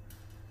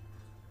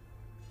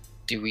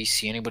 Do we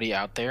see anybody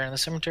out there in the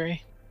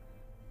cemetery?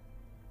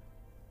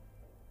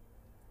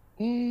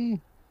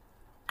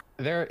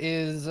 There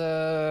is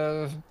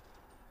why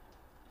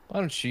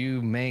don't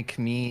you make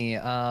me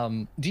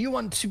do you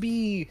want to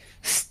be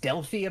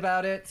stealthy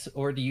about it,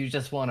 or do you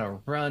just want to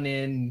run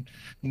in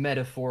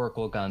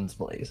metaphorical guns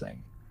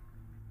blazing?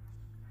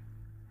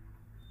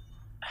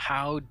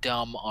 How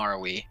dumb are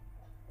we?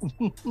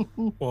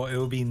 Well, it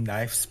will be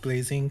knives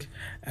blazing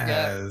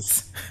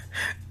as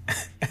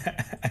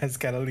as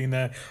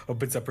Catalina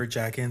opens up her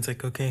jacket and it's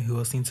like, okay, who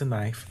else needs a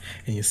knife?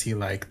 And you see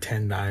like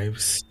 10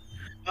 knives.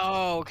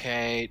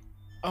 Okay,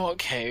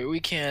 we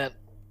can't.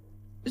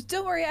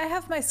 Don't worry, I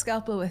have my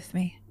scalpel with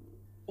me.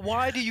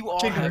 Why do you all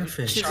Take have her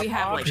fish. Should we sharp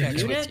have like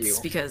objects with units? you?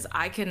 Because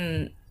I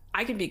can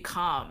be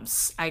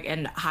comms. I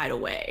can hide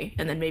away,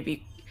 and then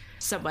maybe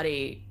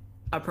somebody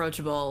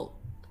approachable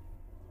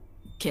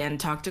can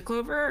talk to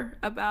Clover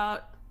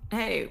about,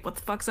 hey, what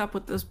the fuck's up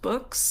with those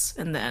books?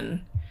 And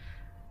then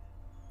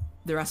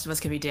the rest of us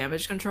can be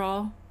damage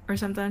control or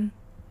something.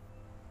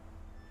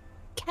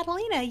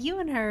 Catalina, you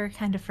and her are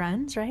kind of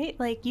friends, right?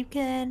 Like, you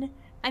can.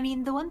 I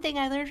mean, the one thing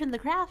I learned from the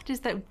craft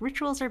is that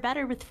rituals are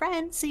better with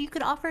friends, so you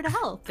could offer to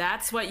help.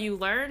 That's what you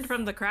learned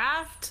from the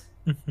craft?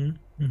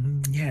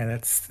 Yeah,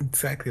 that's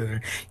exactly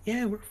what.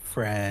 Yeah, we're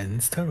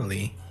friends,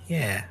 totally.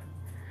 Yeah.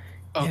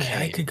 Okay. Yeah,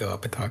 I could go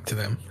up and talk to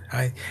them.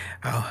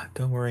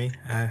 Don't worry,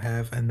 I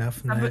have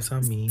enough knives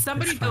on me.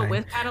 Somebody It's go fine.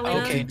 with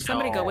Catalina. Okay,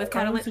 Somebody go with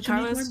Carlos, Catalina. did you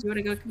need Carlos, one? you want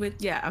to go with?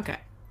 Yeah, okay.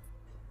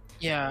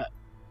 Yeah.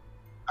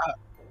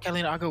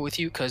 Catalina, I'll go with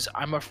you because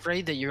I'm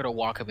afraid that you're gonna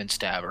walk up and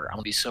stab her. I'm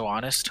gonna be so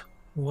honest.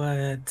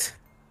 What?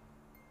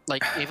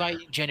 Like, if I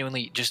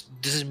genuinely this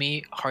is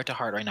me, heart to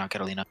heart right now,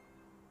 Catalina.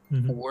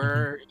 Mhm,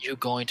 Were you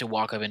going to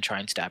walk up and try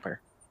and stab her?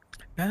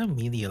 Not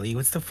immediately.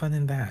 What's the fun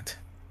in that?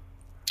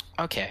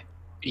 Okay.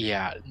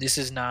 Yeah, this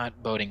is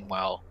not boding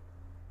well.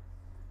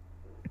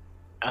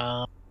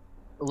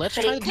 Let's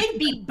But try it to could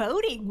be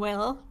boating,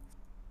 Will.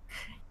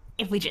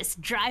 If we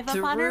just drive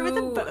up on her with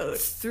a boat.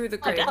 Through the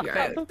I doubt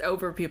graveyard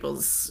over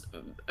people's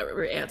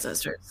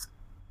ancestors.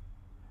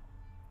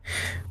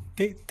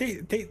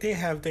 They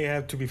have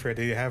to be fair,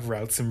 they have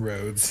routes and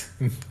roads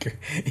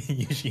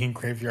usually in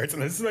graveyards,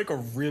 and this is like a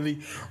really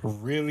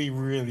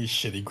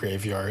shitty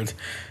graveyard.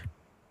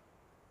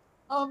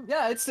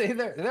 Yeah, I'd say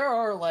there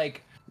are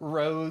like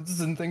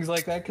roads and things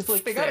like that, because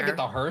like they gotta Fair. get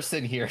the hearse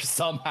in here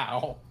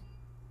somehow.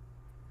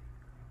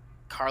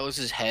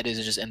 Carlos's head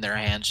is just in their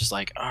hands, just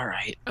like, all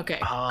right. Okay.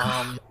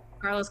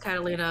 Carlos,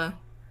 Catalina,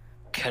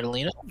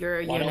 Catalina, you're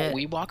a why unit. don't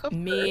we walk up?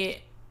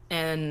 Me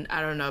and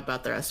I don't know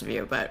about the rest of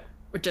you, but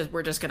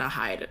we're just gonna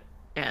hide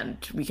and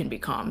we can be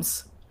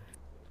comms.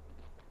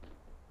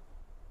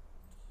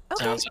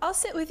 Okay, Sounds- I'll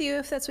sit with you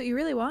if that's what you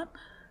really want.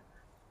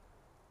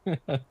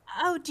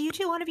 Oh, do you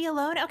two want to be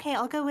alone? Okay,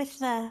 I'll go with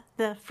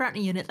the front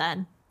unit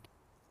then.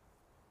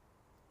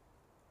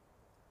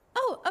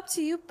 Oh, up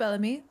to you,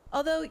 Bellamy.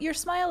 Although your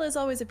smile is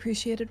always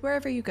appreciated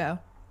wherever you go.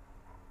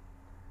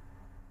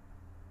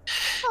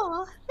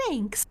 Oh,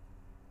 thanks.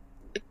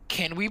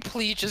 Can we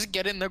please just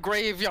get in the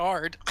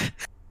graveyard?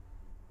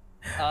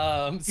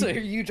 So are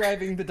you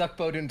driving the duck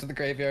boat into the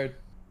graveyard?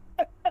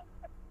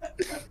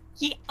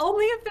 Yeah,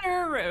 only if there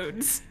are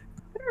roads.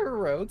 There are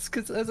roads,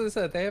 because as I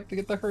said, they have to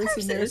get the hearse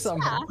in there Horses,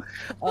 somehow.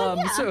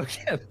 yeah. So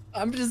again,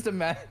 I'm just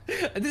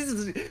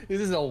this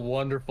is a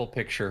wonderful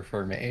picture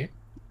for me.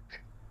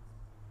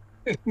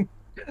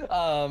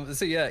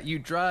 So yeah, you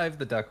drive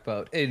the duck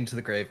boat into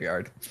the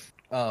graveyard,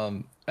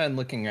 and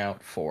looking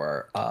out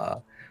for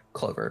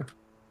Clover,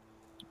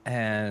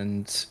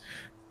 and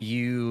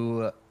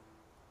you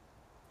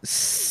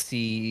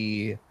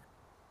see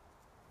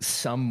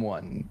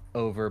someone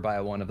over by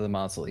one of the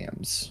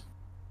mausoleums.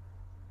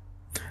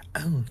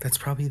 Oh, that's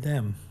probably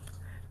them.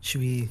 Should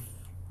we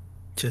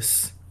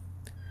just...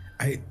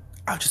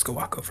 I'll just go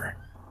walk over.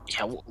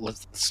 Yeah, well,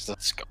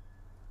 let's go.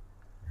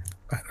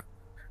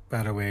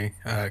 By the way,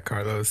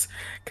 Carlos,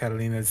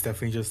 Catalina's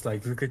definitely just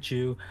like, look at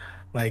you,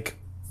 like,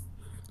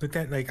 look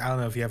at, like, I don't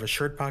know if you have a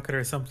shirt pocket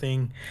or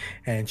something,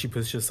 and she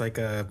puts just like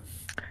a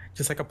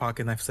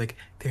pocket knife. It's like,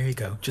 there you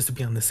go, just to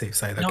be on the safe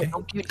side, okay?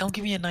 No, don't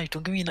give me a knife.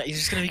 Don't give me a knife. He's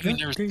just gonna make me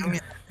nervous. There you go.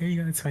 There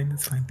you go. It's fine.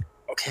 It's fine.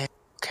 Okay.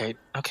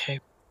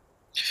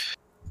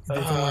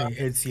 Don't worry.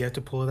 It's, you have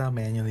to pull it out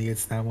manually.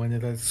 It's not one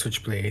of the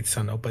switchblades,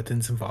 so no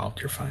buttons involved.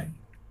 You're fine.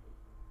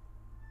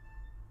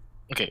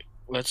 Okay,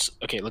 let's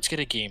get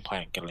a game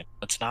plan, Gillian.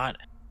 Let's not.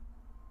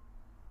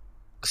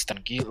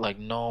 Tranquila,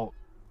 no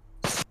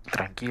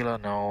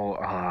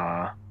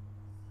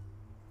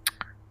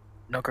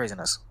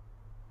craziness.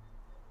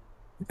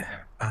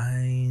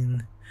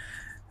 Fine.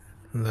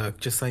 Look,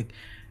 just like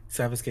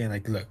Savas getting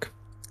like, look,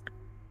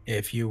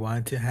 if you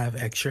want to have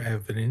extra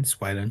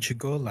evidence, why don't you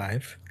go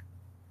live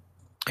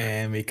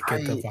and we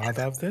can get the VOD out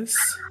of this?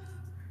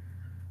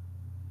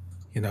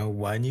 You know,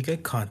 one, you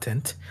get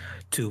content,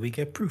 two, we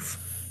get proof.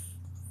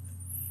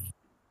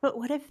 But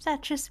what if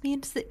that just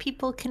means that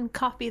people can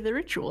copy the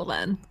ritual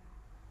then?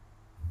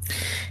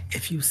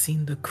 If you've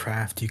seen the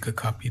craft, you could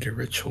copy the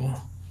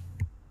ritual.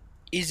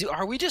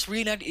 Are we just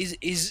reenacting?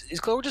 Is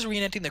Clover just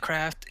reenacting the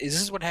craft? Is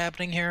this what's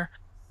happening here?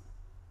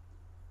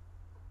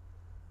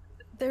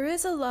 There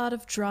is a lot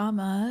of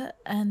drama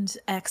and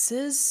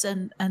exes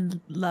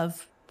and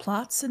love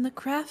plots in the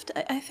craft,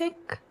 I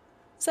think.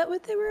 Is that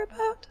what they were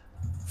about?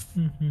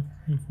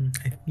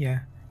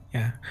 Yeah.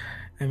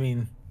 I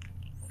mean,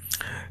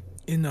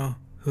 you know,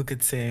 who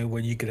could say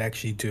what you could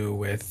actually do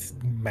with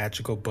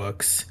magical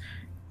books?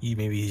 You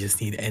maybe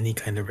just need any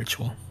kind of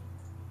ritual.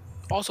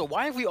 Also,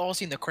 why have we all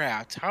seen the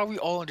craft? How are we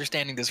all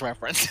understanding this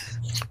reference?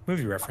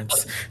 Movie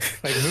reference.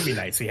 Like movie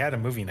nights. We had a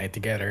movie night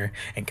together,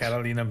 and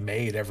Catalina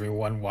made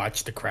everyone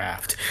watch The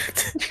Craft.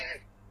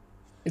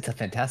 It's a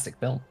fantastic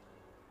film.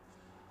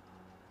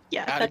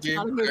 Yeah, Out of that's game,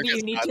 not a I movie guess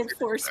you need not to good.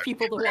 force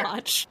people to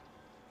watch.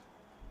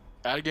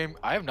 Out of game.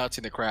 I have not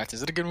seen the craft.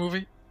 Is it a good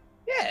movie?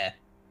 Yeah,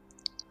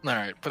 All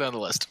right, put it on the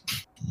list.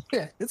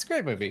 yeah, it's a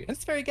great movie.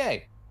 It's very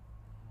gay.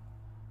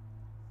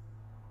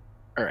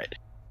 All right.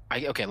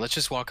 Okay, let's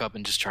just walk up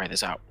and just try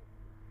this out.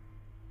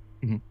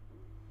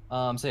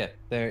 So yeah,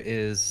 there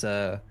is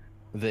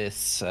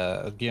this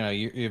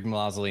your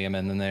mausoleum,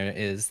 and then there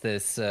is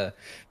this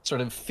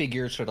sort of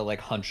figure, sort of like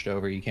hunched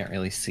over. You can't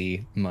really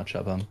see much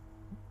of him.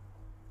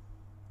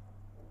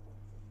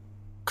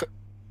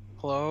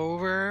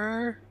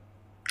 Clover.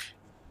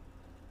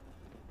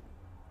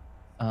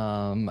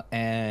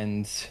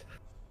 And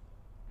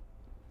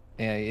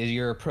yeah,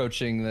 you're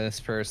approaching this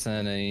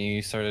person, and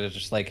you sort of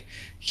just like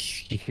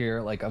you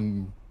hear like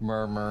a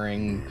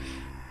murmuring,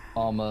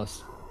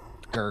 almost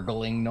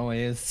gurgling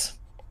noise.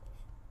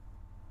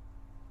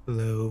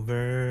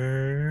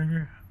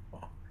 Clover.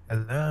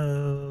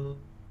 Hello.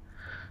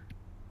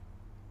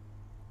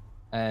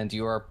 And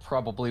you are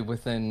probably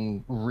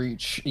within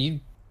reach. You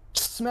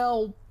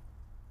smell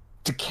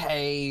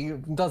decay.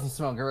 Doesn't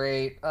smell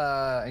great.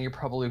 And you're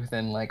probably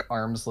within like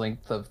arm's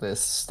length of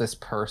this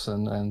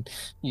person, and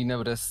you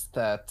notice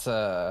that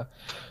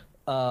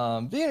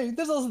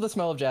there's also the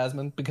smell of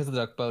jasmine, because the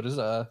duck boat is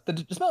the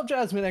smell of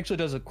jasmine actually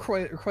does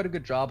quite a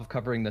good job of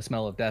covering the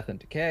smell of death and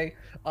decay.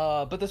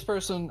 But this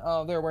person,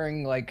 they're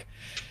wearing like,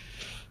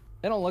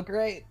 they don't look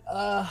great.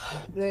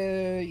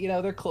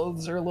 Their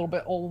clothes are a little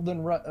bit old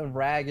and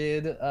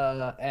ragged,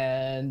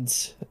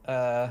 and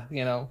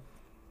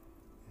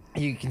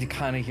you can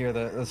kind of hear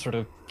the sort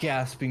of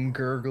gasping,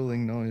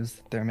 gurgling noise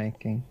that they're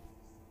making.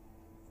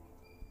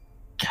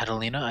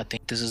 Catalina, I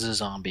think this is a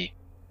zombie.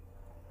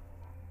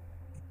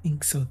 I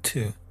think so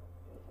too.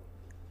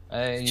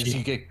 As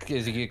you get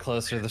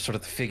closer, the sort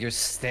of the figure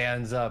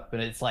stands up,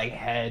 and its like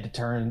head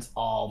turns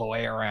all the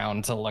way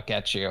around to look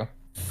at you.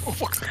 Oh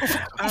fuck! Oh,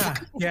 fuck. Ah,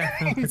 yeah,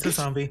 it's a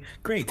zombie.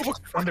 Great,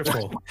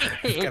 wonderful.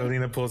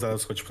 Catalina pulls out a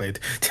switchblade.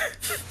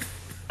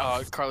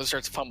 Carlos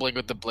starts fumbling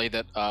with the blade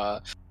that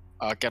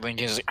Gatling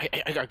is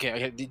like,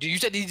 okay. You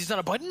said he's not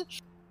a button?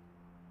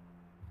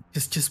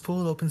 Just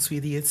pull it open,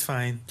 sweetie. It's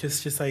fine.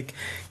 Just like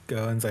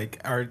go and it's like.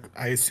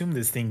 I assume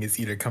this thing is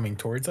either coming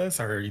towards us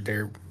or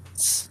they're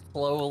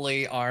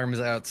Slowly,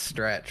 arms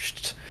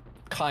outstretched,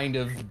 kind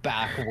of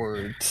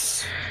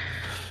backwards.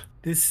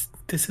 This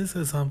is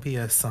a zombie,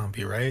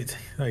 right?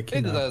 Like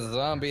It is a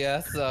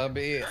zombie-ass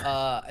zombie,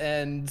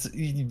 and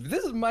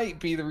this might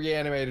be the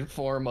reanimated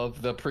form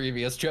of the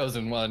previous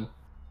chosen one.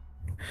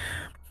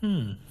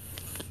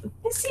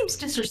 This seems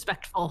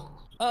disrespectful.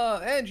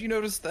 And you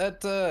notice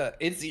that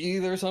it's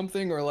either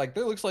something or like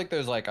there looks like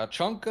there's like a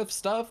chunk of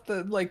stuff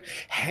that like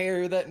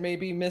hair that may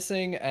be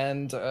missing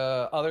and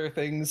other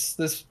things.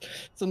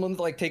 Someone's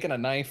like taking a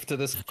knife to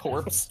this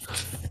corpse.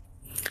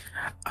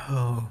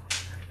 Oh,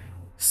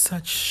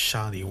 such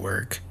shoddy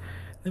work.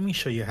 Let me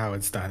show you how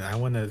it's done. I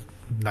want to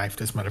knife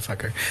this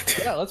motherfucker.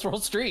 Yeah, let's roll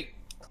street.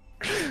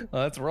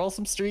 Let's roll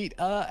some street.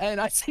 And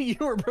I see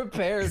you were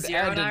prepared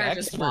Zero and and an I are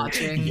just expert.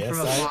 watching Yes,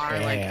 from afar, I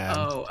like, am.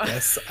 oh.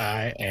 Yes,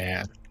 I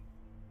am.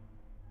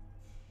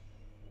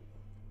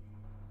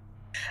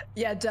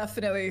 Yeah,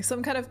 definitely.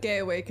 Some kind of gay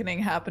awakening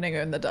happening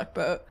in the duck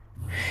boat.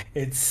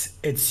 It's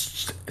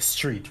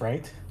street,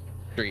 right?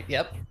 Street.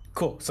 Yep.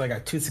 Cool. So I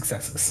got 2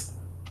 successes.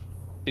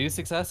 2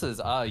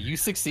 successes. You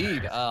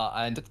succeed.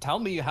 And tell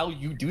me how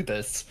you do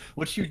this.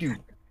 What you do?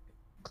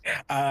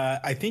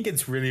 I think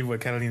it's really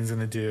what Catalina's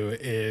gonna do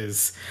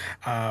is,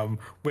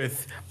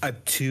 with a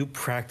 2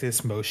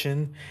 practice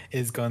motion,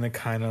 is gonna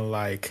kind of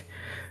like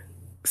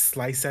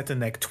slice at the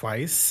neck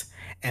twice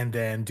and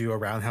then do a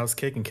roundhouse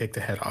kick and kick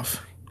the head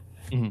off.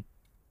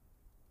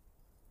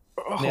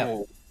 Oh,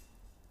 Yeah.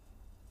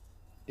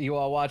 You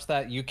all watch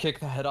that. You kick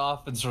the head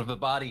off, and sort of the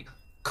body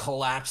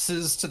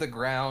collapses to the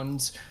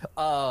ground.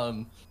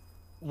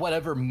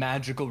 Whatever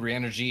magical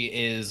re-energy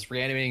is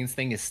reanimating this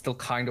thing is still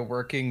kind of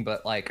working,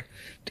 but like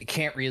it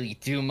can't really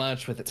do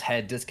much with its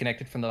head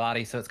disconnected from the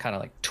body, so it's kind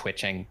of like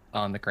twitching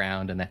on the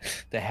ground, and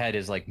the head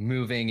is like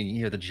moving, and you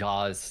hear the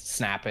jaws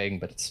snapping,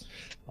 but it's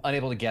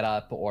unable to get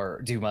up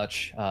or do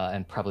much,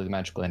 and probably the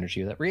magical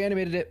energy that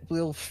reanimated it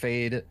will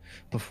fade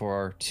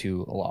before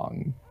too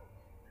long.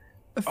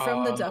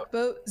 From the duck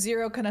boat,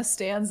 Zero kind of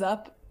stands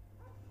up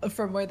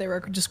from where they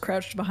were just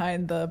crouched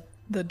behind the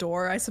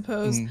door, I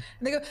suppose. And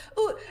they go,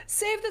 "Ooh,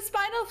 save the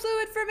spinal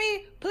fluid for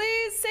me!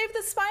 Please save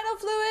the spinal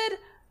fluid!"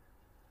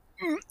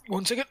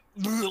 1 second.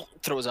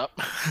 Throws up.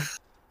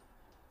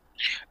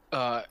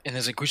 And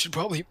there's like, we should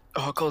probably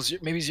call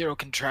maybe Zero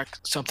can track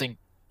something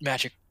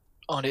magic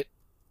on it.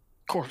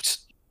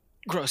 Corpse.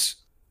 Gross.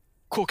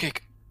 Cool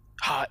kick.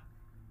 Hot.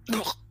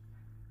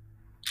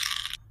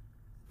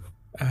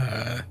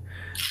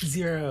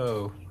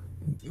 Zero.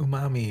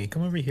 Umami,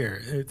 come over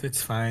here.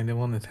 It's fine. It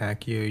won't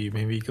attack you.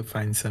 Maybe you could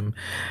find some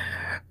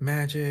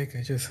magic.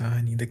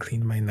 I need to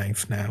clean my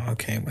knife now.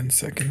 Okay, 1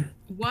 second.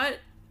 What?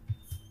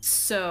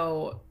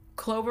 So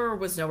Clover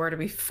was nowhere to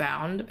be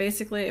found.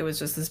 Basically, it was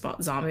just this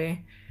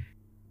zombie.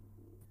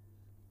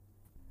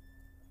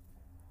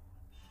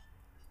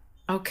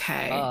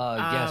 Okay.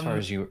 Yeah,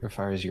 as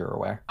far as you're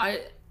aware.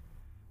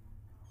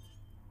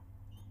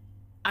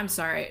 I'm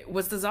sorry.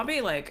 Was the zombie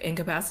like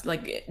incapacitated,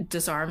 like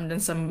disarmed in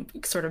some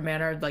sort of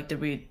manner? Like,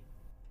 did we?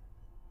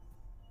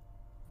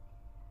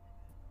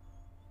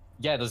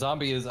 Yeah, the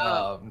zombie is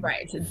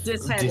Right,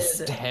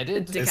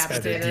 disheaded,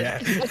 decapitated. Yeah.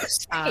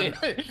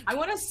 I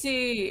want to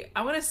see,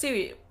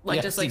 like,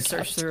 Yeah, just like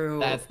search through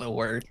That's the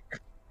word.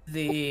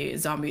 the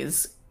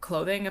zombie's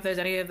clothing if there's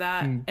any of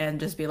that, and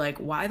just be like,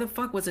 why the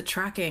fuck was it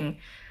tracking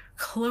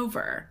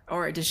Clover,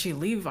 or did she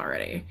leave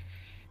already?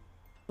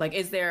 Like,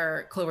 is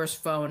there Clover's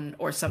phone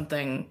or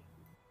something,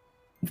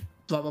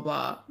 blah, blah,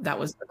 blah, that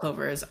was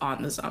Clover is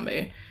on the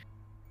zombie?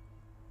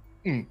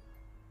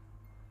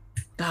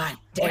 God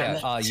damn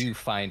it. You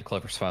find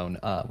Clover's phone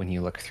when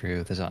you look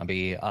through the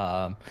zombie,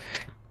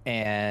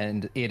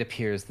 and it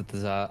appears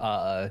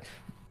that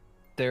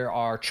there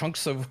are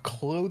chunks of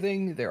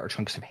clothing, there are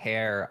chunks of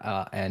hair,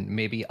 and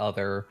maybe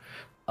other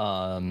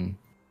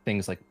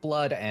things like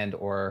blood and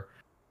or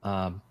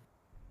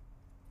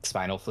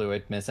spinal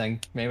fluid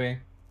missing, maybe.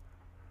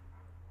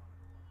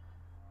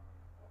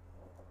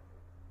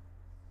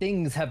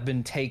 Things have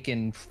been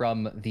taken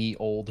from the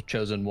old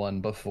chosen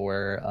one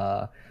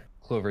before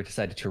Clover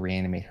decided to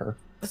reanimate her.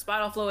 The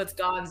spinal fluid's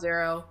gone,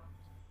 Zero.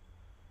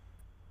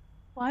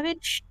 Why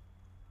did she...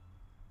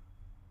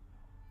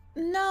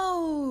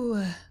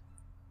 No.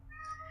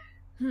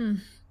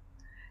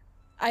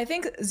 I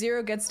think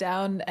Zero gets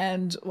down,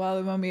 and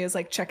while Umami is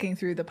like checking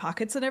through the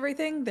pockets and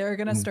everything, they're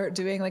gonna start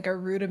doing like a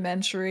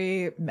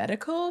rudimentary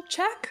medical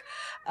check.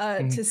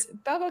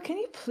 Balbo, can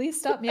you please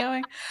stop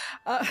meowing?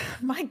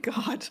 My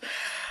God.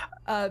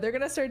 They're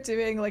gonna start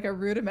doing like a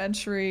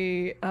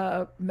rudimentary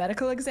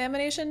medical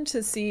examination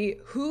to see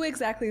who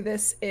exactly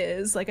this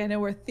is. Like, I know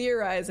we're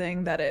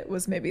theorizing that it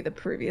was maybe the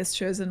previous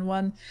chosen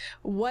one.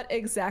 What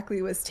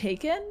exactly was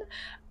taken?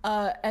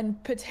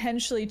 and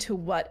potentially to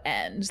what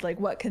end? Like,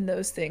 what can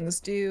those things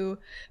do?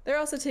 They're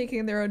also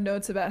taking their own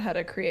notes about how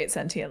to create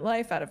sentient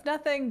life out of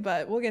nothing,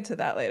 but we'll get to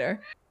that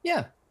later.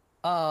 Yeah.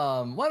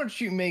 Why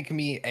don't you make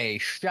me a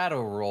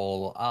shadow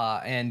roll?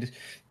 And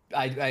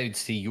I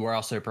see you are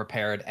also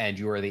prepared and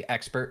you are the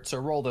expert, so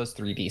roll those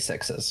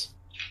 3d6s.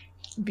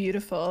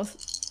 Beautiful.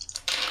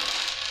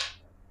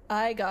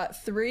 I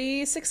got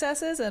 3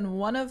 successes, and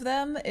one of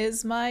them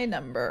is my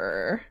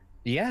number.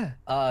 Yeah.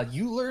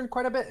 You learn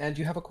quite a bit, and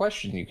you have a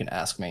question you can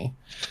ask me.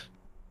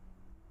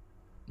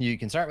 You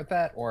can start with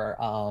that, or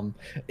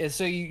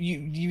so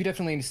you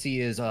definitely see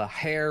is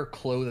hair,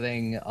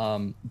 clothing,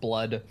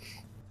 blood.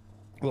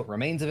 What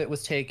remains of it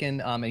was taken.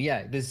 And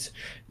yeah, this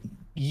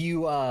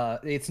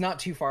it's not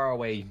too far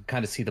away. You can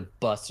kind of see the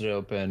busted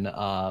open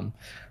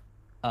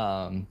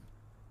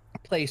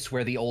place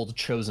where the old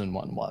chosen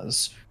one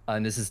was.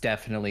 And this is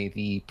definitely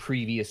the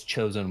previous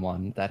chosen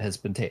one that has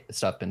been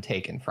stuff been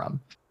taken from.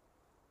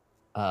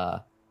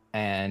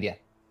 And yeah,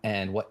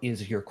 and what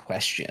is your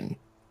question?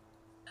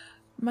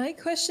 My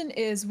question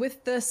is,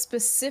 with the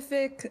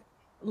specific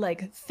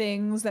like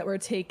things that were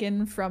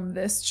taken from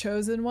this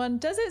chosen one,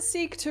 does it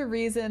seek to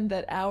reason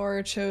that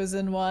our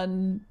chosen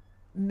one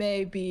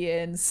may be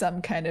in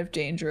some kind of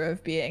danger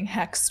of being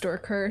hexed or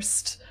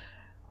cursed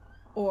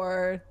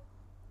or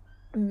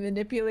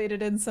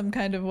manipulated in some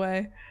kind of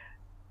way?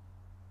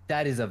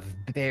 That is a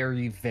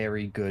very,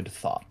 very good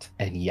thought.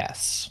 And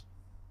yes.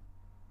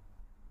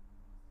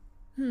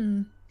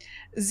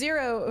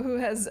 Zero, who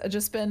has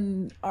just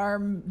been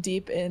arm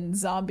deep in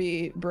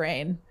zombie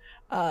brain,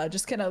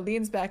 just kind of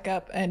leans back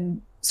up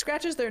and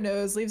scratches their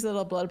nose, leaves a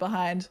little blood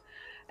behind,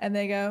 and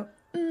they go,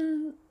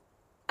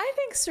 I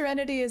think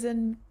Serenity is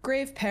in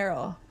grave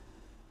peril.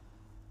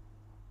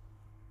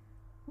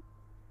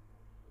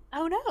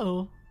 Oh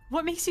no.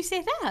 What makes you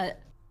say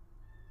that?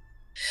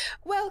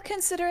 Well,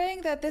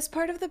 considering that this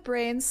part of the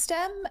brain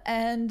stem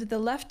and the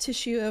left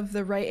tissue of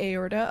the right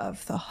aorta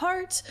of the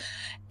heart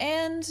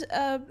and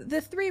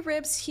the 3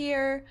 ribs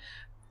here,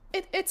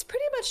 it's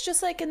pretty much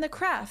just like in the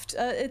craft.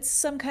 It's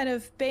some kind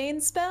of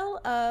bane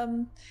spell,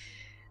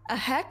 a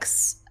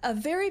hex, a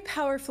very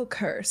powerful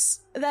curse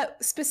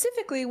that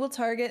specifically will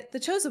target the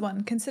chosen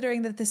one,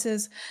 considering that this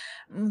is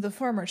the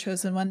former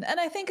chosen one. And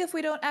I think if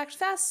we don't act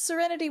fast,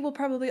 Serenity will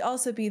probably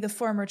also be the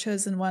former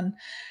chosen one.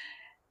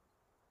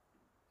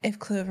 If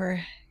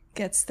Clover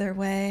gets their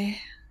way.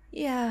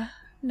 Yeah,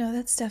 no,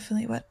 that's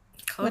definitely what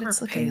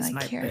it's looking pays like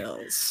my here.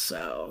 bills,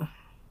 so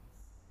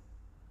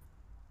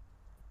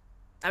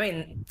I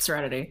mean,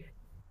 Serenity.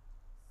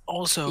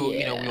 Also,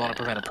 we want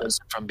to prevent a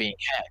person from being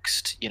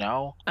hexed,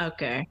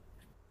 Okay.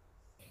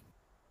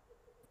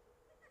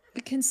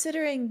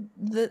 Considering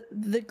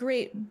the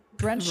great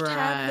brunch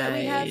tab that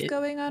we have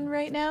going on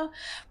right now,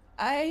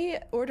 I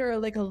order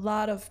like a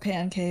lot of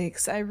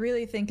pancakes. I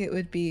really think it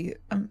would be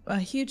a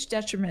huge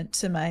detriment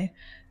to my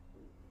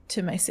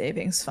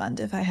savings fund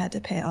if I had to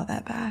pay all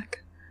that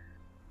back.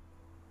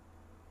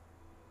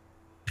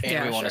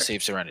 And we want to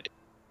save Serenity,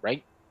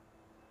 right?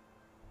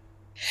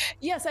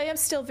 Yes, I am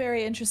still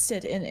very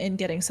interested in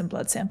getting some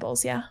blood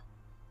samples, yeah.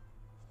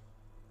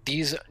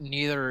 These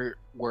neither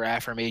were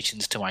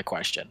affirmations to my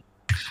question.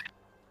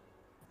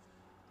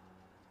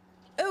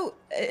 Oh,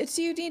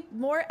 do you need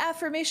more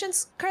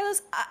affirmations?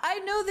 Carlos, I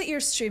know that your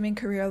streaming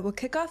career will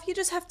kick off. You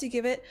just have to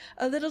give it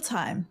a little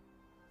time.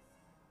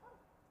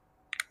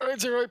 All right,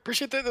 Zero, I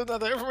appreciate that.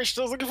 The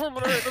information I was looking for,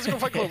 but all right, let's go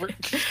find Clover.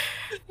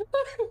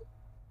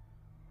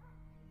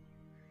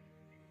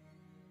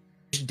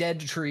 Dead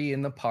tree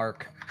in the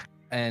park,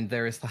 and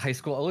there is the high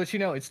school. I'll let you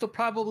know, it's still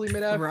probably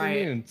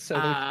mid-afternoon, Right. so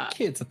there are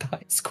kids at the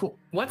high school.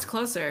 What's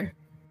closer?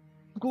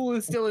 School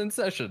is still in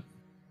session.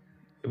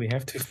 Do we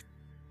have to?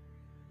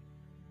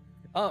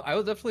 I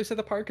would definitely say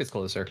the park is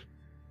closer.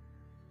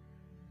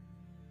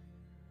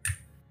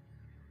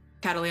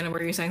 Catalina,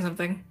 were you saying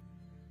something?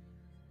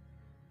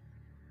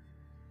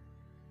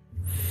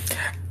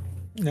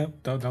 No,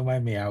 don't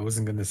mind me. I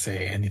wasn't going to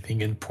say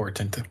anything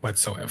important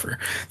whatsoever.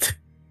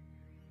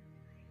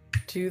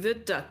 To the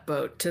duck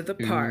boat, to the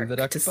To park, the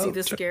duck to see boat.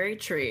 the scary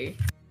tree.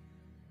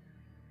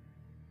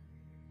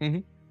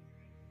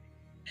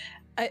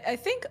 I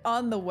think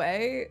on the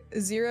way,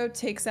 Zero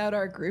takes out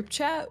our group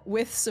chat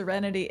with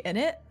Serenity in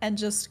it and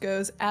just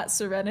goes, at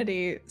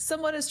Serenity,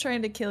 someone is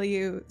trying to kill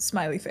you,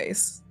 smiley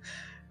face.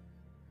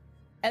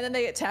 And then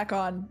they tack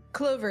on,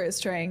 Clover is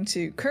trying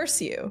to curse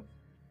you.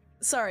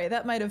 Sorry,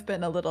 that might have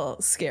been a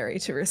little scary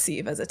to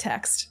receive as a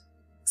text,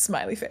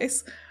 smiley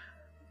face.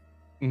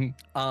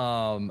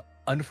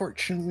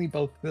 Unfortunately,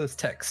 both of those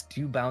texts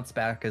do bounce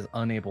back as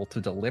unable to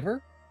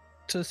deliver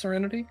to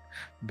Serenity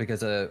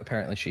because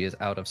apparently she is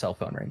out of cell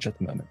phone range at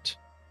the moment.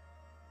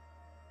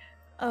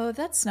 Oh,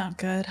 that's not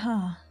good,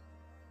 huh?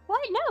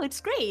 What? No,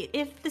 it's great.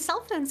 If the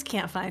cell phones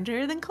can't find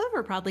her, then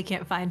Clover probably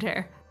can't find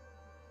her.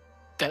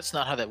 That's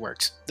not how that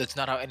works. That's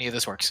not how any of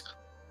this works.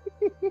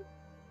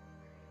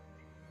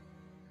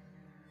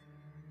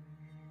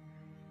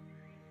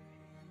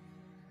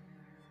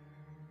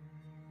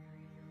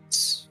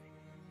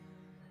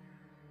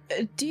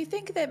 Do you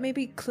think that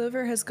maybe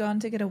Clover has gone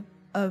to get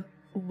a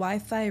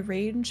Wi-Fi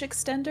range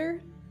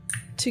extender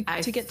to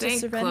get to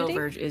Serenity?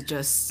 Clover is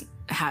just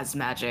has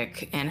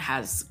magic and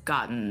has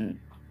gotten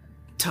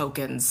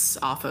tokens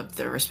off of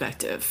the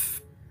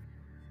respective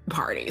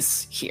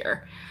parties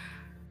here.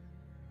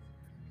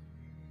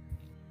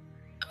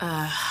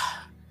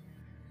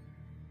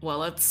 Well,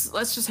 let's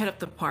just head up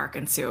the park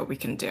and see what we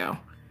can do.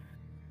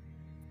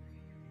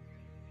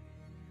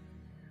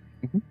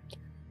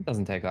 It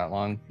doesn't take that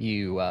long.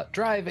 You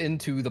drive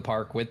into the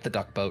park with the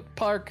Duck Boat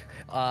Park,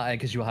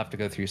 because you'll have to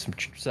go through some.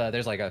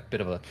 There's like a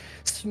bit of a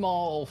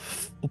small.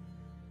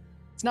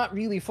 It's not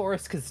really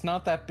forest because it's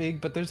not that big,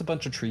 but there's a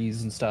bunch of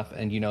trees and stuff.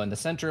 And in the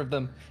center of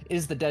them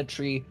is the dead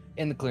tree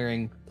in the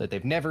clearing that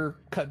they've never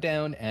cut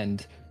down,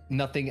 and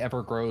nothing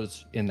ever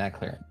grows in that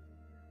clearing.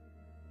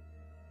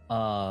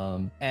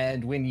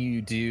 And when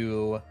you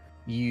do,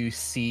 you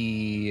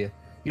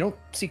don't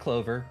see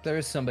Clover.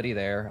 There's somebody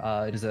there.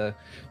 It is a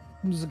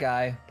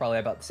guy, probably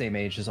about the same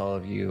age as all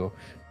of you,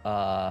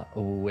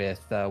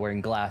 with wearing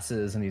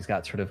glasses, and he's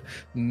got sort of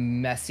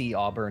messy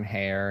auburn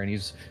hair, and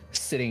he's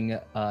sitting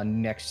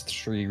next to the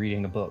tree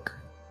reading a book.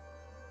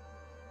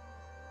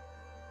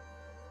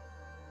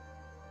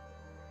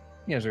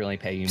 He doesn't really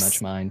pay you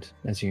much mind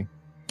as you.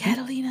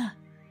 Catalina.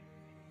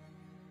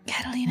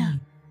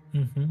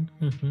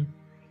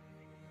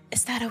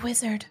 Is that a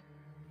wizard?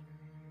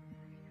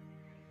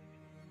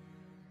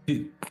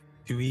 Do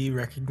we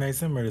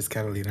recognize him, or does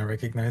Catalina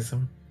recognize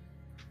him?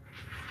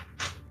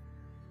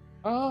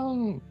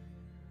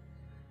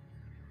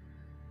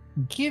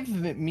 Give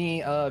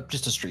me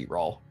just a street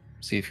roll.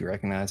 See if you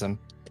recognize him.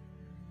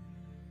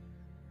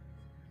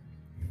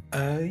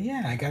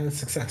 Yeah, I got a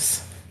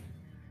success.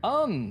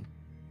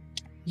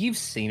 You've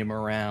seen him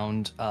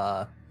around.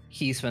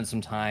 He spent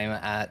some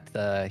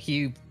time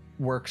he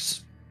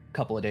works a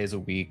couple of days a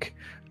week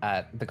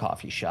at the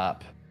coffee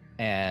shop,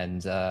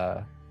 and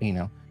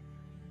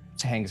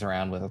hangs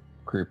around with a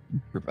group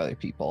of other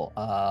people.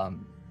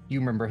 You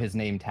remember his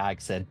name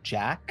tag said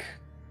Jack?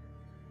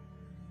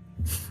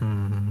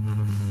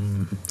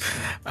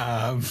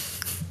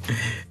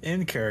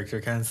 In character,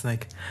 kind of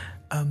like,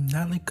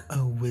 not like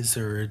a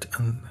wizard.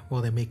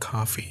 Well, they make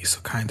coffee, so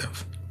kind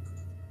of.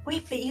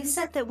 Wait, but you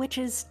said that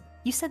witches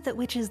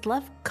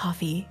love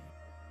coffee.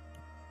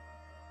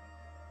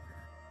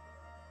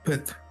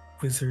 But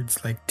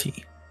wizards like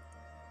tea.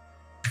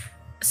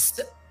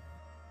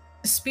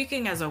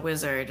 Speaking as a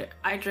wizard,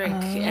 I drink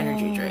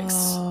energy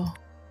drinks.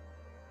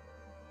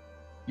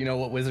 You know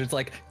what wizards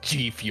like?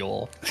 G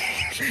Fuel.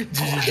 G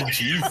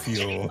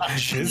Fuel.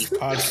 His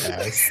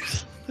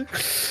podcast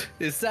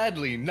is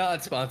sadly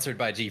not sponsored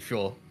by G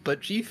Fuel, but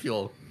G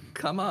Fuel,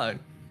 come on,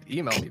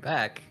 email me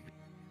back.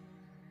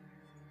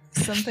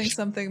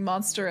 Something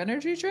Monster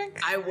energy drink?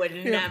 I would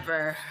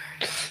never.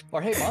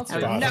 Or hey,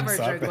 Monster. I would never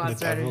drink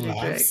Monster energy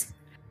drink.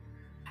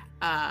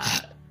 All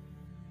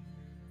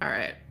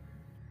right.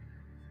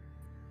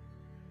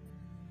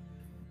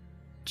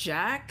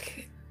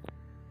 Jack?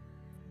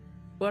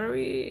 What are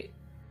we...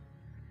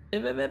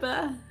 Before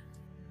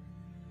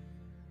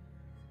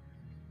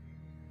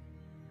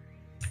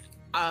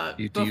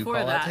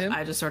that,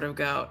 I just sort of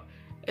go,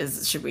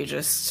 should we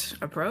just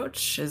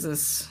approach? Is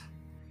this...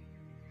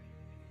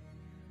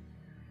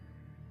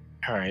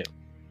 All right,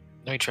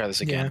 let me try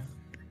this again.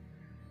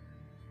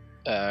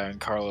 And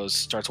Carlos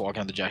starts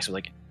walking on the Jack, so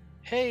like,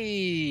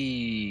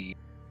 hey,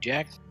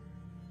 Jack.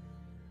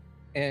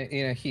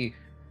 And he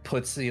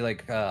puts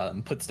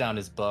down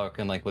his book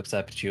and like looks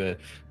up at you,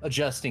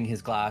 adjusting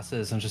his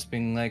glasses and just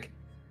being like,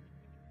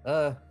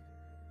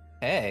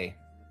 hey,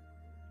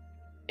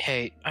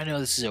 I know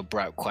this is a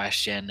abrupt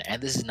question,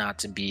 and this is not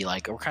to be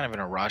like, we're kind of in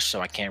a rush, so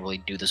I can't really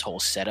do this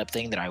whole setup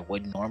thing that I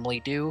would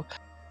normally do.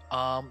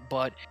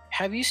 But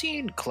have you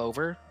seen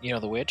Clover,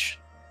 the witch?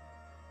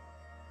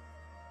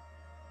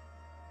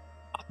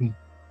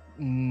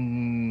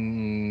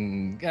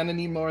 Gonna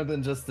need more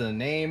than just the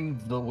name,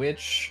 the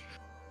witch.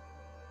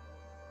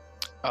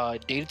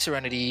 Dated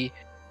Serenity,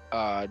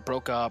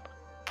 broke up,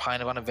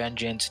 kind of on a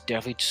vengeance,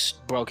 definitely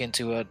just broke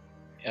into a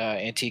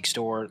antique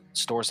store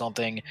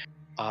something,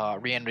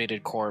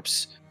 reanimated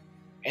corpse,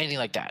 anything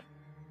like that.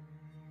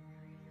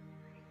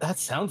 That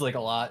sounds like a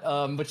lot,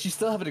 but you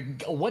still have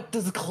what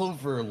does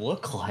Clover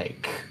look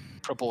like?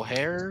 Purple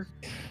hair?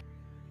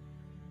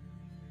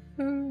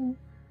 I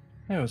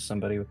know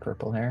somebody with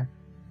purple hair.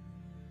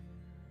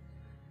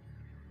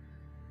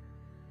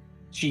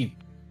 She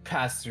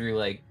passed through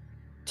like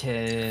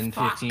 10,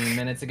 15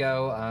 minutes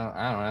ago.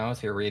 I don't know, I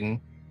was here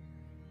reading.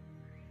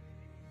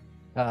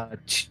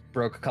 She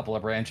broke a couple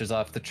of branches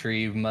off the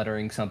tree,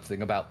 muttering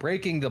something about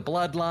breaking the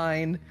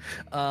bloodline,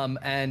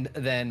 and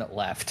then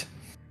left.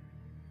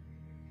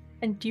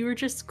 And you were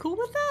just cool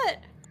with that?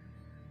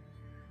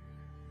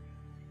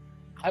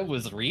 I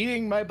was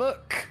reading my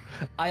book.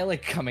 I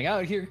like coming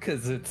out here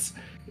because it's,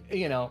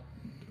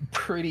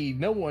 pretty.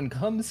 No one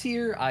comes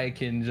here. I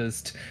can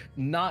just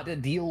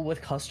not deal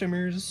with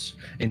customers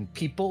and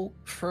people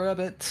for a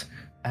bit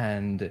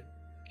and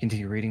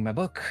continue reading my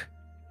book.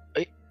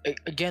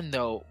 Again,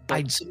 though,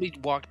 but somebody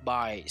walked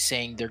by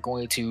saying they're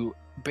going to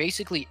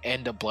basically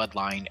end a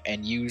bloodline,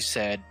 and you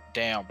said,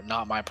 "Damn,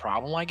 not my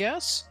problem," I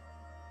guess.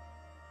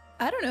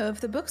 I don't know if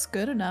the book's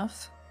good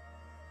enough.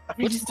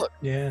 Let's look.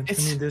 Yeah, I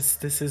It's- mean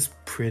this is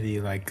pretty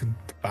like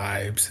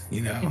vibes,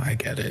 you know. I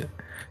get it.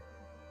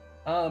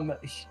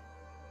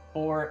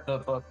 For the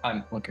book,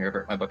 I'm looking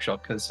over at my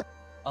bookshelf because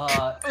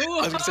I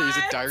was gonna say, "Is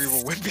it Diary of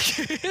a Wimpy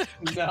Kid?"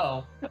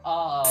 no.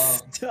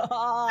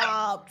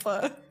 Stop.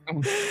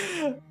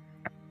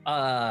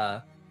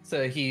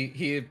 So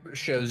he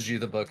shows you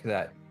the book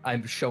that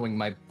I'm showing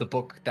the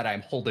book that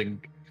I'm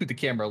holding to the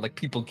camera, like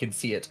people can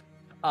see it.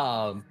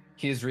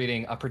 He's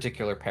reading A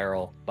Particular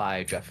Peril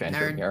by Jeff Van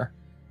Nerd. Dermeer.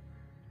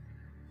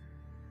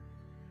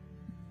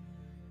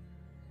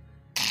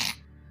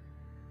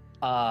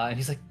 And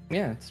he's like,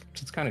 yeah,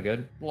 it's kind of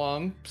good.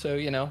 Long, so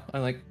you know, I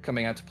like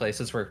coming out to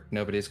places where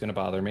nobody's gonna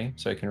bother me,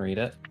 so I can read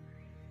it.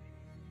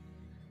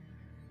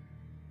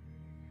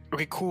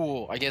 Okay,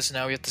 cool. I guess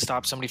now we have to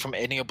stop somebody from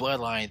ending a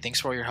bloodline.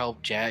 Thanks for all your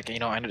help, Jack. You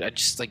know, I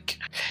just like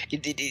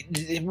yeah.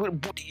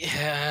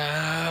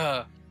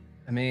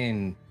 I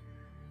mean,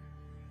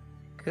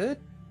 good.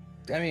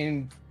 I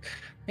mean,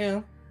 you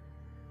know,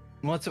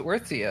 what's it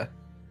worth to you?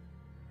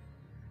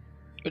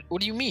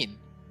 What do you mean?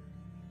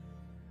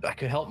 I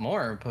could help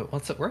more, but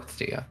what's it worth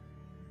to you?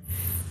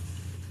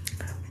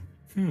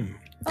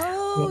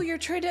 Oh, Well- you're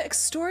trying to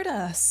extort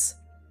us.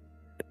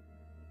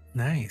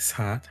 Nice,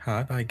 hot.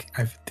 Like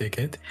I dig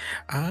it.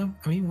 I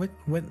mean,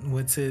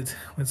 what's it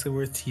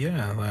worth to you?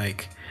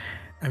 Like,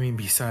 I mean,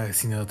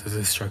 besides the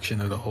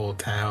destruction of the whole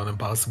town and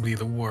possibly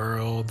the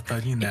world,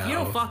 but you know. If you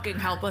don't fucking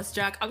help us,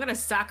 Jack, I'm gonna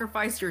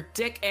sacrifice your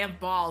dick and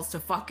balls to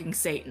fucking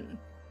Satan.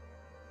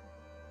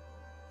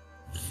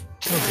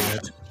 Don't do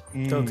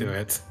it. Don't do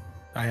it.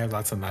 I have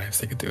lots of knives.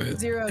 They could do it.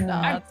 Zero I'm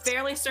knots.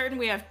 fairly certain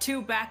we have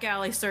 2 back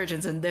alley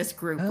surgeons in this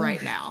group Oh.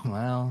 right now.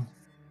 Well.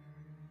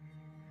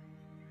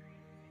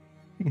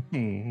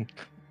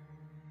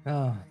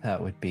 Oh,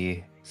 that would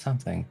be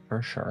something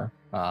for sure.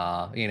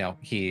 You know,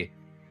 he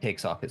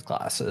takes off his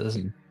glasses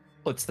and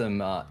puts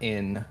them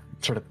in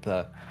sort of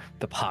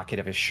the pocket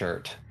of his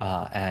shirt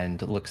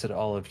and looks at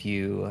all of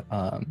you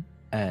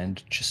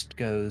and just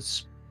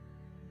goes,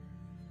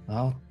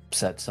 well,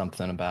 said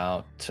something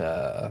about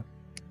the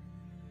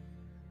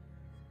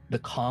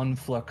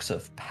conflux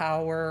of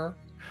power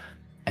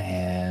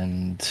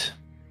and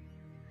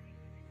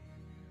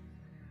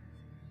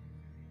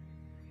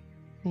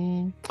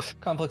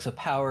conflicts of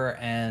power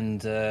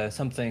and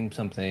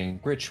something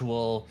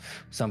ritual,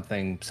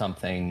 something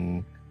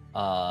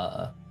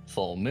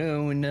full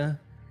moon,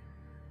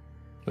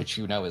 which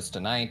you know is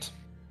tonight.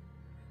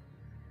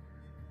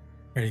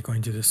 Are you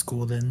going to the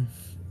school then?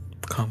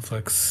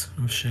 Conflicts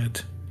of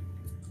shit.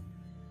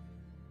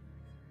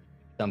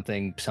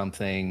 Something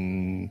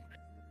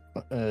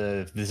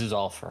this is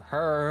all for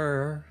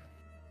her.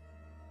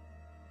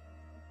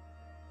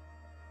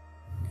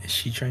 Is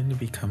she trying to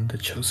become the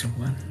chosen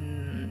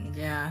one?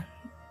 Yeah.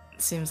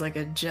 Seems like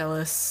a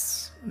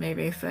jealous,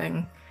 maybe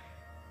thing.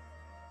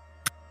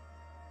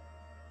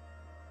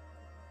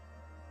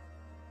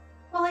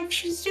 Well, if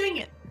she's doing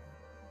it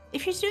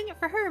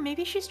for her,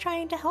 maybe she's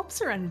trying to help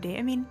Serenity.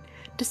 I mean,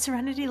 does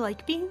Serenity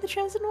like being the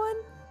chosen one?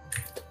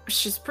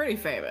 She's pretty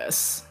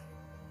famous.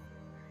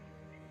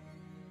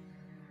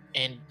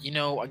 And you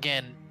know,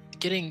 again,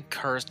 getting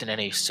cursed in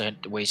any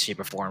way, shape,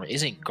 or form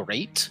isn't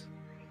great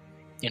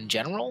in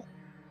general.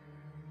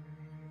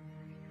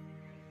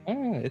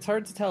 It's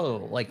hard to tell.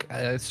 Like,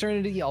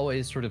 Serenity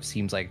always sort of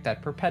seems like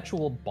that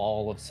perpetual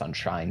ball of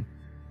sunshine.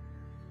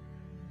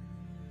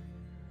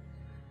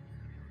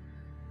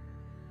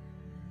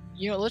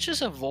 You know, let's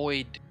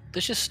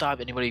just stop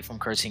anybody from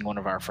cursing one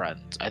of our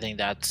friends. I think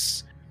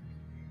that's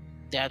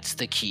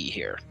the key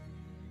here.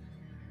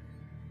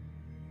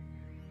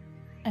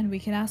 And we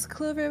can ask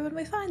Clover when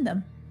we find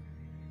them.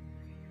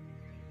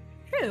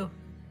 True.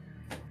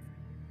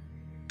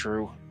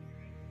 True.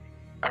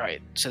 All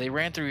right, so they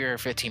ran through here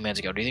 15 minutes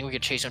ago. Do you think we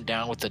could chase them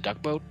down with the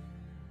duck boat?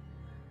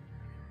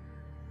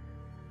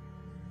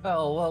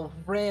 Oh, well,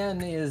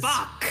 ran is...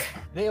 Fuck!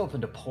 They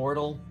opened a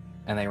portal,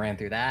 and they ran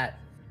through that.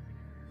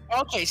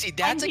 Okay, see,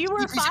 that's And a you key were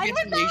piece of fine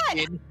with that?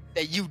 information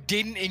that you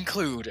didn't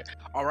include.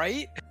 All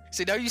right.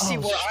 So now you see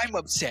Oh, why I'm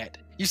upset.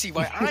 You see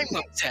why I'm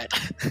upset.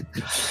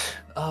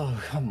 Oh,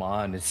 come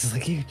on. It's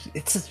like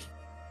it's an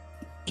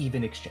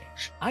even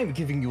exchange. I'm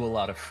giving you a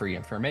lot of free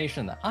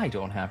information that I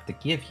don't have to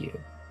give you.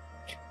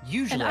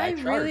 Usually And I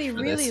charge really, for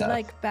this really stuff.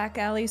 like back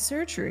alley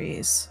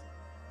surgeries.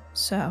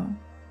 So,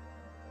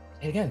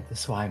 Again, this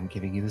is why I'm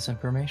giving you this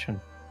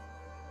information.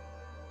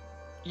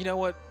 You know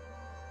what,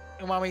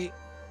 Umami?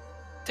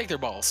 Take their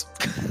balls.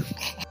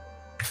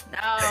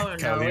 No, we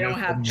Catalina don't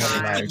have put me on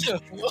time. edge.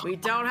 We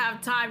don't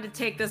have time to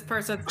take this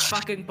person's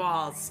fucking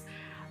balls.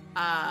 We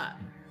gotta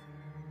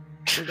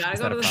Is go that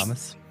to a the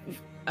promise?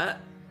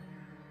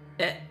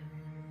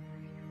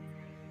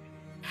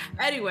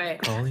 Anyway,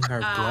 Calling our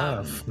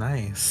bluff.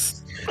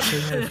 Nice. So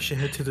yeah, we should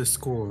head to the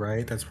school,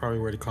 right? That's probably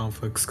where the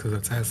conflicts, because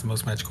that has the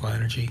most magical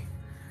energy.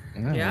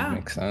 Yeah, Yeah. that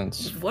makes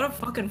sense. what a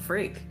fucking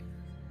freak.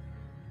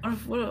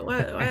 What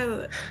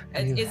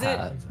You is it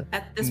have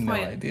at this no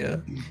point?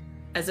 idea.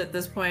 Is it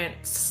this point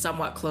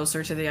somewhat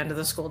closer to the end of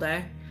the school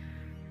day?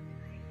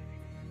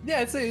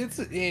 Yeah,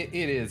 it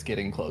is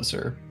getting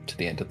closer to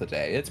the end of the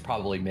day. It's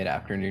probably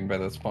mid-afternoon by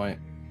this point.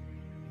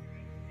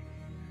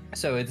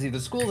 So it's either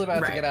school's about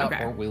to Right, get out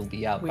okay. or we'll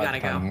be out We by the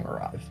gotta time go. you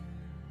arrive.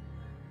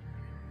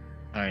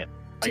 All right.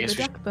 I To guess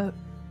the we should, duck boat.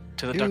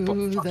 to the duck boat.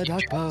 To Fuck the you,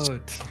 duck Jax.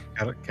 boat.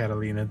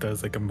 Catalina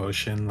does like a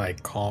motion,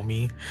 like call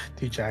me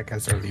to Jack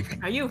as they're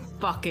leaving. Are you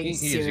fucking He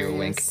gives you a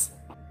wink. serious?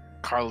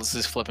 Carlos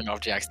is flipping off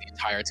Jax the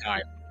entire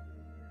time.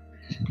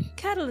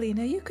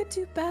 Catalina, you could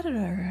do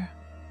better.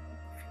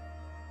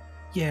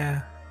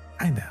 Yeah,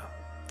 I know.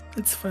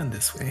 It's fun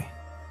this way.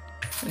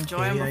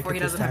 Enjoy him Maybe I before he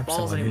get to doesn't have stab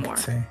balls someone, you anymore.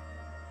 could say.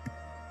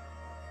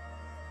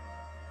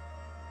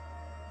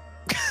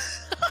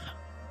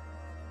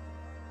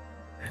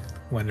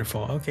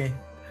 Wonderful. Okay,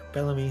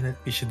 Bellamy,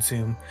 we should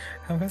zoom.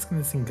 How fast can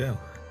this thing go?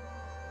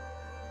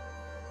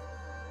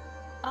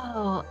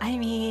 Oh, I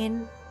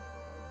mean,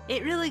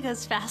 it really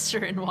goes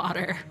faster in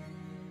water.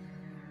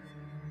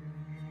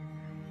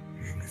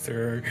 Is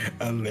there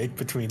a lake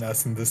between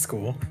us and the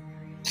school?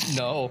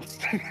 No.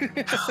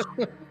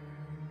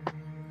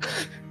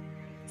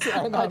 So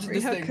I imagine Aubrey,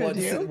 this how thing could what's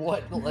you?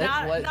 what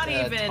Not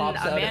even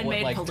tops a out at what,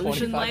 man-made like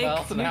pollution 25 lake,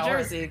 miles an New hour?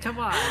 Jersey. Come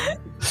on.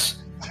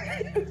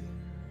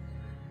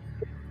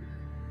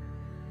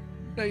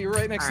 No, you're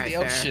right next All to the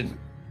right, fair. ocean.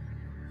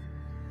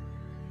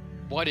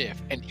 What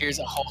if, and here's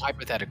a whole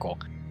hypothetical,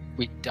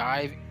 we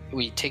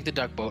take the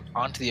duck boat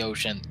onto the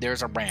ocean,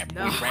 there's a ramp.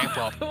 No. We ramp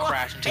up,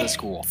 crash into the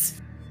school.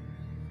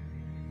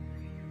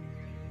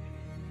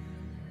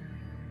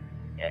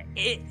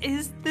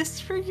 Is this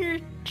for your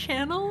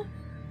channel?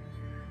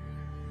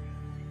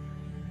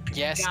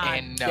 Yes God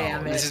and no.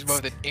 damn This it. is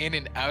both an in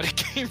and out of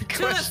game To the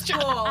question.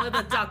 school in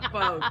the duck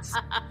boat.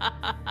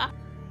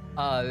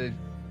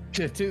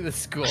 To the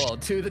school,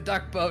 to the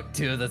duck boat,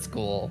 to the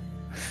school.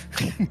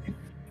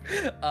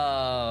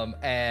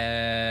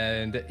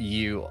 And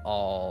you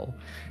all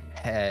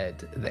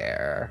head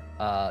there.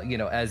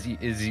 As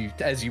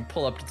you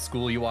pull up to the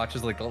school, you watch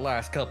as like the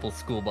last couple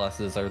school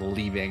buses are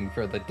leaving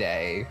for the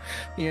day.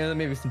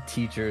 Maybe some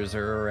teachers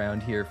are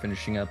around here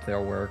finishing up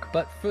their work,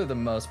 but for the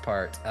most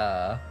part,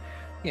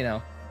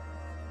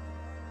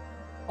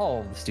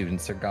 all the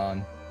students are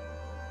gone.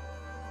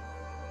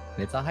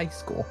 It's a high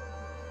school.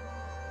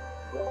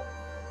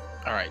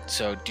 All right,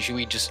 so should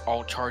we just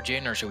all charge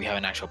in, or should we have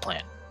an actual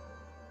plan?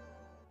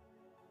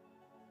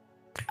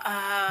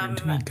 Where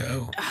do we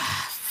go?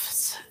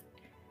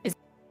 Is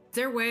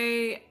there a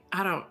way?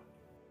 I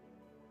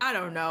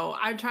don't know.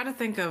 I'm trying to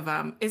think of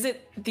is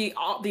it the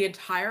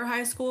entire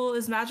high school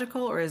is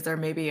magical, or is there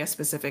maybe a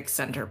specific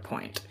center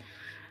point?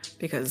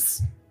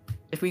 Because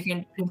if we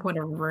can pinpoint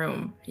a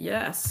room,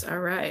 yes. All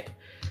right.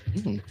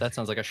 That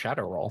sounds like a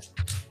shadow roll.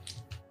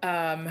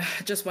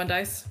 Just one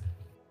dice.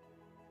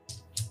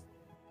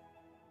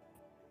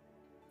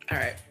 All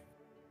right.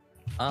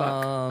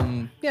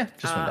 Yeah,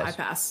 just one I dice.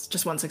 pass.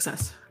 Just one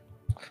success.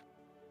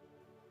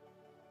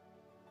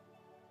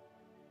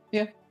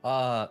 Yeah.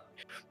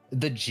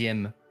 The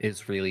gym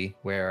is really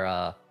where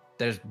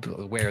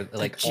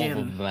like all gym.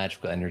 of the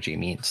magical energy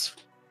meets.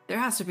 There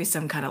has to be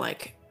some kind of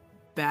like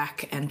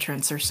back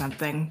entrance or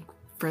something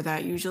for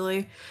that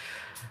usually.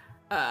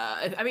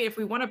 If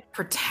we want to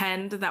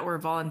pretend that we're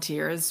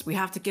volunteers, we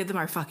have to give them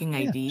our fucking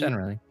Yeah, ID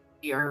generally.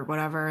 or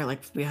whatever.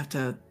 Like we have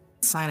to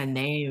sign a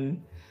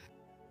name.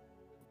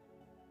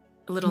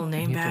 Little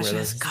name You have to wear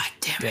badges. those- God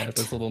damn Yeah, it.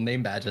 those little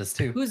name badges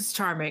too. Who's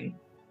charming?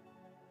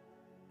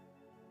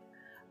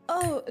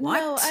 Oh, no,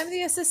 What? I'm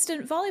the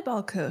assistant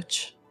volleyball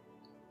coach.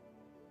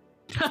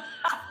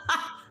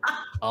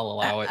 I'll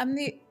allow it. I'm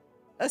the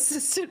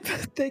assistant.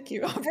 Thank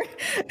you, Aubrey.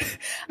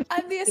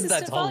 I'm the assistant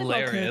That's volleyball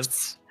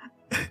hilarious.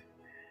 coach.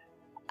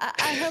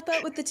 I help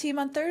out with the team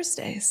on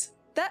Thursdays.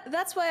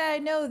 That's why I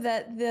know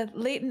that the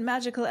latent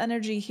magical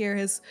energy here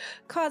is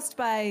caused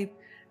by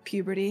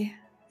puberty.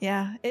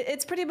 Yeah,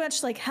 it's pretty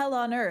much like hell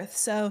on earth.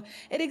 So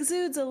it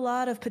exudes a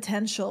lot of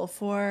potential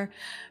for,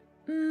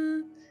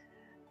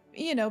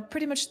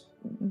 pretty much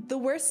the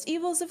worst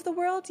evils of the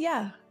world.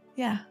 Yeah.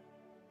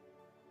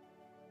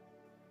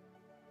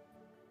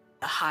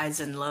 The highs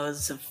and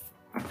lows of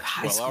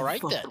high Well, school all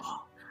right then.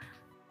 football.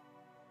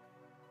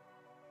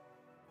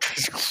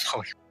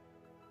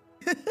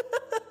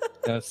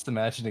 Just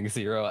imagining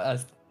Zero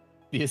as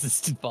the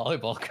assistant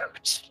volleyball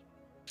coach.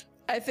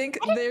 I think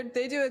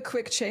they do a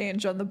quick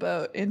change on the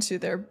boat into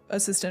their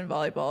assistant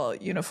volleyball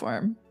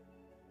uniform.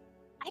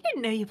 I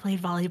didn't know you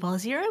played volleyball,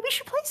 Zero. We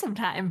should play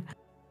sometime.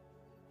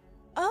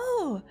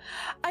 Oh,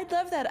 I'd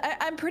love that.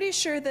 I'm pretty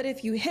sure that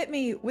if you hit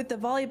me with the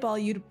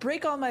volleyball, you'd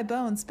break all my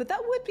bones, but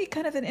that would be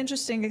kind of an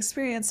interesting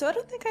experience, so I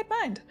don't think I'd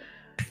mind.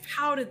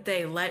 How did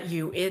they let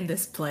you in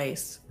this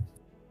place?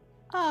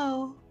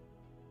 Oh.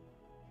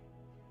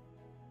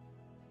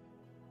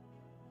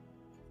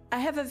 I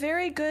have a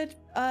very good,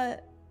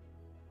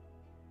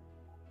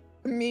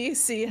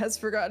 C has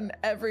forgotten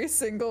every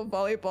single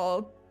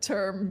volleyball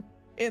term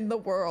in the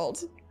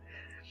world.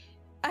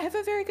 I have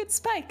a very good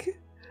spike.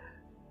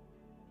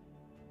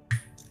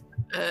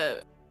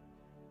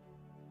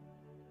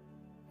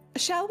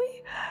 Shall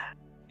we?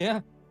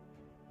 Yeah.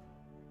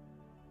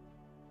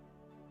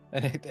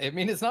 And I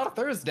mean, it's not a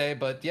Thursday,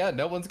 but yeah,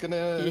 no one's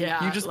gonna.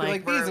 Yeah, You just be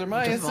like, these we're are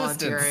my just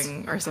assistants.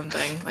 volunteering or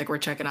something. Like we're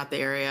checking out the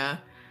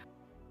area.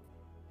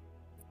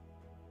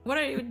 What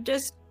are you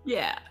just?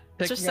 Yeah,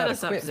 Checking just set out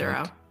us up,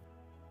 Zero.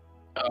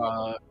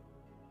 equipment.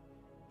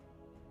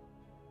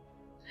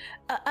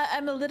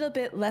 I'm a little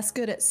bit less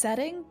good at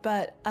setting,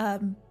 but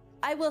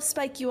I will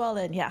spike you all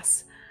in.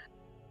 Yes.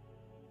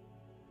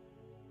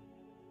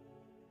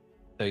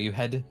 So you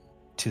head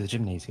to the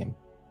gymnasium.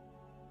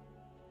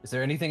 Is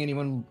there anything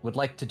anyone would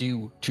like to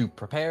do to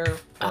prepare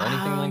or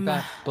anything like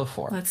that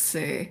before? Let's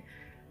see.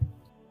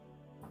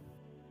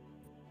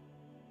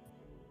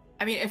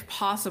 I mean, if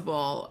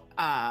possible,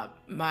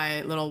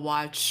 my little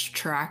watch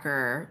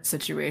tracker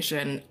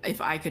situation,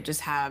 if I could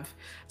just have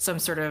some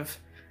sort of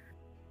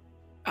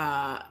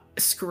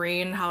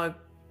screen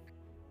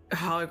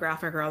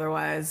holographic or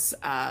otherwise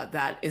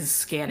that is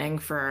scanning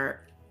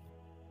for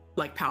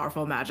like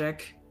powerful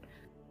magic.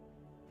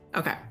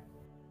 Okay.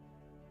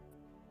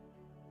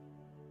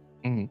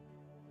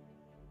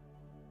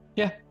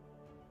 Yeah.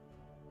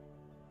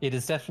 It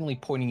is definitely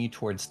pointing you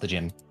towards the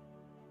gym.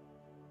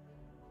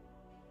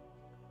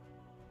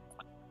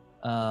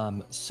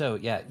 So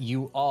yeah,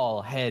 you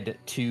all head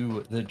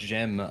to the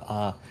gym,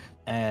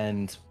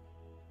 and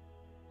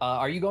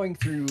are you going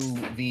through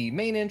the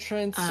main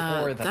entrance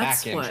or the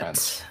back that's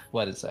entrance?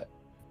 What is it?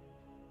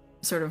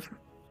 Sort of.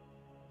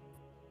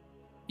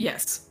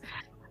 Yes.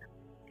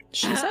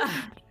 She said.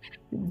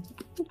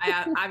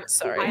 I'm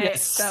Sorry.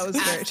 Yes, that was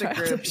very asked the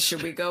group, childish.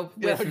 should we go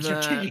Yeah, with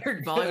you're the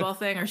good. volleyball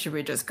thing or should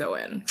we just go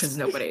in? Because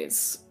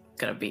nobody's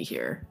gonna be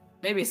here.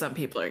 Maybe some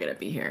people are gonna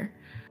be here.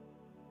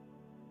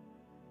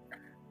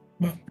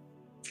 Well,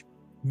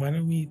 why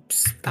don't we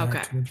start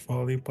Okay. with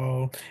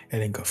volleyball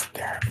and then go from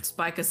there?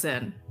 Spike us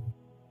in.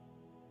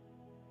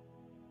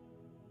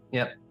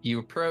 Yep. You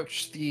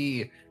approach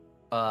the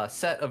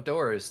set of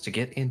doors to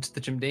get into the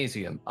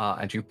gymnasium,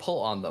 and you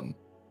pull on them,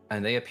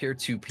 and they appear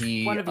to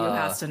be One of you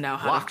has to know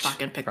how to locked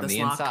fucking pick from this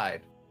the lock.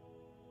 inside.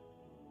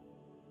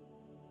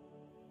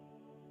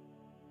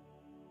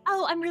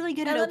 Oh, I'm really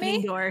good at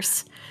opening Bellamy?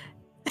 doors.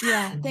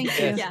 Yeah, thank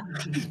you. Yes. Yeah.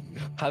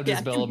 How does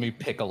Yeah. Bellamy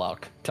pick a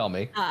lock? Tell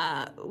me.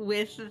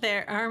 With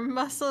their arm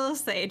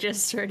muscles, they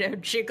just sort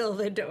of jiggle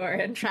the door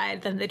and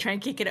then they try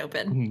and kick it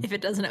open Mhm. if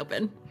it doesn't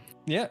open.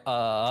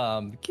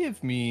 Yeah.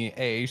 Give me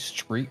a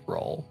street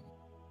roll.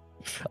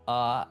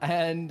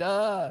 And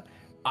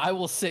I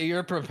will say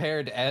you're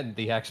prepared and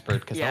the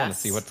expert because I want to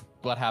see Yes.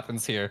 what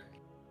happens here.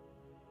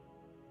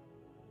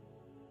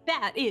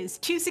 That is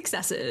 2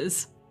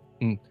 successes.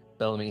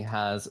 Bellamy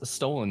has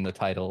stolen the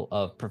title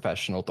of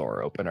professional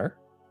door opener.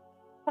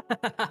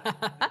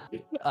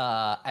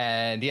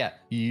 And yeah,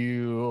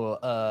 you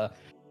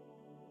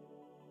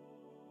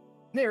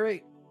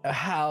narrate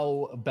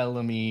how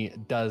Bellamy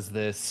does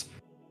this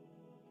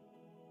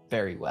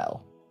very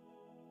well.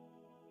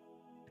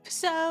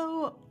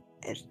 So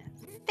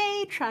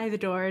they try the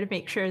door to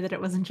make sure that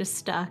it wasn't just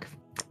stuck.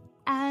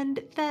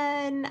 And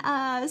then,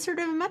 sort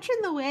of much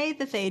in the way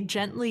that they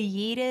gently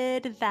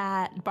yeeted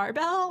that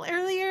barbell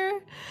earlier,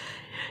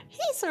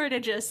 he sort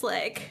of just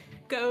like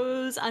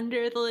goes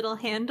under the little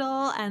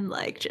handle and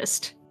like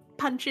just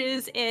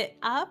punches it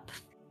up.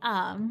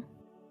 And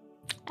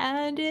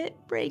it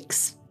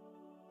breaks.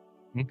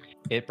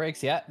 It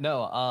breaks, yeah.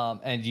 No,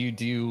 and you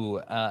do,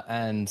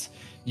 and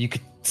you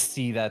could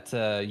see that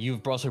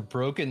you've also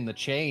broken the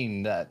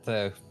chain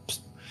that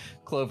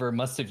Clover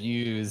must have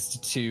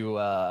used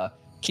to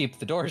keep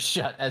the doors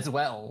shut as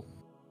well.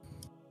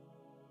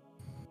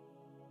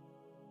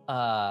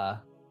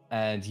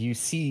 And you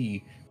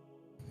see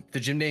the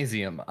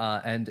gymnasium,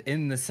 and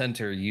in the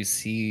center you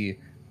see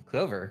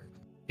Clover,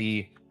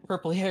 the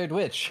purple-haired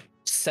witch,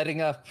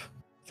 setting up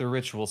the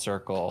ritual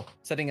circle,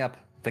 setting up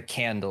the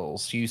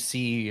candles. You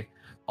see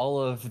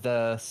all of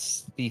the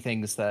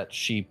things that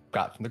she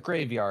got from the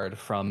graveyard,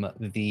 from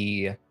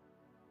the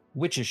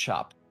witch's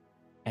shop,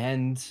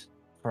 and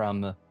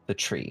from the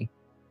tree.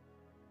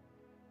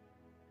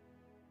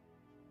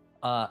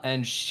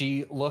 And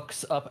she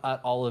looks up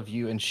at all of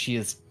you, and she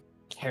is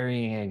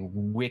carrying a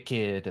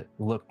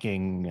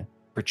wicked-looking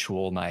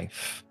ritual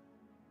knife.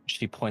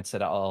 She points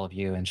it at all of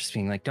you and just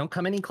being like, "Don't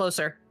come any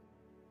closer."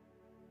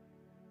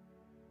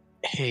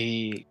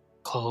 Hey,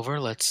 Clover,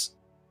 let's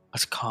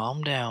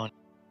calm down.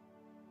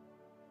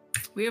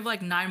 We have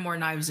like 9 more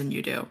knives than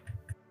you do.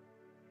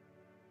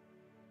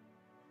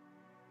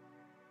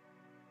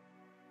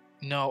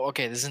 No,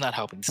 okay, this is not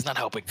helping. This is not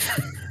helping.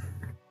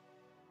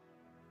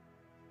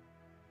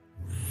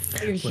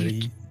 What are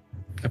you...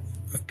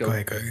 Go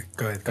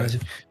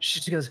ahead.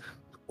 She goes,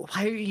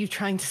 "Why are you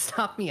trying to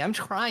stop me? I'm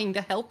trying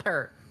to help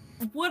her."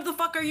 What the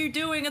fuck are you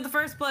doing in the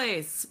first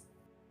place?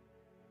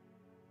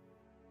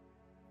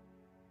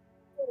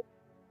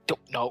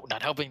 No,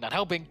 not helping, not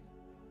helping.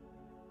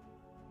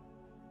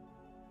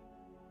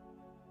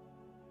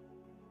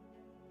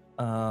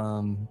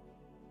 Yeah,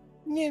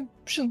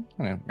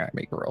 I gotta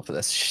make a roll for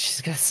this.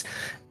 She goes,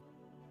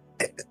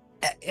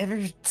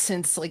 ever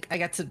since like I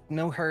got to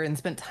know her and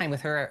spent time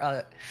with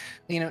her,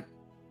 you know,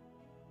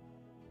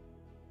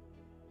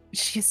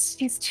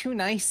 she's too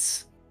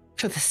nice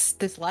for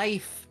this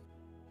life.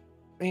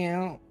 You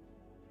know,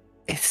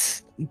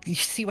 it's you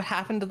see what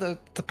happened to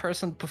the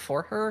person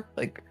before her,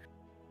 like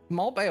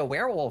mauled by a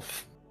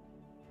werewolf.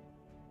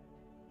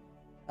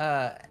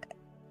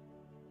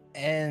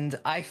 And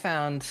I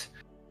found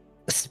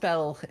a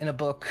spell in a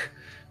book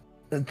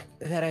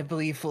that I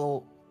believe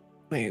will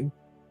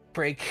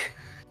break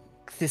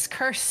this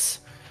curse.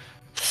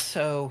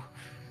 So,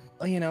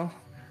 you know,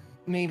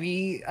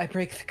 maybe I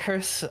break the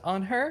curse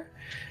on her,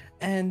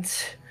 and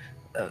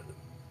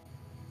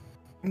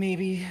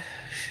maybe,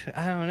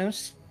 I don't know,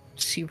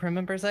 she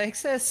remembers I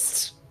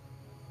exist.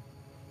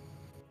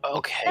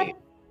 Okay.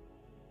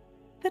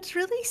 That's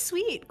really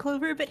sweet,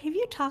 Clover, but have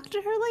you talked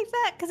to her like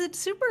that? Because it's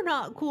super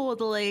not cool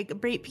to,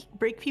 like,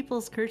 break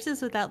people's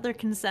curses without their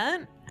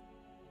consent.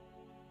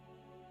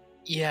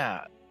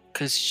 Yeah,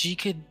 because she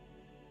could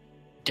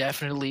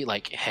definitely,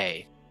 like,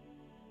 hey,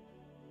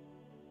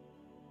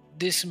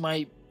 this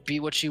might be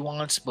what she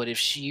wants, but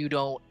if you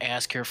don't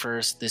ask her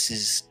first, this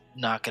is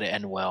not going to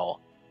end well.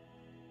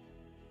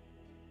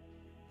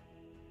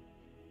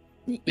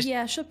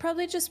 Yeah, she'll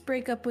probably just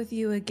break up with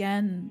you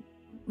again,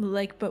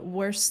 like, but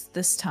worse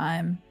this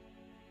time.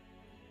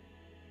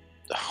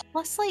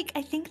 Plus, like,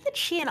 I think that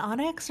she and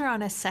Onyx are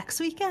on a sex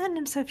weekend,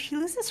 and so if she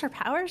loses her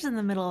powers in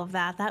the middle of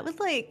that, that would,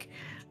 like,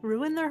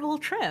 ruin their whole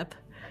trip.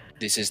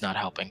 This is not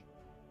helping.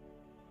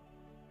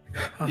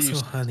 Also,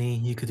 honey,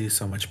 you could do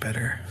so much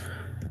better.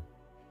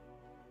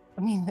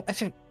 I mean, I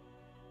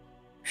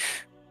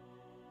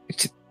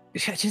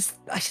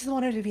just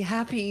want her to be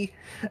happy,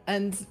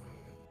 and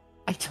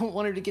I don't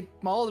want her to get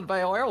mauled by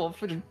a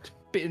werewolf or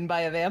bitten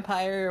by a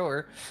vampire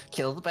or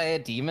killed by a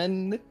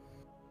demon.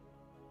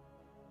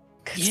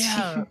 'Cause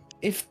Yeah.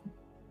 if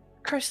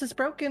curse is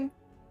broken,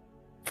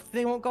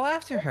 they won't go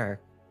after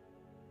her.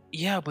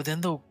 Yeah, but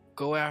then they'll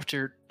go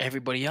after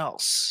everybody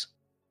else.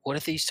 What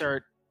if they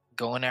start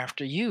going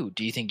after you?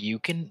 Do you think you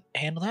can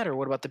handle that? Or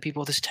what about the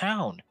people of this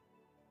town?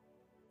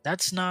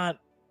 That's not...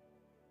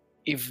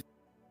 If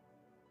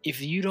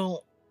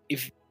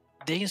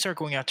they can start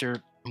going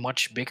after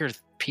much bigger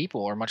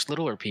people or much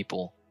littler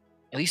people,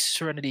 at least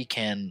Serenity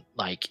can,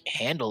 like,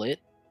 handle it.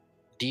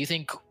 Do you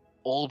think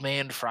Old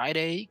Man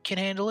Friday can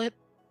handle it?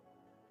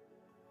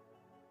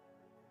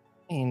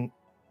 I mean,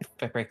 if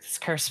I break this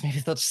curse, maybe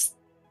they'll just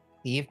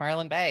leave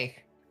Marlin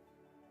Bay.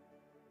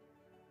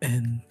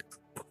 And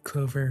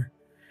Clover,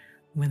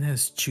 when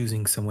has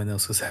choosing someone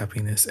else's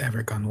happiness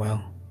ever gone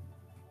well?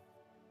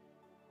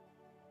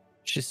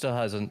 She still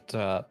hasn't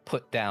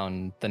put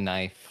down the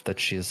knife that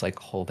she's like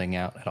holding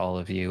out at all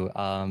of you.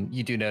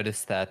 You do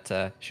notice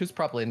that she was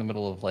probably in the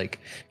middle of like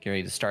getting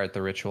ready to start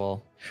the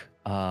ritual.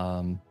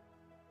 And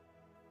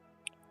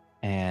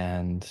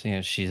you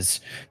know,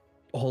 she's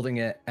holding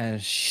it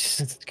and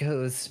she just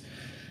goes,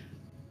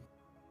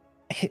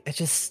 I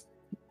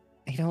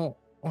don't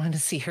want to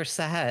see her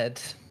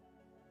sad.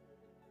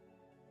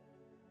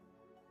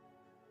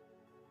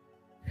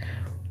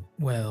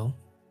 Well,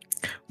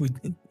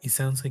 it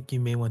sounds like you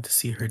may want to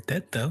see her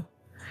dead, though.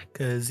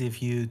 Because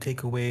if you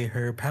take away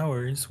her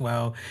powers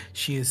while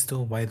she is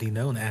still widely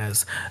known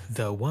as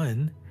the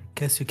One,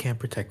 guess who can't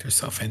protect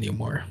herself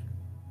anymore?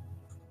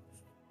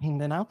 I mean,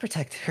 then I'll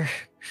protect her.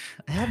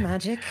 I have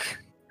magic.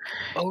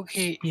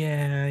 Okay,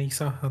 Yeah, you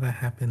saw how that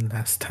happened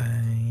last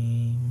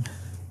time.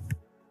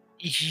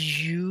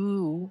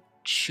 you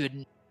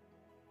shouldn't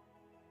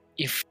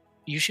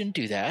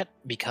do that,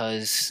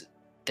 because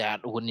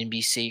that wouldn't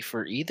be safe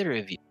for either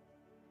of you.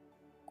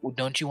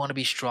 Don't you want to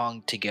be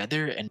strong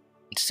together, and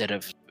instead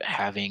of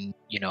having,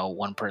 you know,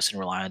 one person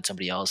rely on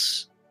somebody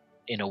else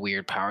in a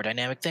weird power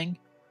dynamic thing?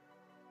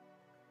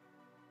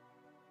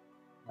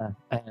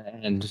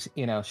 And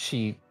you know,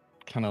 she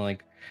kind of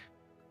like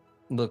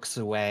looks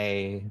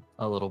away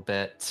a little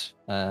bit.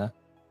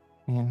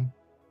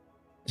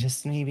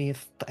 Just maybe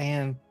if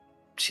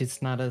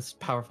she's not as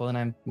powerful and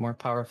I'm more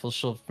powerful,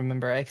 she'll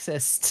remember I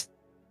exist.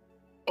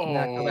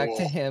 Not go back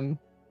to him.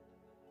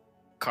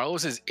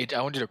 Carlos has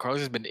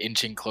been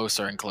inching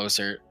closer and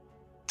closer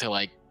to,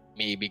 like,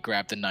 maybe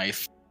grab the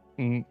knife.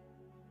 Mm.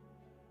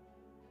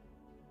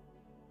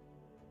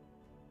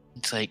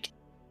 It's like,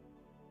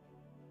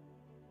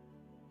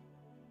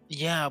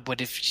 yeah, but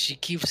if she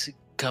keeps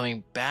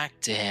coming back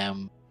to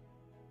him,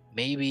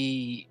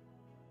 maybe,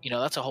 you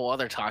know, that's a whole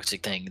other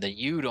toxic thing that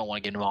you don't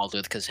want to get involved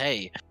with, because,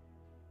 hey,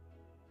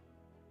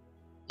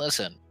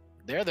 listen,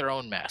 they're their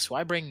own mess.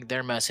 Why bring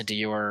their mess into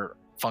your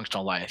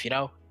functional life, you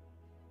know?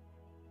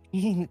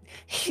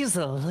 He's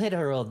a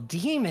literal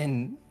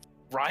demon.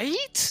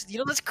 Right? You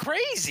know, that's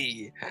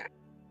crazy.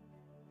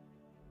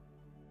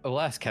 I'll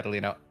ask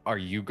Catalina, are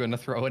you going to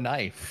throw a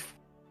knife?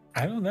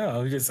 I don't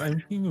know.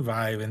 I'm feeling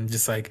vibe and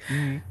just like,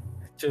 and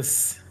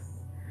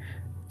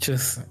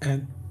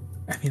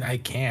I mean, I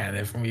can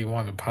if we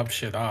want to pop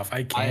shit off.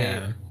 I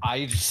can.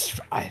 I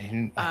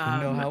didn't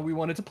know how we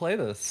wanted to play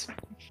this.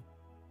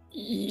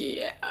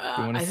 Yeah,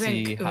 We want I to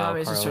see think how Umami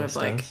is just sort of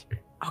Carlos like does.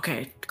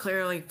 Okay,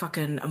 clearly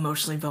fucking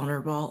emotionally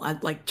vulnerable.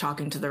 I'd like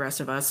talking to the rest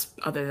of us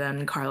other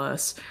than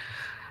Carlos.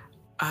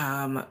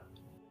 Are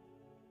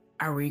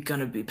we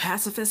gonna be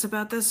pacifists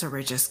about this, or are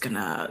we just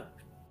gonna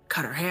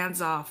cut our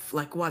hands off?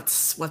 Like, what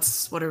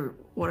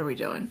are we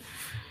doing?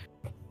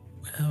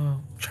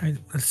 Well,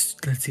 let's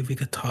see if we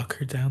could talk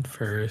her down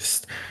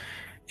first.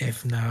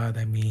 If not,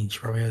 I mean, she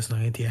probably has no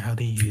idea how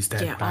to use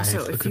that Yeah. knife. Also,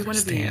 Look if at you her want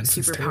to be stance,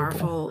 it's super terrible.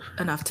 powerful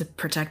enough to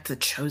protect the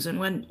chosen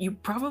one, you're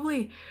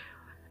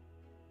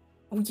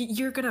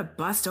gonna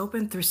bust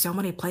open through so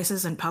many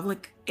places in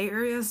public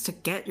areas to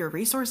get your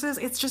resources.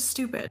 It's just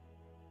stupid.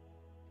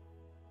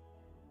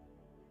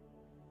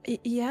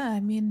 Yeah,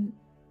 I mean,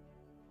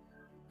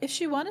 if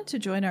she wanted to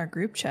join our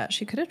group chat,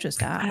 she could have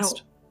just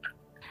asked.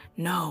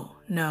 No.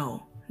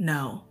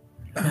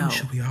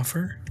 Should we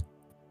offer?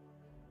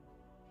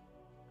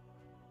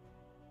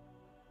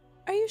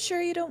 Are you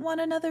sure you don't want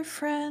another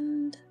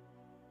friend?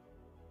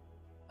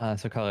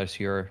 So Carlos,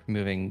 you're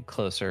moving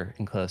closer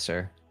and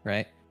closer,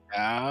 right?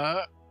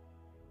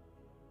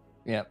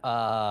 Yep.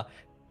 As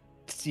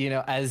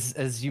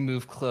you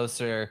move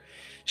closer,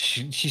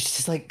 she's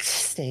just like,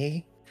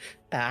 stay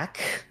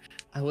back.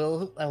 I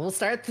will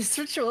start this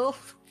ritual.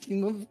 You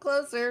move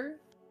closer.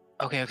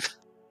 Okay,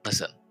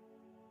 listen.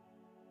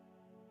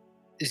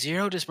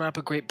 Zero just brought up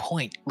a great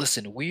point.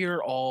 Listen, we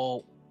are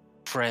all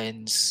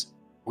friends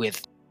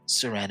with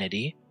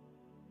Serenity,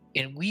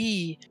 and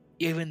we,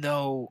 even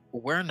though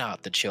we're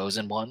not the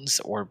chosen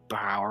ones or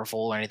powerful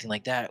or anything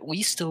like that,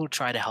 we still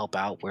try to help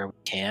out where we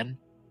can,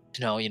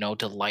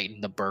 to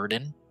lighten the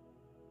burden.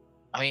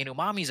 I mean,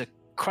 Umami's a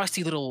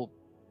crusty little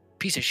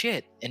piece of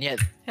shit, and yet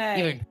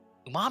even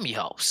Umami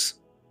helps.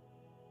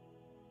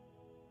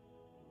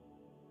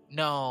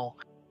 No.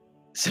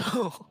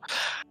 So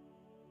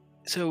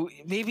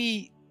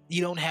maybe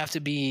you don't have to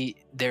be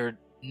their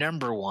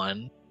number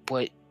one,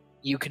 but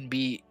you can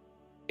be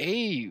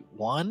a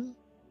one.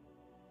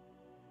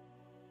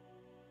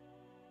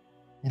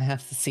 And I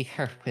have to see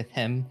her with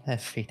him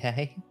every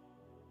day.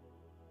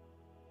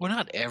 Well,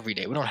 not every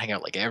day. We don't hang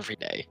out like every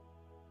day.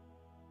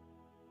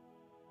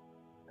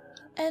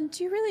 And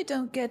you really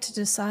don't get to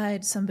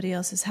decide somebody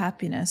else's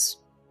happiness.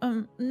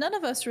 None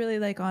of us really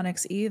like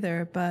Onyx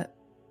either, but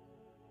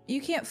you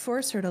can't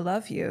force her to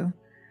love you.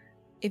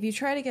 If you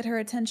try to get her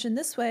attention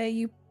this way,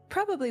 you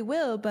probably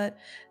will, but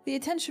the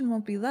attention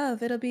won't be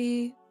love, it'll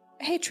be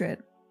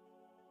hatred.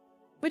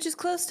 Which is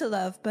close to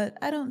love, but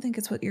I don't think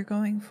it's what you're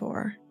going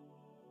for.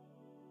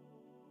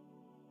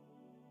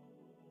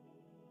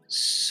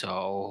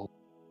 So,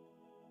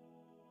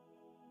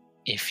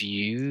 if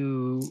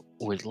you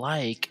would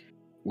like,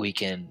 we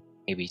can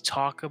maybe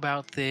talk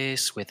about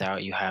this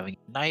without you having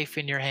a knife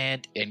in your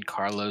hand, and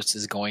Carlos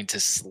is going to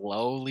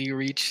slowly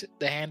reach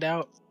the hand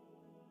out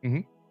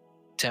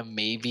to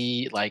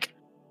maybe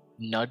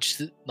nudge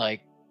to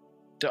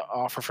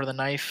offer for the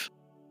knife.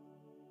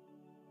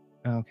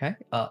 Okay.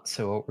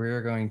 So what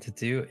we're going to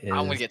do is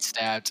I'm gonna get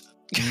stabbed.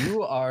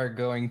 you are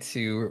going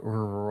to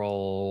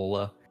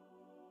roll.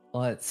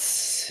 Let's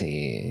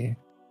see.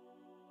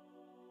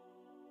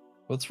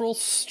 Let's roll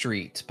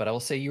street, but I will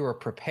say you are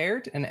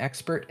prepared and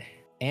expert,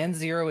 and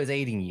Zero is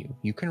aiding you.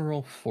 You can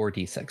roll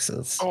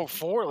 4d6s. Oh,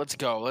 4? Let's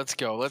go. Oh, let's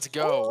go. Roll at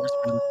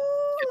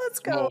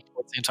the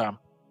same time.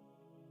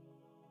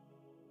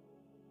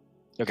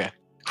 Okay.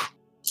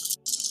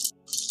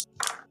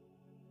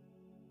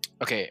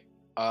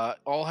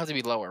 All have to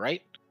be lower,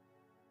 right?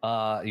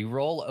 You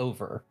roll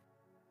over.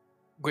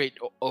 Wait,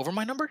 over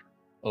my number?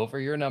 Over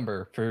your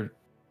number for...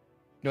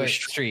 No, wait,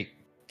 street,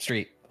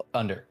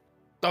 under.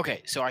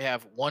 Okay, so I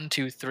have 1,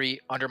 2,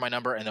 3 under my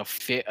number,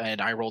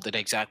 and I rolled it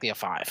exactly a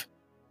 5.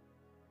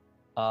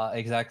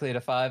 Exactly at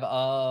a 5.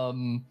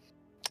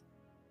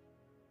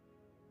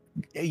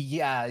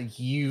 Yeah,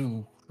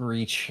 you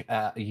reach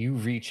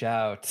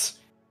out,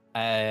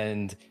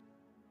 and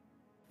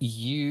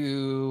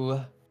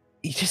you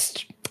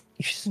just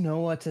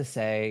know what to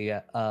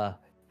say.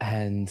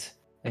 And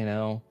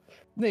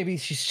maybe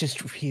she's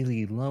just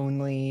really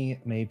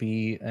lonely.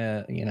 Maybe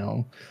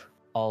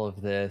all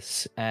of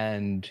this,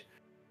 and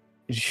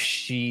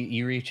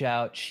you reach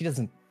out. She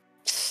doesn't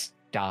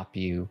stop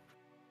you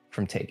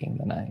from taking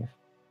the knife.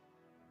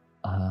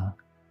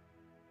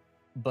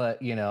 But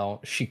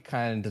she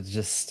kind of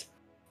just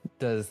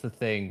does the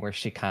thing where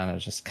she kind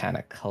of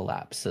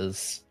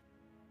collapses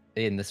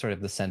in the sort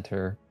of the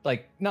center,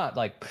 not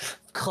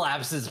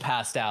collapses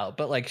passed out,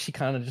 but she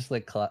kind of just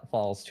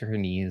falls to her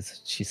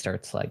knees. She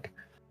starts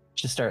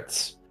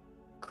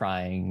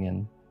crying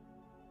and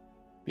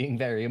being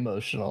very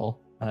emotional,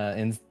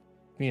 and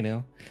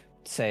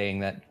saying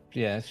that,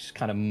 she's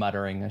kind of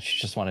muttering that she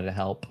just wanted to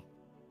help.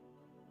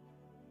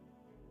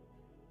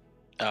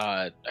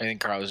 I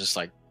think Carlos just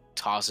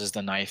tosses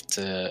the knife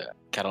to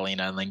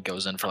Catalina and then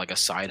goes in for a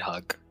side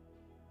hug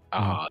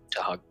to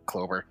hug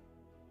Clover.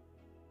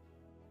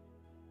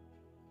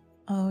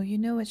 Oh, you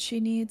know what she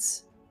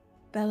needs,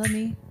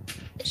 Bellamy?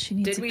 She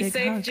needs a big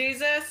hug.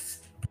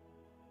 Jesus?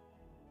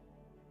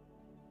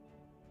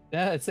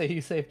 Yeah, I'd say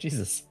you saved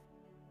Jesus.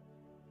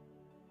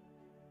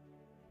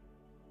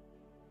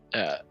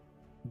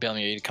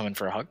 Bellamy, are you coming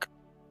for a hug?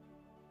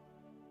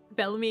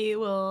 Bellamy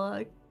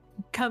will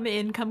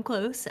come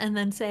close, and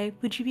then say,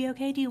 "Would you be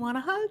okay? Do you want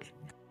a hug?"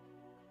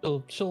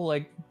 She'll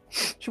like,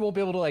 she won't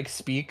be able to like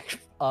speak,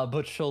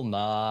 but she'll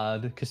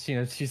nod because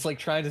she's like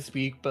trying to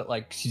speak, but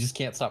like she just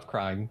can't stop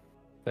crying,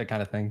 that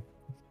kind of thing.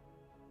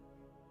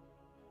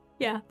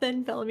 Yeah,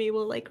 then Bellamy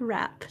will like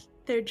wrap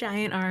their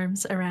giant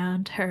arms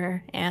around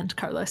her and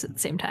Carlos at the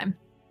same time.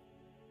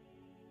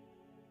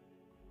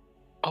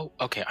 Oh,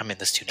 okay. I'm in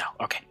this too now.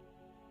 Okay.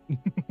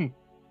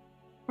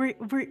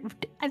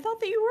 I thought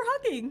that you were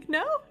hugging.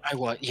 No. I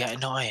was. Yeah.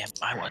 No, I am.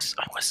 I was.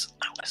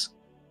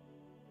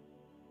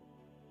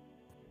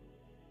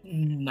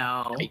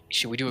 No. Hey,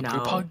 should we do a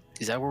group No. hug?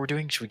 Is that what we're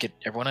doing? Should we get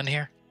everyone in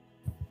here?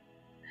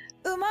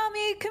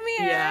 Umami, come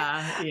here.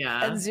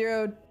 Yeah. And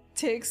Zero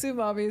takes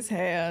Umami's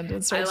hand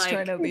and starts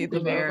trying to lead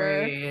them over.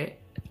 very.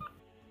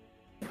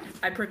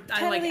 I'm like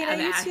Catalina, I'm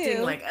you acting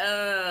too. like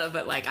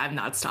but like I'm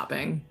not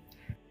stopping.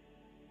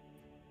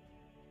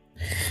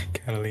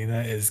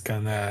 Catalina is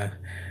gonna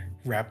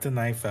wrap the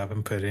knife up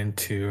and put it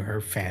into her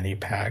fanny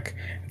pack.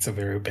 It's a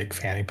very big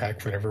fanny pack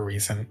for whatever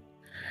reason.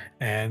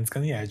 And it's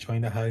gonna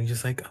join the hug,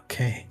 just like,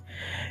 okay.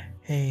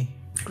 Hey,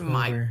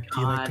 My Clover,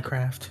 do you like the God.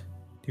 craft?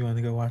 Do you want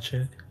to go watch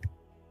it?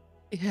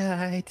 Yeah,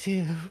 I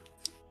do.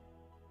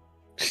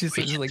 She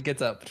just like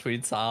gets up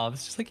between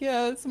sobs. She's like,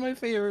 yeah, it's my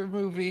favorite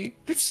movie.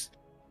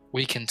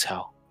 We can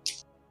tell.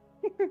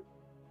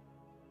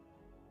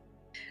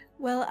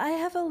 Well, I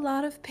have a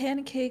lot of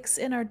pancakes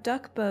in our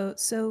duck boat,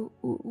 so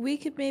we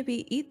could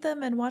maybe eat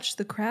them and watch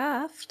the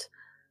craft.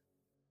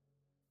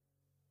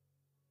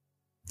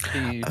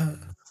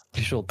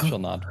 She'll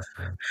nod.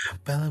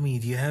 Bellamy,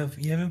 you have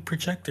a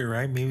projector,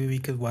 right? Maybe we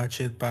could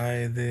watch it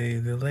by the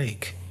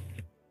lake.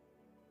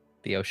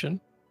 The ocean?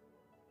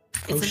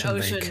 It's an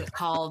ocean lake.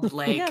 called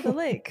Lake. Yeah, the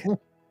lake.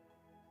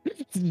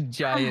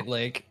 Giant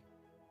lake.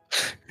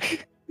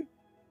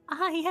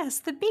 Ah, yes,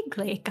 the big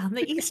lake on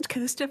the east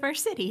coast of our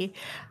city.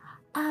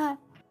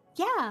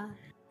 Yeah.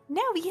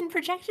 No, we can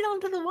project it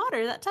onto the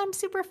water. That sounds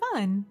super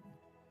fun.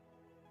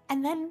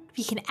 And then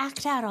we can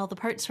act out all the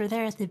parts we're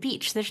there at the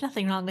beach. There's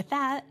nothing wrong with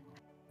that.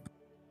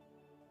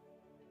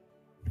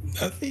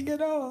 Nothing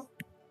at all.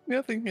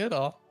 Nothing at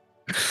all.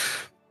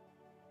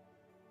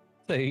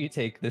 So you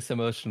take this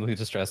emotionally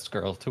distressed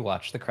girl to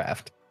watch the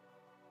craft.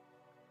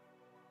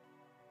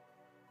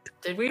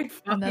 Did we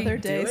Another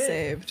fucking day do it?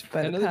 saved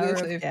by the Another day power of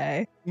saved.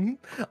 gay.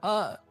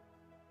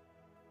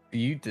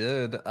 You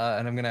did,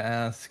 and I'm gonna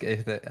ask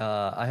if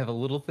I have a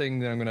little thing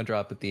that I'm gonna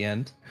drop at the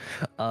end,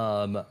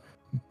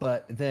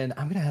 but then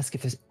I'm gonna ask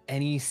if there's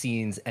any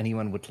scenes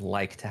anyone would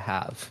like to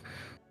have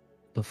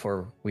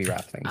before we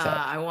wrap things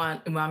up. I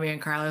want Umami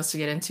and Carlos to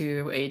get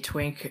into a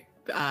twink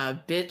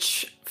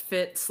bitch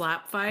fit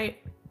slap fight.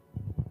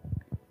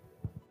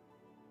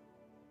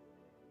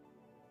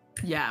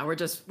 Yeah, we're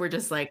just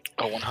like,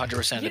 Oh,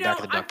 100% in you the know, back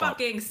of the I'm duck boat.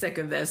 fucking sick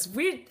of this.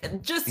 We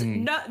just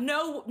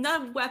no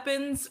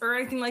weapons or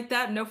anything like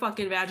that. No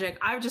fucking magic.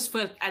 I just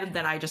put and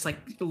then I just like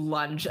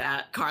lunge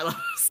at Carlos.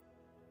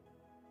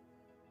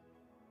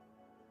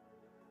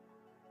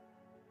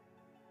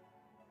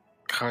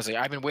 Car's like,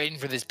 I've been waiting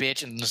for this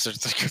bitch, and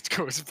just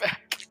goes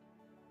back.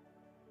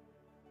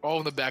 All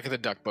in the back of the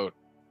duck boat.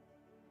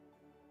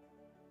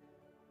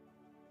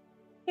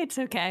 It's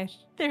okay.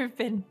 There have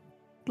been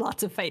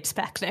lots of fights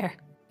back there.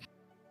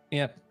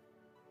 Yep.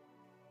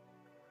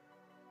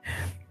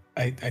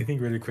 I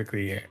think really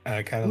quickly,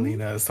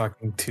 Catalina is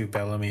talking to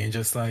Bellamy and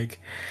just like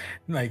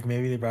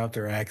maybe they brought up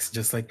their ex,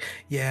 just like,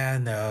 yeah,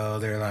 no,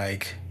 they're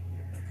like,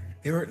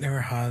 they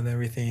were hot and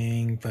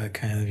everything, but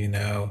kind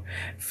of,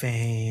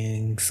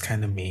 fangs,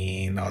 kind of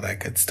mean, all that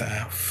good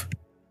stuff.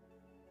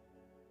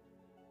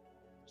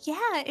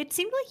 Yeah, it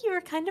seemed like you were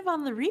kind of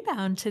on the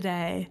rebound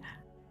today.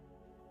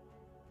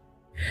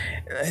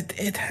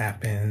 It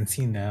happens,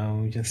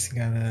 just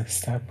gotta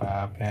step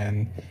up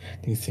and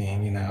do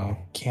things,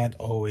 can't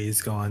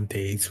always go on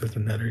dates with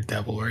another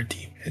devil or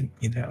demon,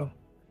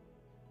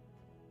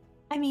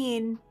 I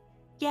mean,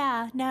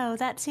 yeah, no,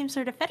 that seems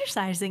sort of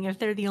fetishizing if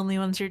they're the only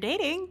ones you're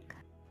dating.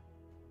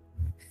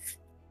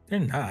 They're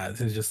not.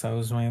 It's just that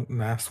was my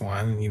last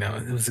one.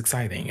 It was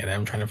exciting, and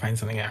I'm trying to find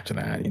something after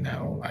that.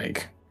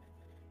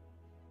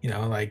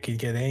 Like you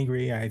get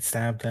angry, I'd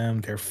stab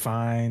them. They're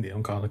fine. They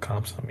don't call the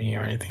cops on me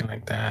or anything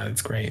like that.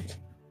 It's great.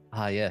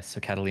 Ah, yes.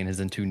 So Catalina's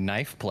into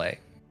knife play.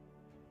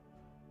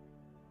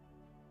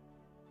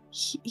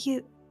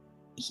 You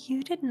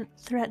didn't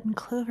threaten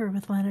Clover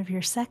with one of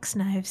your sex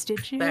knives,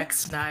 did you?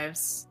 Sex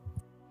knives.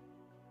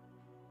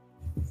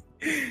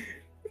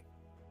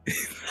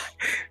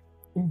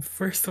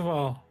 First of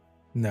all,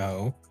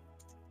 no.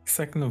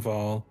 Second of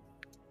all,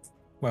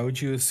 why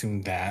would you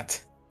assume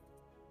that?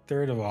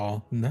 Third of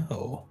all,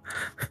 no.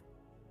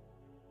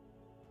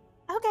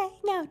 Okay,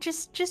 no,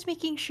 just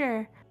making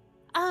sure.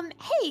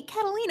 Hey,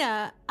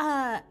 Catalina,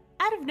 out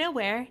of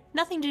nowhere,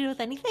 nothing to do with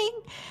anything.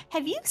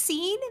 Have you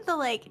seen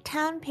the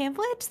town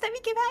pamphlets that we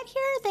give out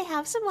here? They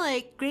have some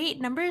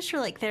great numbers for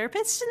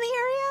therapists in the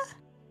area.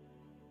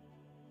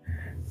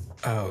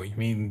 Oh, you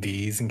mean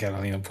these? And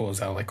Catalina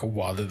pulls out a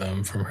wad of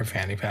them from her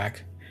fanny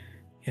pack.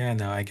 Yeah,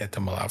 no, I get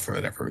them a lot for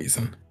whatever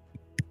reason.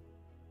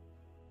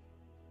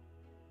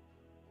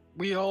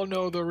 We all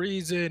know the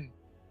reason.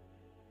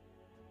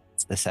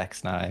 It's the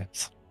Sex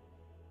Knives.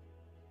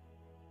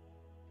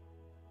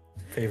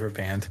 Favorite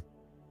band.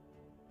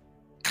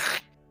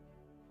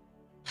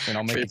 And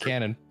I'll make it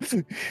canon.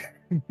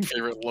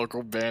 Favorite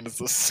local band is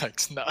the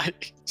Sex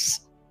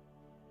Knives.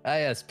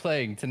 Yes,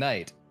 playing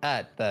tonight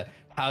at the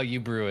How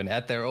You Brewin'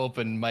 at their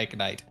open mic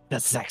night. The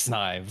Sex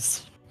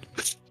Knives.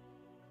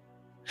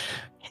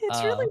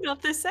 It's really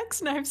not the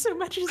sex knife so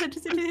much as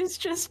it is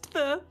just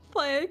the,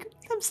 like,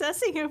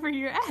 obsessing over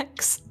your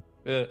ex.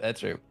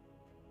 That's true.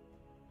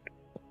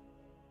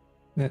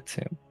 That's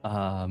him.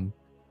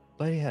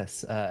 But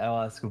yes,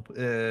 I'll ask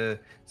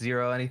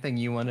Zero, anything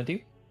you want to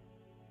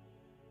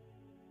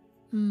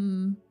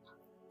do?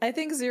 I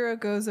think Zero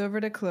goes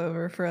over to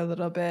Clover for a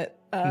little bit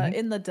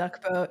in the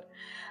duck boat.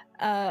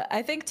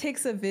 I think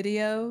takes a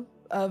video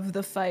of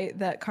the fight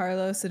that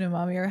Carlos and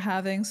Umami are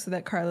having so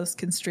that Carlos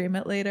can stream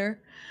it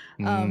later.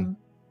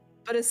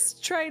 But is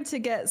trying to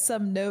get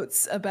some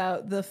notes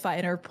about the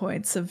finer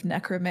points of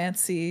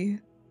necromancy,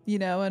 you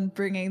know, and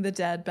bringing the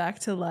dead back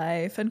to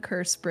life and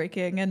curse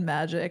breaking and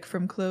magic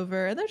from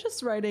Clover. And they're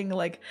just writing,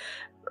 like,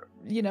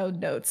 you know,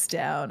 notes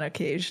down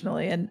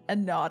occasionally and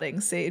nodding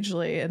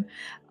sagely and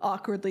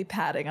awkwardly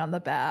patting on the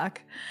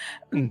back.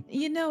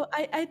 You know,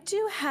 I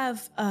do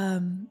have,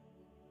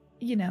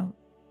 you know,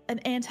 an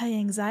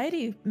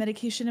anti-anxiety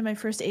medication in my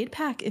first aid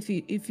pack if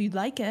you'd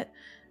like it.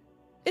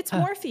 It's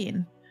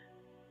morphine.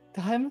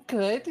 I'm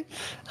good.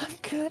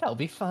 I'll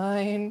be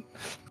fine.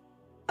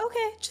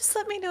 Okay, just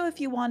let me know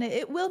if you want it.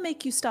 It will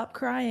make you stop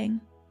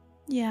crying.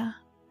 Yeah.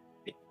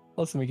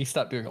 Also make you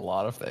stop doing a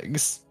lot of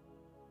things.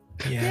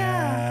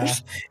 Yeah.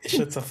 It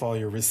shuts off all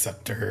your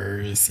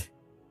receptors.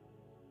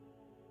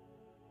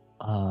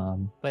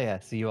 But yeah,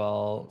 so you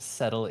all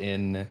settle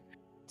in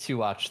to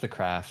watch the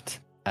craft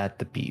at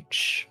the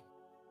beach.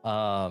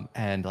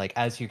 And like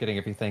as you're getting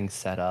everything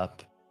set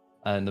up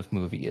and the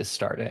movie is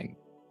starting,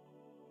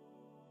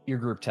 your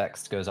group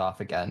text goes off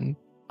again.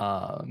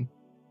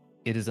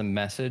 It is a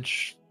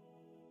message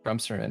from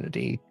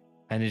Serenity,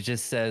 and it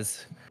just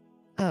says,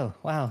 "Oh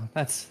wow,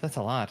 that's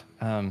a lot.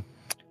 I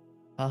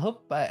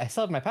hope I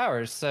still have my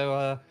powers,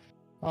 so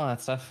all that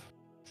stuff.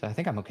 So I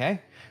think I'm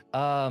okay.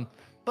 But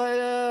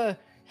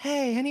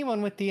hey,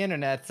 anyone with the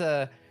internet,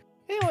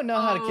 anyone know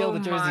how to kill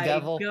the Jersey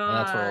Devil?" And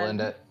that's where we'll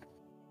end it.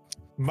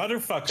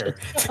 Motherfucker.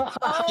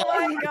 Oh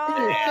my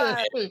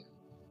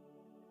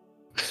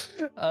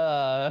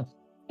god.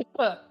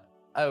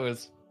 I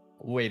was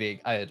waiting.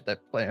 I had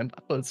that planned.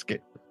 Let's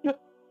get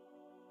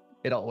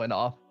it all went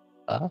off.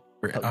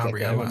 Aubrey, I'm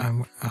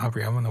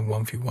gonna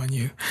 1v1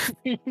 you.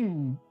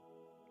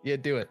 Yeah,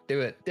 do it.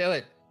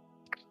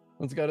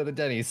 Let's go to the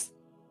Denny's.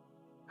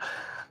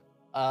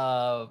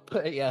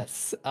 But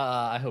yes,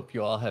 I hope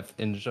you all have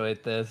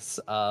enjoyed this.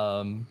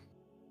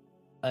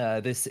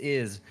 This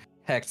is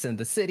Hex in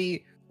the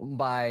City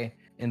by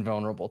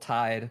Invulnerable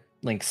Tide.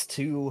 Links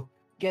to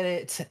get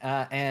it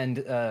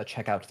and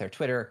check out their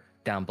Twitter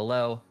down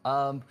below.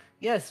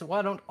 Yes,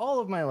 why don't all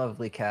of my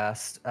lovely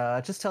cast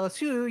just tell us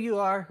who you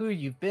are, who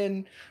you've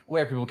been,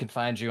 where people can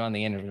find you on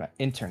the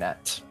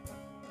internet.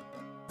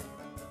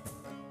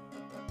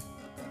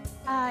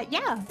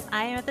 Yeah,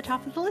 I am at the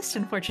top of the list,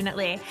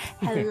 unfortunately.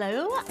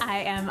 Hello, I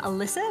am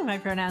Alyssa. My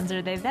pronouns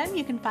are they, them.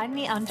 You can find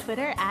me on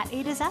Twitter at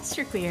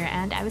 @adisasterqueer,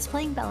 and I was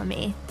playing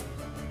Bellamy.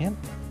 Yeah.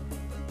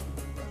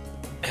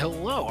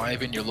 Hello, I've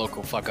been your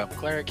local fuck-up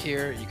cleric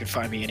here. You can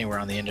find me anywhere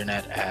on the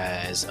internet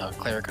as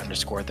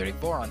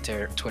cleric_34 on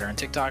Twitter and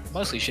TikTok,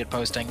 mostly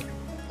shitposting.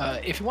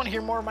 If you want to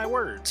hear more of my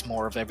words,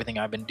 more of everything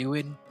I've been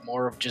doing,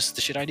 more of just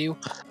the shit I do,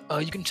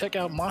 you can check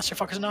out Monster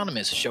Fuckers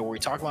Anonymous, a show where we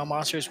talk about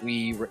monsters,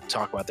 we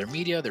talk about their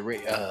media, their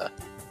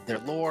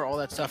lore, all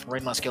that stuff, and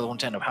rate on a scale of 1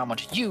 to 10 of how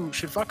much you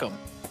should fuck them.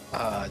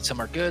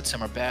 Some are good,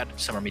 some are bad,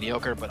 some are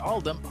mediocre, but all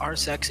of them are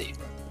sexy.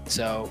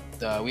 So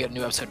we had a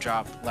new episode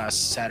drop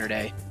last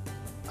Saturday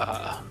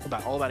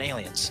all about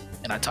aliens,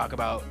 and I talk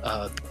about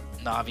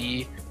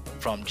Na'vi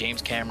from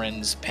James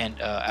Cameron's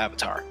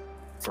Avatar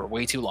for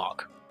way too long.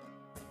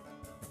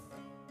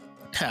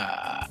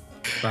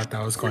 Thought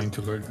that was going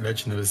to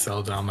Legend of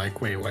Zelda. I'm like,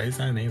 wait, why is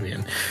that an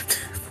alien?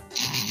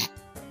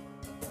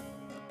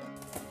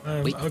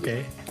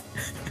 Okay.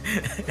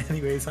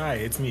 Anyways, hi,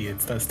 it's me,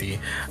 it's Dusty.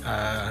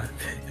 I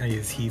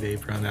use he, they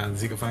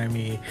pronouns. You can find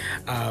me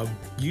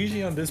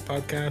usually on this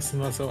podcast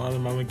and also on the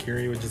Mama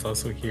Curie, which is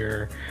also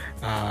here.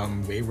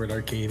 Wayward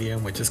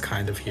Arcadian, which is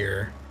kind of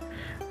here.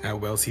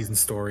 Well Seasoned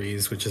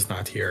Stories, which is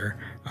not here.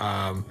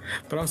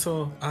 But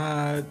also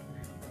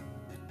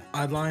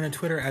online on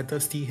Twitter at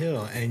Dusty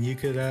Hill, and you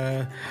could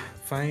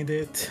find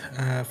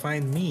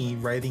me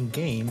writing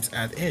games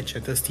at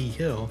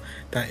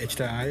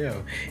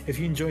dustyhill.itch.io. If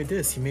you enjoyed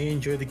this, you may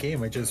enjoy the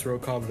game I just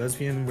wrote called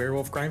Lesbian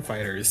Werewolf Crime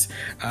Fighters.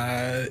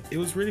 It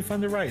was really fun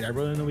to write. I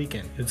wrote it in a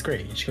weekend. It's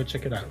great. You should go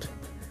check it out.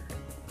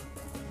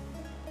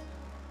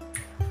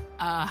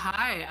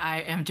 Hi,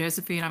 I am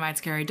Josephine. I'm my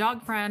scary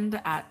dog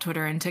friend at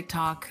Twitter and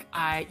TikTok.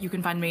 You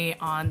can find me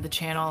on the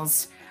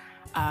channels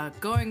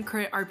Going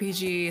Crit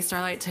RPG,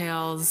 Starlight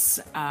Tales,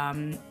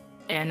 and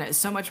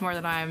so much more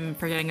that I'm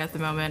forgetting at the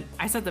moment.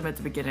 I said them at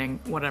the beginning,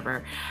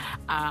 whatever.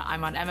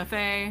 I'm on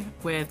MFA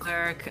with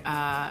Cleric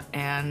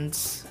and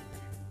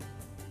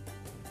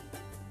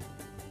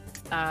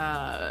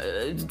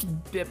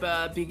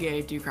Bippa, Be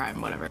Gay, Do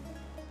Crime, whatever.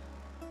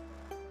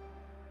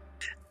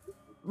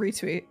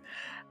 Retweet.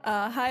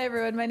 Hi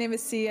everyone, my name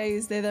is C. I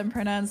use they them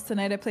pronouns.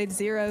 Tonight I played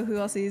Zero, who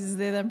also uses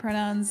they them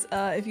pronouns.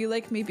 If you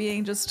like me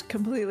being just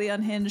completely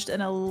unhinged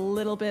and a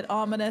little bit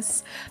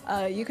ominous,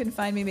 you can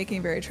find me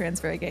making very trans,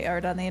 very gay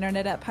art on the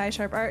internet at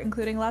PieSharp Art,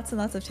 including lots and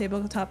lots of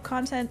tabletop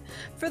content.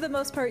 For the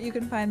most part, you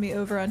can find me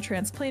over on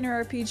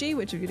Transplanar RPG,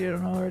 which if you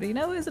don't already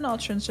know is an all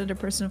transgender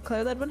person of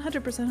color led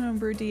 100%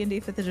 homebrew D&D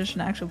 5th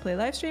edition actual play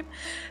livestream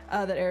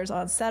that airs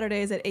on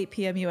Saturdays at 8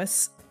 p.m.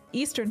 US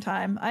Eastern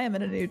time. I am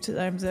in a new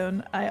time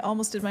zone. I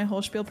almost did my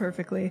whole spiel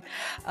perfectly.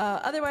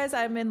 Otherwise,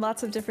 I'm in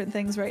lots of different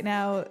things right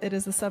now. It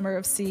is the summer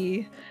of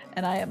C,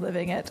 and I am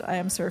living it. I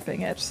am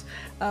surfing it.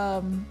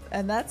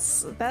 And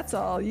that's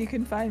all. You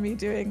can find me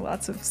doing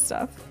lots of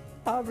stuff.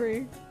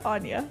 Aubrey,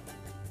 Anya.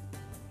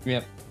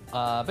 Yep.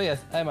 But yes,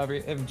 I'm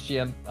Aubrey,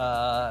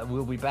 MGM.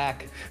 We'll be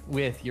back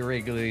with your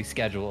regularly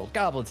scheduled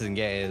Goblins and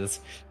Gays,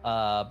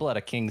 Blood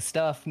of King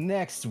stuff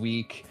next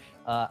week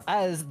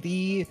as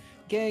the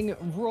gang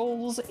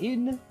rolls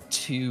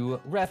into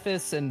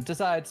Refus and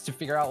decides to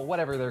figure out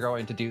whatever they're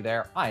going to do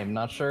there. I am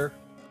not sure.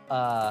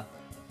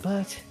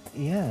 But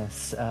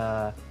yes,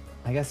 I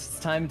guess it's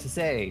time to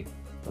say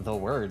the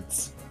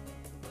words.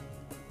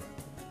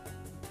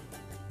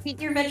 Eat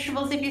your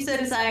vegetables if you so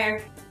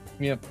desire.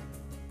 Yep.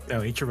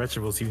 No, eat your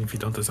vegetables even if you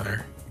don't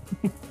desire.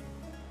 You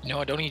know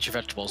what? Don't eat your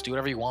vegetables. Do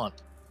whatever you want.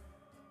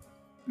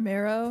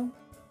 Marrow,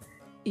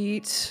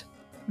 eat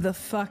the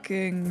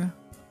fucking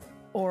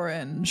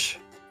orange.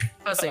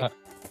 Pussy.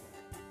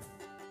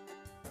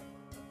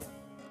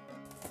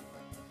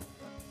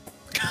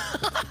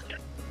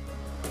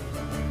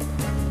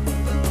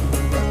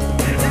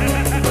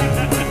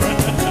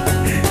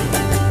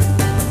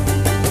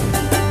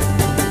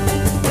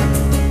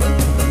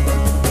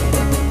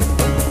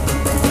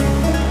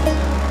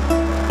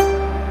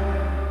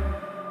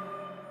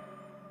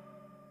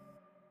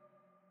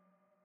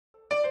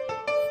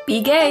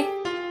 Be gay.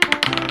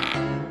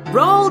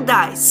 Roll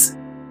dice.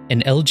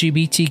 An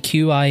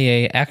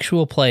LGBTQIA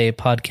actual play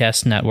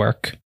podcast network.